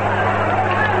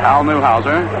 Al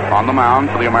Newhouser on the mound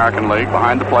for the American League,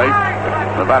 behind the plate,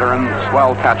 the veteran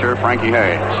swell catcher Frankie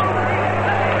Hayes.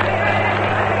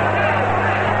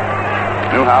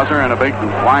 Newhouser in a big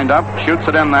wind-up, shoots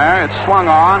it in there. It's swung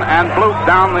on and blooped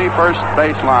down the first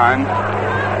baseline.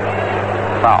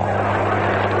 Foul.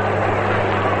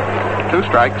 2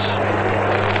 strikes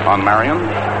on Marion.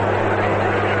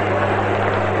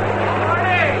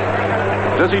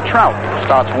 Dizzy Trout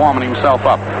starts warming himself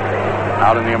up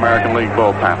out in the American League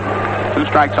bullpen. 2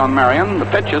 strikes on Marion. The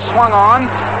pitch is swung on,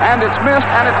 and it's missed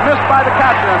by the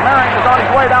catcher. And Marion is on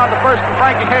his way down to first, and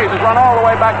Frankie Hayes has run all the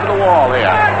way back to the wall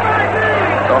here.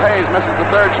 So Hayes misses the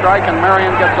 3rd strike, and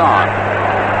Marion gets on.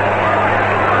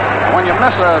 When you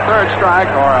miss a 3rd strike,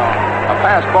 or a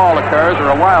fast ball occurs, or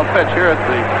a wild pitch here at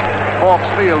the Forbes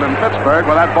Field in Pittsburgh,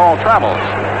 well, that ball travels.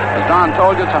 As Don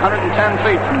told you, it's 110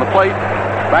 feet from the plate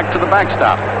back to the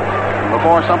backstop. And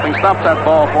before something stops that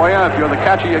ball for you, if you're the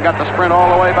catcher, you got to sprint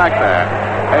all the way back there.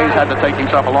 Hayes had to take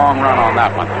himself a long run on that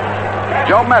one.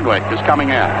 Joe Medwick is coming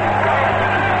in.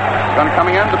 He's going to come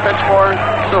in to pitch for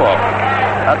Sewell.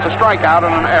 That's a strikeout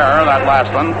and an error, that last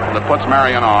one, that puts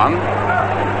Marion on.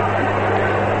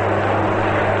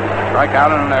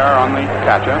 Strikeout and an error on the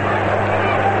catcher.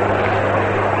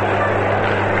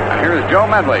 And here's Joe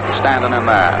Medley standing in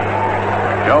there.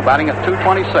 Joe batting at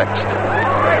 .226.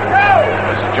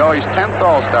 This is Joey's 10th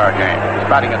All-Star game.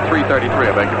 He's batting at .333,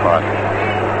 I beg your pardon.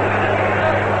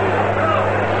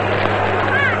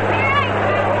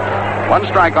 One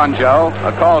strike on Joe,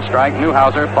 a call strike.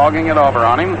 Newhouser fogging it over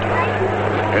on him.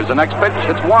 Here's the next pitch.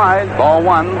 It's wide. Ball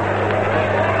one.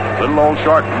 Little old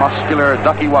short, muscular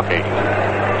Ducky Wucky.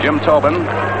 Jim Tobin,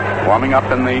 warming up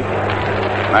in the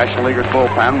National Leaguers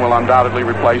bullpen, will undoubtedly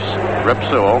replace Rip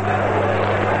Sewell.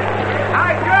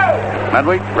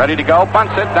 Medley ready to go.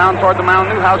 Bunts it down toward the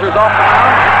mound. Newhouser's off the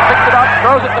mound. Picks it up.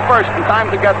 Throws it to first in time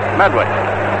to get Medley.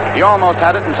 He almost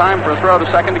had it in time for a throw to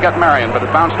second to get Marion, but it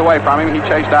bounced away from him. He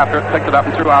chased after it, picked it up,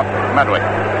 and threw out Medwick.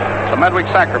 So Medwick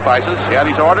sacrifices. He had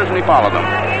his orders, and he followed them.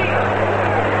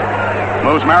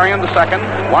 Moves Marion to second.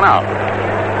 One out.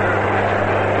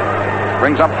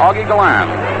 Brings up Augie Gallan,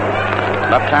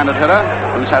 left-handed hitter,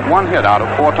 who's had one hit out of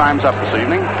 4 times up this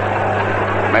evening.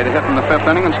 Made a hit in the 5th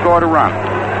inning and scored a run.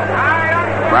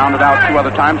 Grounded out 2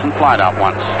 other times and flied out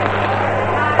once.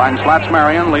 Finds Slats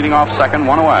Marion leading off second,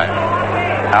 1 away.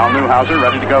 Al Newhouser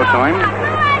ready to go to him.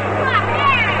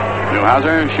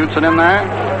 Newhouser shoots it in there.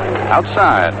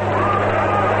 Outside.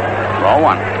 Ball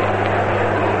 1.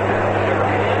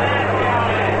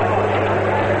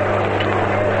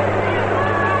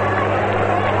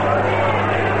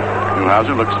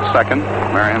 Newhouser looks at second.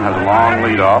 Marion has a long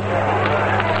lead off.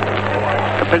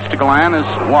 The pitch to Gallan is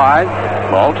wide.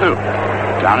 Ball 2.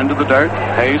 Down into the dirt.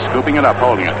 Hayes scooping it up,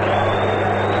 holding it.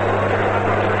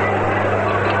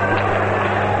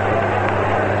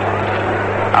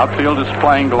 Outfield is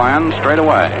playing Gallan straight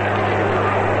away.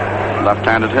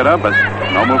 Left-handed hitter, but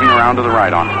no moving around to the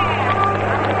right on.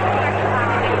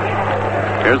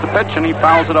 Here's the pitch, and he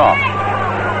fouls it off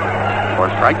for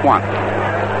strike 1.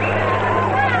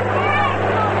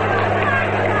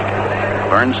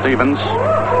 Vern Stevens,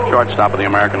 shortstop of the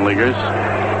American Leaguers,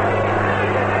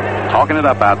 talking it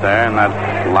up out there in that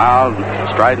loud,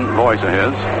 strident voice of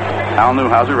his. Al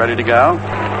Newhouser ready to go.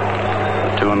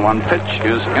 The 2-1 pitch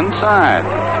is inside.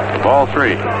 Ball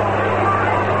 3.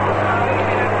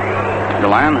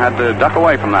 Gallan had to duck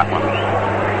away from that one.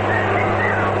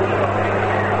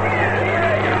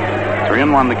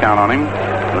 3-1 the count on him.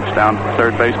 Looks down to the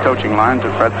third base coaching line to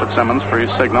Fred Fitzsimmons for his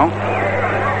signal.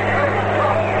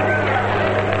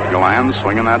 Gallan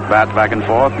swinging that bat back and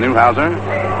forth. Newhouser,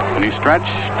 and he stretch,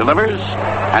 delivers,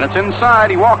 and it's inside.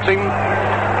 He walks him.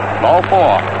 Ball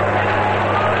 4.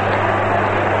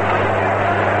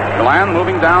 Gallan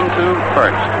moving down to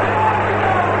first.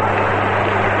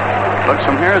 Looks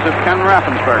from here as if Ken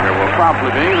Raffensperger will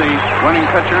probably be the winning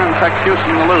pitcher and Tex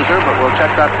Houston the loser, but we'll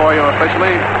check that for you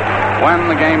officially when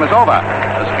the game is over.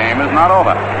 This game is not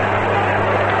over.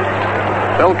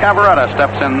 Phil Cavaretta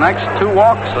steps in next. 2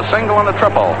 walks, a single, and a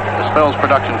triple. Is Phil's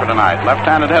production for tonight.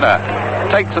 Left-handed hitter.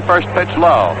 Takes the first pitch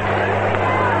low.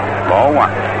 Ball 1.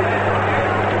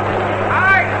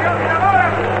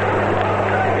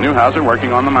 Newhouser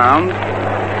working on the mound.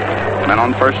 Men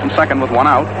on first and second with 1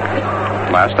 out.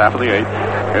 Last half of the 8th.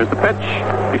 Here's the pitch.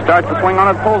 He starts to swing on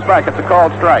it, pulls back. It's a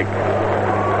called strike.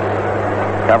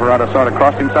 Cavaretta sort of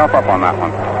crossed himself up on that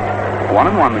one.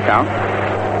 1-1 the count.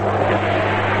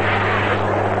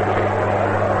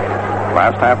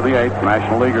 Last half of the 8th.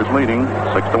 National Leaguers leading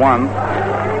 6-1.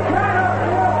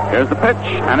 Here's the pitch,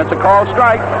 and it's a called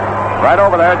strike. Right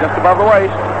over there, just above the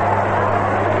waist.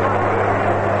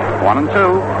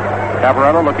 1-2.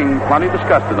 Cavaretta looking plenty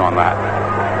disgusted on that.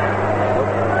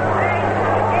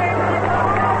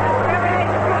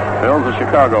 Phil's a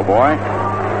Chicago boy.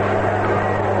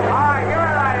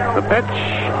 The pitch,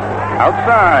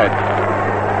 outside.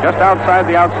 Just outside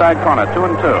the outside corner,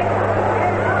 2-2.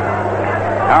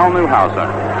 Al Newhouser.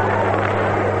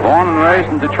 Born and raised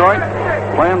in Detroit,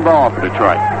 playing ball for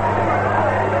Detroit.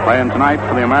 Playing tonight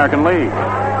for the American League.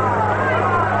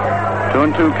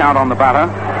 2-2 count on the batter,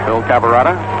 Phil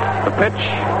Cavaretta. The pitch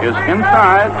is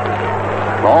inside.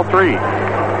 Ball 3.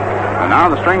 And now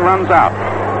the string runs out.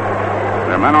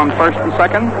 There are men on first and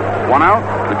second. 1 out.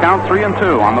 The count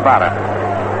 3-2 on the batter.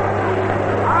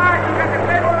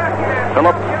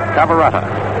 Philip Cavaretta.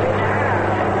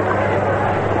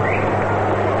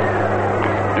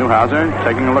 Newhouser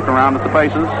taking a look around at the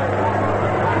bases.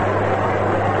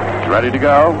 Ready to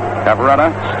go.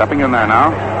 Cavaretta stepping in there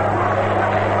now.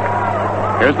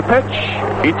 Here's the pitch.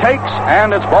 He takes,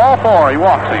 and it's ball 4. He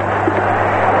walks him.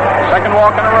 Second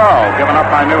walk in a row given up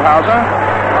by Newhouser.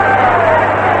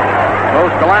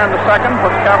 Moves Galland to second,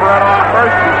 puts Cavaretto on first,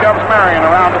 and shoves Marion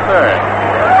around to third.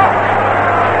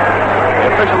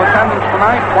 The official attendance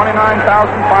tonight,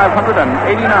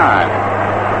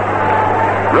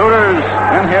 29,589. Rooters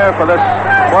in here for this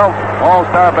 12th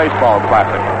All-Star Baseball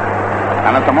Classic.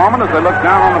 And at the moment, as they look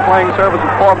down on the playing surface of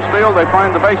Forbes Field, they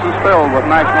find the bases filled with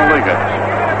National Leaguers.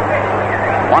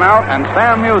 One out, and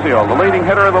Stan Musial, the leading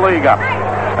hitter of the league, up.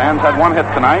 Stan's had one hit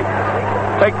tonight.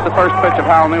 Takes the first pitch of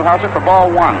Hal Newhouser for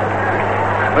ball one.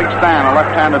 Big Stan, a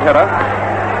left-handed hitter.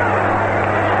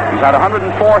 He's had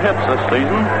 104 hits this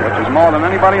season, which is more than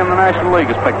anybody in the National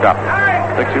League has picked up.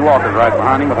 Dixie Walker's right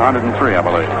behind him with 103, I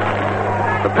believe.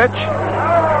 The pitch,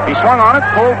 he swung on it,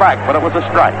 pulled back, but it was a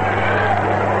strike.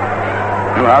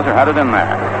 Newhouser had it in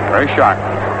there. Very sharp.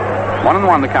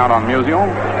 1-1 the count on Musial.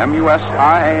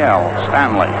 M-U-S-I-A-L.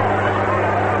 Stanley.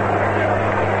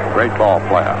 Great ball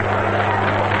player.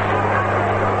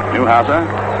 Newhouser,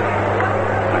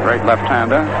 a great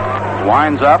left-hander,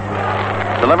 winds up,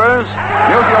 delivers.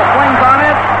 Musial swings on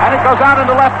it, and it goes out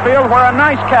into left field where a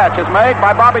nice catch is made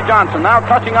by Bobby Johnson. Now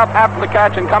touching up after the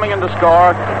catch and coming in to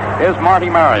score is Marty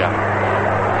Marion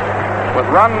with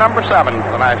run number 7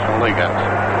 for the National Leaguers.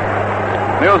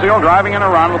 Musial driving in a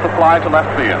run with the fly to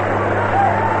left field.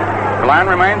 Galland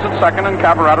remains at second and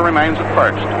Cavaretto remains at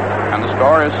first. And the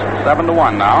score is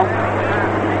 7-1 now,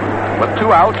 with 2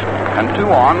 out and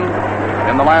 2 on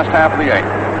in the last half of the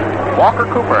 8th. Walker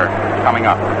Cooper coming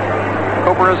up.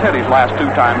 Cooper has hit his last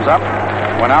 2 times up,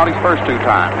 went out his first 2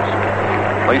 times.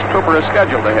 At least Cooper is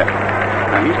scheduled to hit,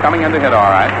 and he's coming in to hit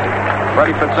all right.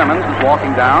 Freddie Fitzsimmons is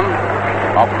walking down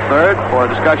off the third for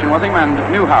a discussion with him, and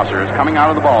Newhouser is coming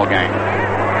out of the ball game.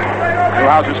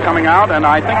 Newhouser's coming out, and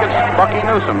I think it's Bucky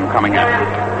Newsom coming in.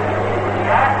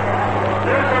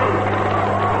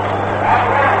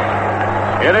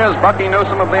 It is Bucky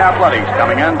Newsom of the Athletics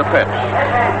coming in to pitch.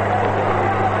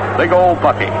 Big old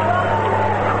Bucky.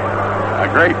 A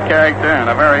great character and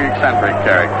a very eccentric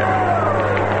character.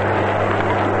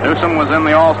 Newsom was in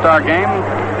the All-Star game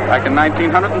back in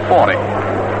 1940.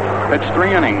 Pitched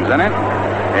 3 innings in it.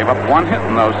 Gave up 1 hit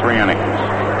in those 3 innings.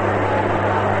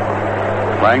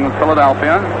 Playing with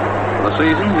Philadelphia for the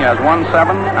season, he has won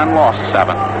 7 and lost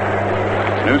 7.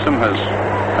 Newsom has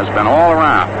been all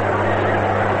around.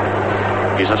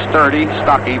 He's a sturdy,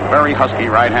 stocky, very husky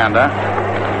right-hander.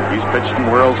 He's pitched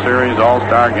in World Series,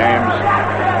 All-Star games.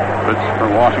 Pitched for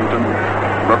Washington,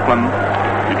 Brooklyn,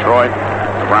 Detroit,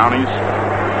 the Brownies.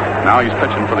 Now he's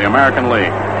pitching for the American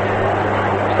League.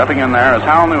 Stepping in there as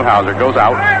Hal Newhouser goes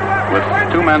out with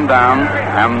 2 men down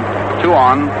and 2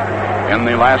 on in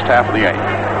the last half of the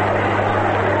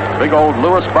 8th. Big old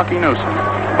Louis Bucky Newsom,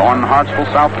 born in Hartsville,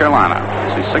 South Carolina.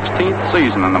 It's his 16th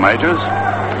season in the majors.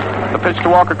 The pitch to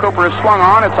Walker Cooper is swung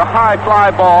on. It's a high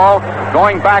fly ball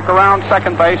going back around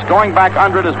second base. Going back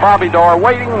under it is Bobby Dorr.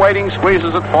 Waiting,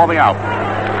 squeezes it for the out.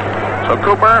 So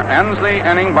Cooper ends the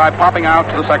inning by popping out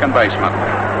to the second baseman.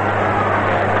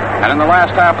 And in the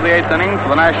last half of the 8th inning for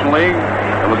the National League,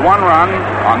 there was 1 run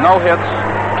on no hits,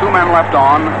 2 men left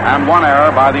on, and 1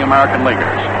 error by the American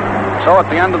Leaguers. So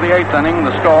at the end of the 8th inning,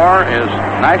 the score is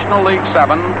National League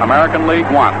 7, American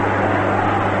League 1.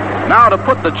 Now to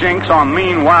put the jinx on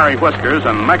mean, wiry whiskers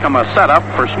and make them a setup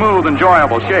for smooth,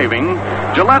 enjoyable shaving,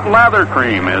 Gillette Lather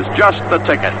Cream is just the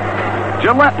ticket.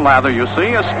 Gillette Lather, you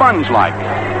see, is sponge-like.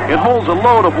 It holds a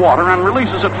load of water and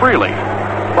releases it freely.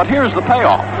 But here's the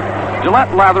payoff.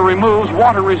 Gillette Lather removes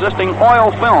water-resisting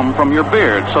oil film from your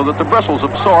beard so that the bristles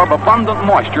absorb abundant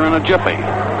moisture in a jiffy.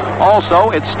 Also,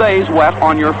 it stays wet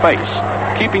on your face,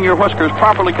 keeping your whiskers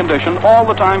properly conditioned all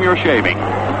the time you're shaving.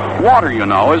 Water, you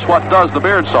know, is what does the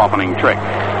beard softening trick.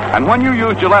 And when you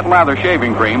use Gillette Lather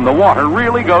shaving cream, the water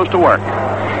really goes to work.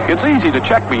 It's easy to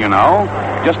check me, you know.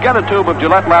 Just get a tube of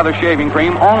Gillette Lather shaving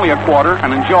cream, only a quarter,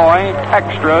 and enjoy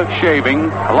extra shaving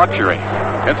luxury.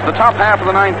 It's the top half of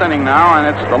the 9th inning now, and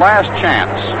it's the last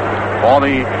chance for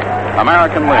the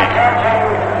American League.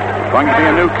 Going to be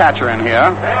a new catcher in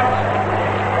here.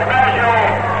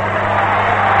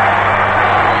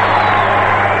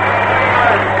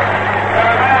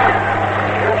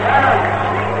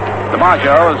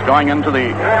 DiMaggio is going into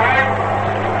the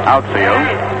outfield.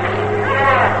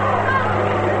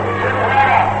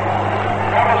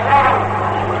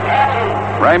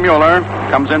 Ray Mueller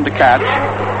comes in to catch.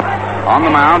 On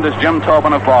the mound is Jim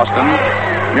Tobin of Boston.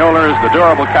 Mueller is the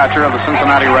durable catcher of the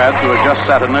Cincinnati Reds, who has just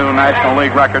set a new National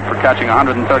League record for catching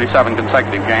 137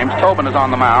 consecutive games. Tobin is on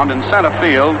the mound. In center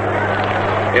field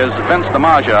is Vince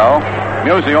DiMaggio.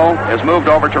 Musial is moved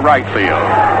over to right field,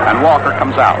 and Walker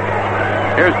comes out.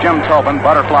 Here's Jim Tobin,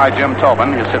 butterfly Jim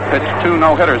Tobin. He's pitched 2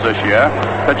 no-hitters this year,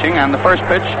 pitching, and the first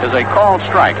pitch is a called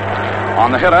strike.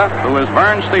 on the hitter, who is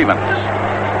Vern Stevens.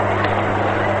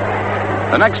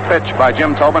 The next pitch by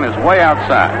Jim Tobin is way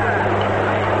outside.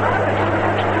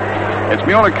 It's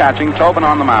Mueller catching, Tobin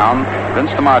on the mound,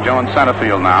 Vince DiMaggio in center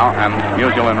field now, and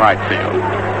Musial in right field.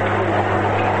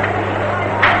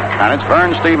 And it's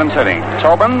Vern Stevens hitting.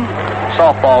 Tobin,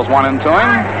 softball's 1-2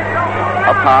 him,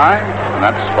 up high, and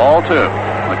that's ball 2.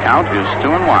 The count is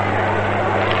 2-1.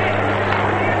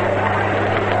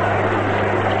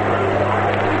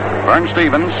 Vern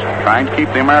Stevens trying to keep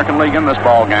the American League in this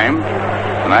ball game.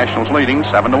 The Nationals leading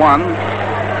 7-1.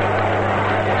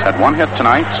 He's had 1 hit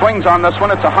tonight. Swings on this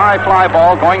one. It's a high fly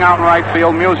ball going out in right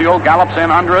field. Musial gallops in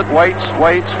under it. Waits.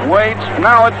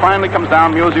 Now it finally comes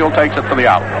down. Musial takes it for the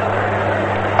out.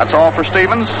 That's all for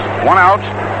Stevens. 1 out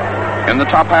in the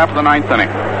top half of the 9th inning.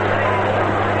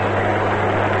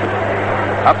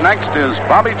 Up next is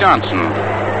Bobby Johnson,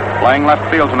 playing left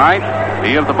field tonight.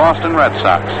 He of the Boston Red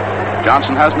Sox.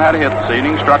 Johnson hasn't had a hit this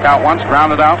evening. Struck out once,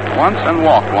 grounded out once, and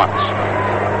walked once.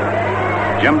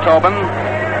 Jim Tobin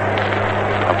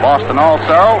of Boston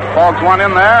also fogs 1 in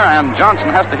there, and Johnson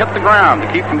has to hit the ground to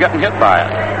keep from getting hit by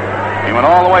it. He went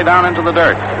all the way down into the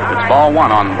dirt. It's ball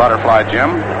 1 on Butterfly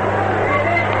Jim.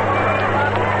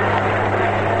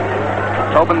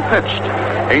 Tobin pitched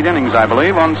 8 innings, I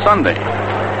believe, on Sunday.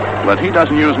 But he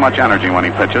doesn't use much energy when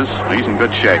he pitches. He's in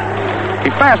good shape.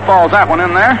 He fastballs that one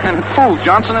in there, and it fools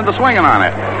Johnson into swinging on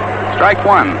it. Strike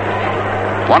 1.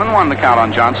 1-1 the count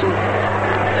on Johnson.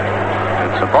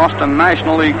 It's a Boston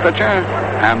National League pitcher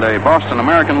and a Boston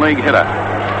American League hitter,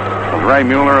 with Ray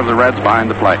Mueller of the Reds behind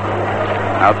the plate.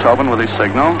 Now Tobin with his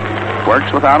signal.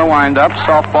 Works without a wind-up.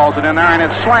 Softballs it in there, and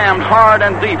it's slammed hard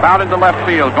and deep out into left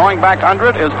field. Going back under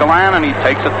it is Galan, and he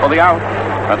takes it for the out.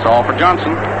 That's all for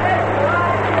Johnson.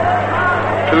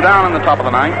 2 down in the top of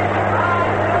the 9th.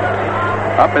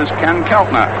 Up is Ken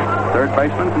Keltner, third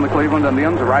baseman from the Cleveland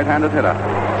Indians, a right-handed hitter.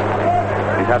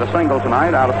 He's had a single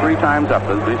tonight out of 3 times up.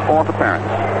 This is his 4th appearance.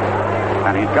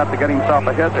 And he's got to get himself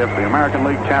a hit if the American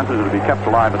League chances are to be kept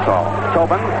alive at all.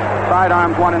 Tobin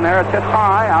sidearms 1 in there. It's hit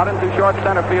high out into short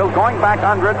center field. Going back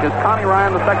under it is Connie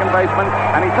Ryan, the second baseman,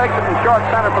 and he takes it in short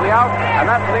center for the out, and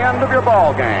that's the end of your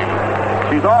ball game.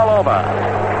 She's all over.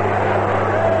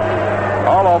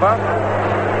 All over.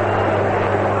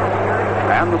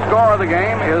 And the score of the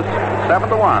game is 7-1.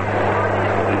 The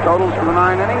totals for the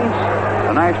 9 innings.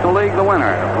 The National League, the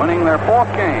winner, winning their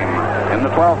 4th game in the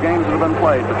 12 games that have been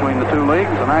played between the 2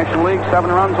 leagues. The National League,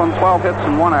 7 runs on 12 hits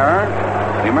and 1 error.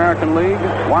 The American League,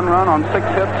 1 run on 6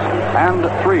 hits and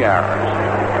 3 errors.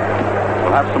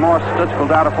 We'll have some more statistical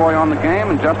data for you on the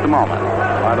game in just a moment.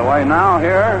 By the way, now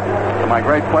here, to my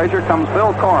great pleasure, comes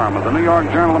Bill Corum of the New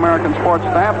York Journal-American Sports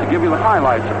staff to give you the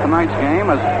highlights of tonight's game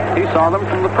as he saw them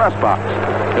from the press box.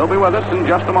 He'll be with us in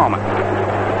just a moment.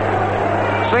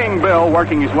 Seeing Bill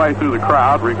working his way through the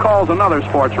crowd recalls another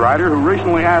sports writer who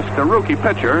recently asked a rookie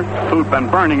pitcher who'd been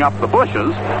burning up the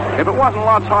bushes if it wasn't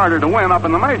lots harder to win up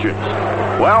in the majors.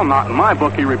 Well, not in my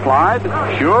book, he replied.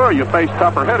 Sure, you face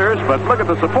tougher hitters, but look at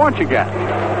the support you get.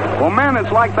 Well, men,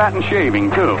 it's like that in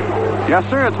shaving, too. Yes,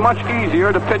 sir, it's much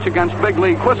easier to pitch against big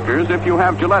league whiskers if you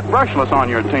have Gillette Brushless on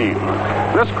your team.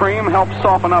 This cream helps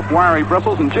soften up wiry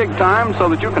bristles in jig time so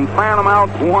that you can fan them out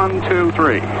 1, 2,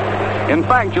 3. In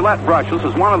fact, Gillette Brushless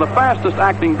is one of the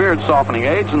fastest-acting beard softening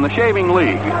aids in the shaving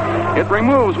league. It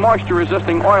removes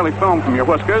moisture-resisting oily film from your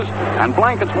whiskers and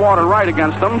blankets water right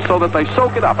against them so that they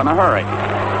soak it up in a hurry.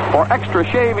 For extra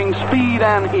shaving speed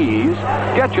and ease,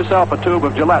 get yourself a tube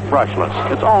of Gillette Brushless.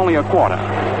 It's only a quarter.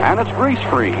 And it's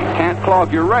grease-free. Can't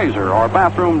clog your razor or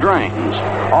bathroom drains.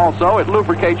 Also, it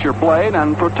lubricates your blade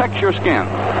and protects your skin.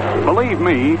 Believe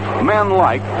me, men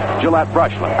like Gillette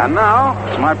Brushless. And now,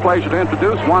 it's my pleasure to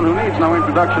introduce one who needs no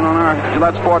introduction on our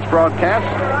Gillette Sports broadcast,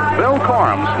 Bill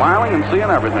Corum, smiling and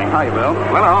seeing everything. Hi, Bill.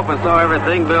 Well, I hope I saw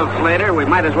everything, Bill Slater. We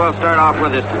might as well start off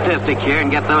with the statistics here and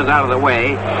get those out of the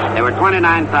way. There were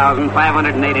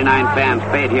 29,589 fans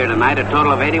paid here tonight, a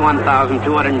total of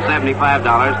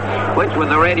 $81,275, which, with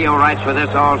the radio rights for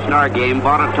this all-star game,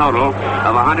 bought a total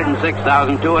of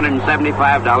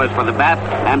 $106,275 for the bat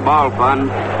and ball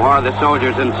fund for the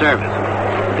soldiers in service.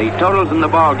 The totals in the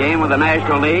ball game with the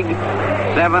National League: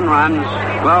 7 runs,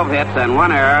 12 hits, and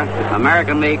 1 error.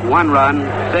 American League, 1 run,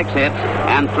 6 hits,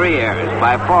 and 3 errors.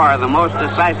 By far the most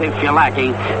decisive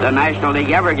shellacking the National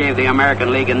League ever gave the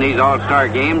American League in these all-star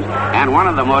games, and one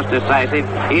of the most decisive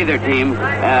either team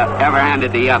ever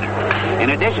handed the other.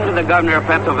 In addition to the governor of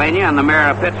Pennsylvania and the mayor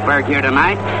of Pittsburgh here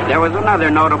tonight, there was another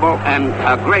notable and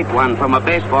a great one from a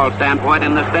baseball standpoint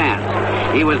in the stands.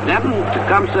 He was Denton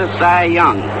Tecumseh Cy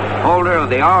Young, holder of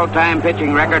the all-time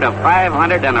pitching record of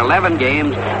 511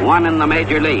 games won in the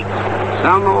major leagues.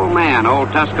 Some old man, old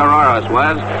Tuscaroras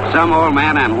was. Some old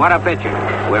man, and what a pitcher.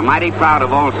 We're mighty proud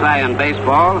of old Cy in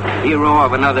baseball, hero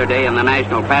of another day in the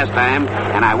national pastime,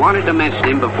 and I wanted to mention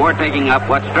him before taking up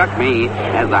what struck me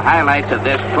as the highlights of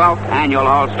this 12th annual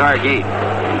All-Star game.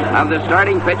 Of the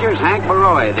starting pitchers, Hank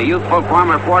Baroy, the youthful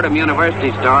former Fordham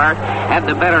University star, had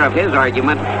the better of his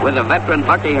argument with the veteran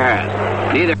Bucky Harris.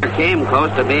 Neither came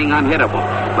close to being unhittable,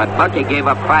 but Bucky gave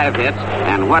up 5 hits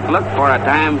and what looked for a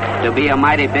time to be a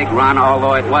mighty big run,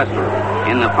 although it wasn't.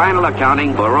 In the final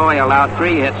accounting, Baroy allowed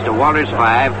 3 hits to Walter's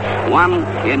 5. One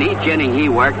in each inning he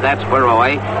worked, that's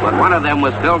Baroy, but one of them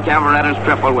was Phil Cavaretta's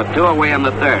triple with 2 away in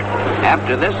the third.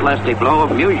 After this lusty blow,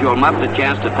 Musial muffed a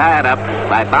chance to tie it up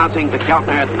by bouncing to Keltner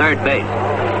at third base.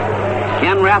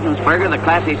 Ken Raffensperger, the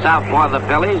classy southpaw of the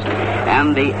Phillies,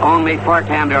 and the only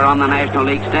fork-hander on the National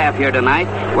League staff here tonight,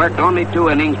 worked only 2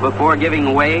 innings before giving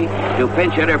away to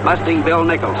pinch hitter busting Bill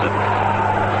Nicholson.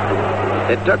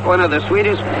 It took one of the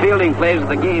sweetest fielding plays of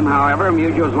the game, however,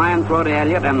 Musial's line throw to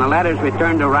Elliott, and the latter's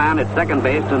returned around at second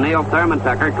base to nail Thurman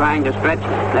Tucker, trying to stretch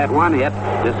that one hit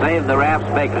to save the Raffs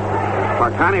bacon. For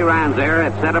Connie Ryan's error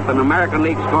had set up an American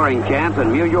League scoring chance,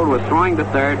 and Musial was throwing to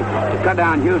third to cut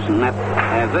down Houston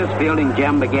as this fielding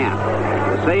gem began.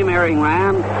 The same erring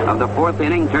Ryan of the 4th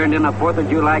inning turned in a 4th of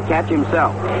July catch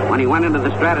himself when he went into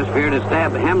the stratosphere to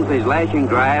stab Hemsley's lashing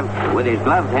drive with his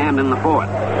gloved hand in the 4th.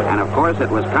 And, of course, it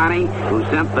was Connie who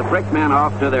sent the Frick men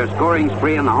off to their scoring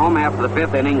spree in the home half of the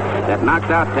 5th inning that knocked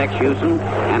out Tex Houston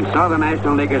and saw the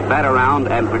National Leaguers bat around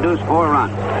and produce 4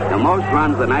 runs, the most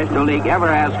runs the National League ever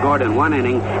has scored in one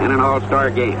inning in an All-Star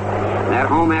game. That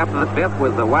home half of the 5th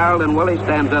was the wild and woolly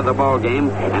stanza of the ball game,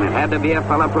 and it had to be a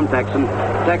fellow from Texas,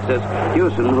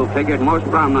 Houston, who figured most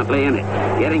prominently in it.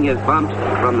 Getting his bumps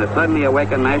from the suddenly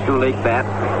awakened National League bat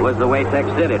was the way Tex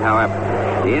did it, however.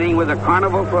 The inning was a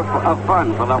carnival of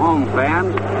fun for the home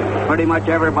fans. Pretty much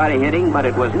everybody hitting, but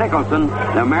it was Nicholson,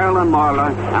 the Maryland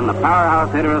Mauler, and the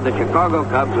powerhouse hitter of the Chicago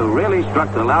Cubs who really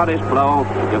struck the loudest blow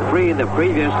to free the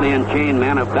previously enchained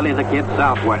men of Billy the Kid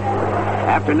southward.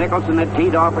 After Nicholson had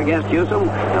teed off against Houston,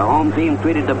 the home team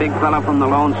treated the big fella from the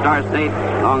Lone Star State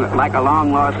like a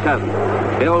long-lost cousin.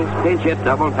 Bill's pinch hit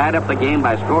double tied up the game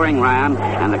by scoring Ryan,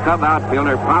 and the Cub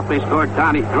outfielder promptly drove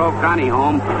Connie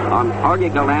home on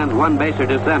Augie Galland's one-baser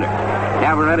to center.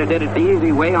 Cavaretta did it the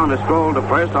easy way on a stroll to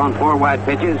first on 4 wide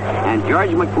pitches, and George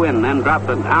McQuinn then dropped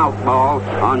an out ball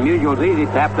on Musial's easy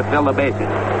tap to fill the bases.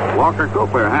 Walker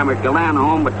Cooper hammered Galland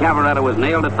home, but Cavaretta was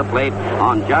nailed at the plate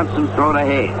on Johnson's throw to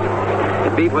Hayes.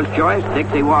 The People's Choice,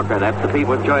 Dixie Walker, that's the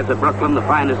People's Choice of Brooklyn, the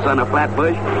finest son of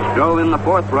Flatbush, drove in the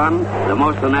 4th run, the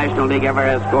most the National League ever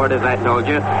has scored, as I told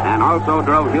you, and also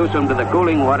drove Houston to the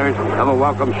cooling waters of a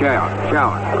welcome shower.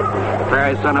 The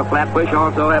fairest son of Flatbush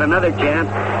also had another chance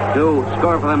to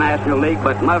score for the National League,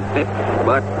 but muffed it.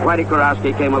 But Whitey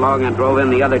Kurowski came along and drove in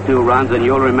the other 2 runs, and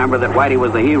you'll remember that Whitey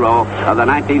was the hero of the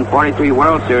 1943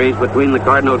 World Series between the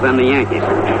Cardinals and the Yankees.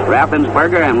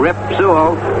 Raffensperger and Rip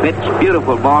Sewell pitched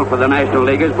beautiful ball for the National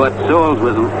Leaguers, but Sewell's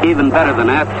was even better than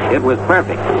that. It was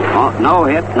perfect. No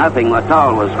hit, nothing at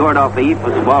all was scored off the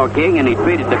Ephus Ball King, and he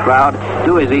treated the crowd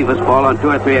to his Ephus Ball on 2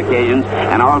 or 3 occasions,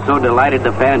 and also delighted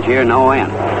the fans here no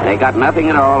end. They got nothing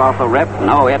at all off the Rip,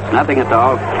 no hits, nothing at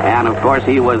all, and of course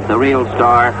he was the real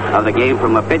star of the game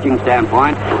from a pitching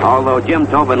standpoint, although Jim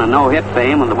Tobin, a no-hit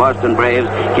fame of the Boston Braves,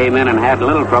 came in and had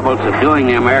little trouble subduing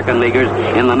the American Leaguers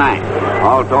in the 9th.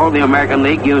 All told, the American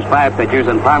League used 5 pitchers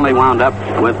and finally wound up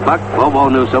with Buck Bobo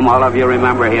Newsom. All of you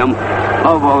remember him.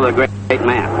 Bobo, the great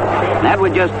man. That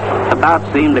would just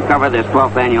about seem to cover this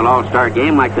 12th annual All-Star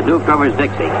game like the Duke covers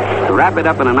Dixie. To wrap it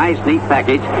up in a nice, neat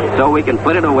package so we can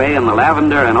put it away in the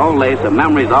lavender and old lace of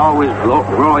memory's always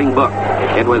growing book.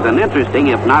 It was an interesting,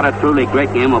 if not a truly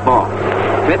great game of ball.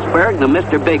 Pittsburgh, the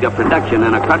Mr. Big of production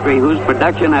in a country whose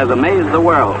production has amazed the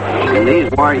world. In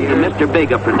these war years, Mr.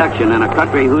 Big of production in a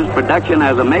country whose production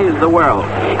has amazed the world.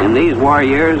 In these war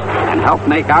years, and helped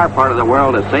make our part of the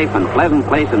world a safe and pleasant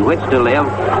place in which to live,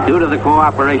 due to the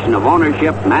cooperation of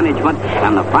ownership, management,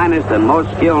 and the finest and most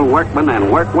skilled workmen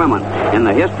and workwomen in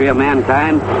the history of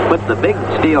mankind, put the big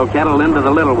steel kettle into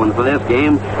the little one for this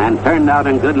game and turned out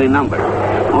in goodly numbers.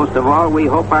 Most of all, we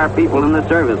hope our people in the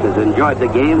services enjoyed the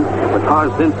game,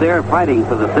 because since they're fighting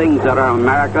for the things that are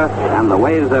America and the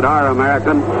ways that are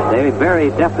American, they very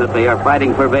definitely are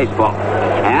fighting for baseball.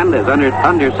 And as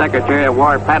Undersecretary of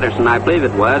War Patterson, I believe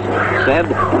it was, said,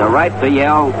 the right to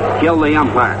yell, kill the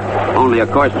umpire. Only,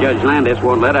 of course, Judge Landis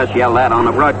won't let us yell that on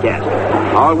the broadcast.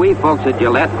 All we folks at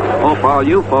Gillette hope all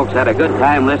you folks had a good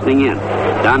time listening in.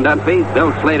 Don Dunphy,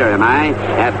 Bill Slater, and I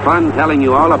had fun telling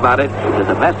you all about it to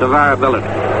the best of our ability.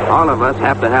 all of us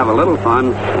have to have a little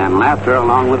fun and laughter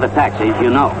along with the taxis, you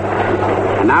know.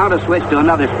 And now to switch to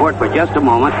another sport for just a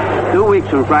moment. 2 weeks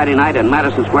from Friday night in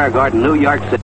Madison Square Garden, New York City.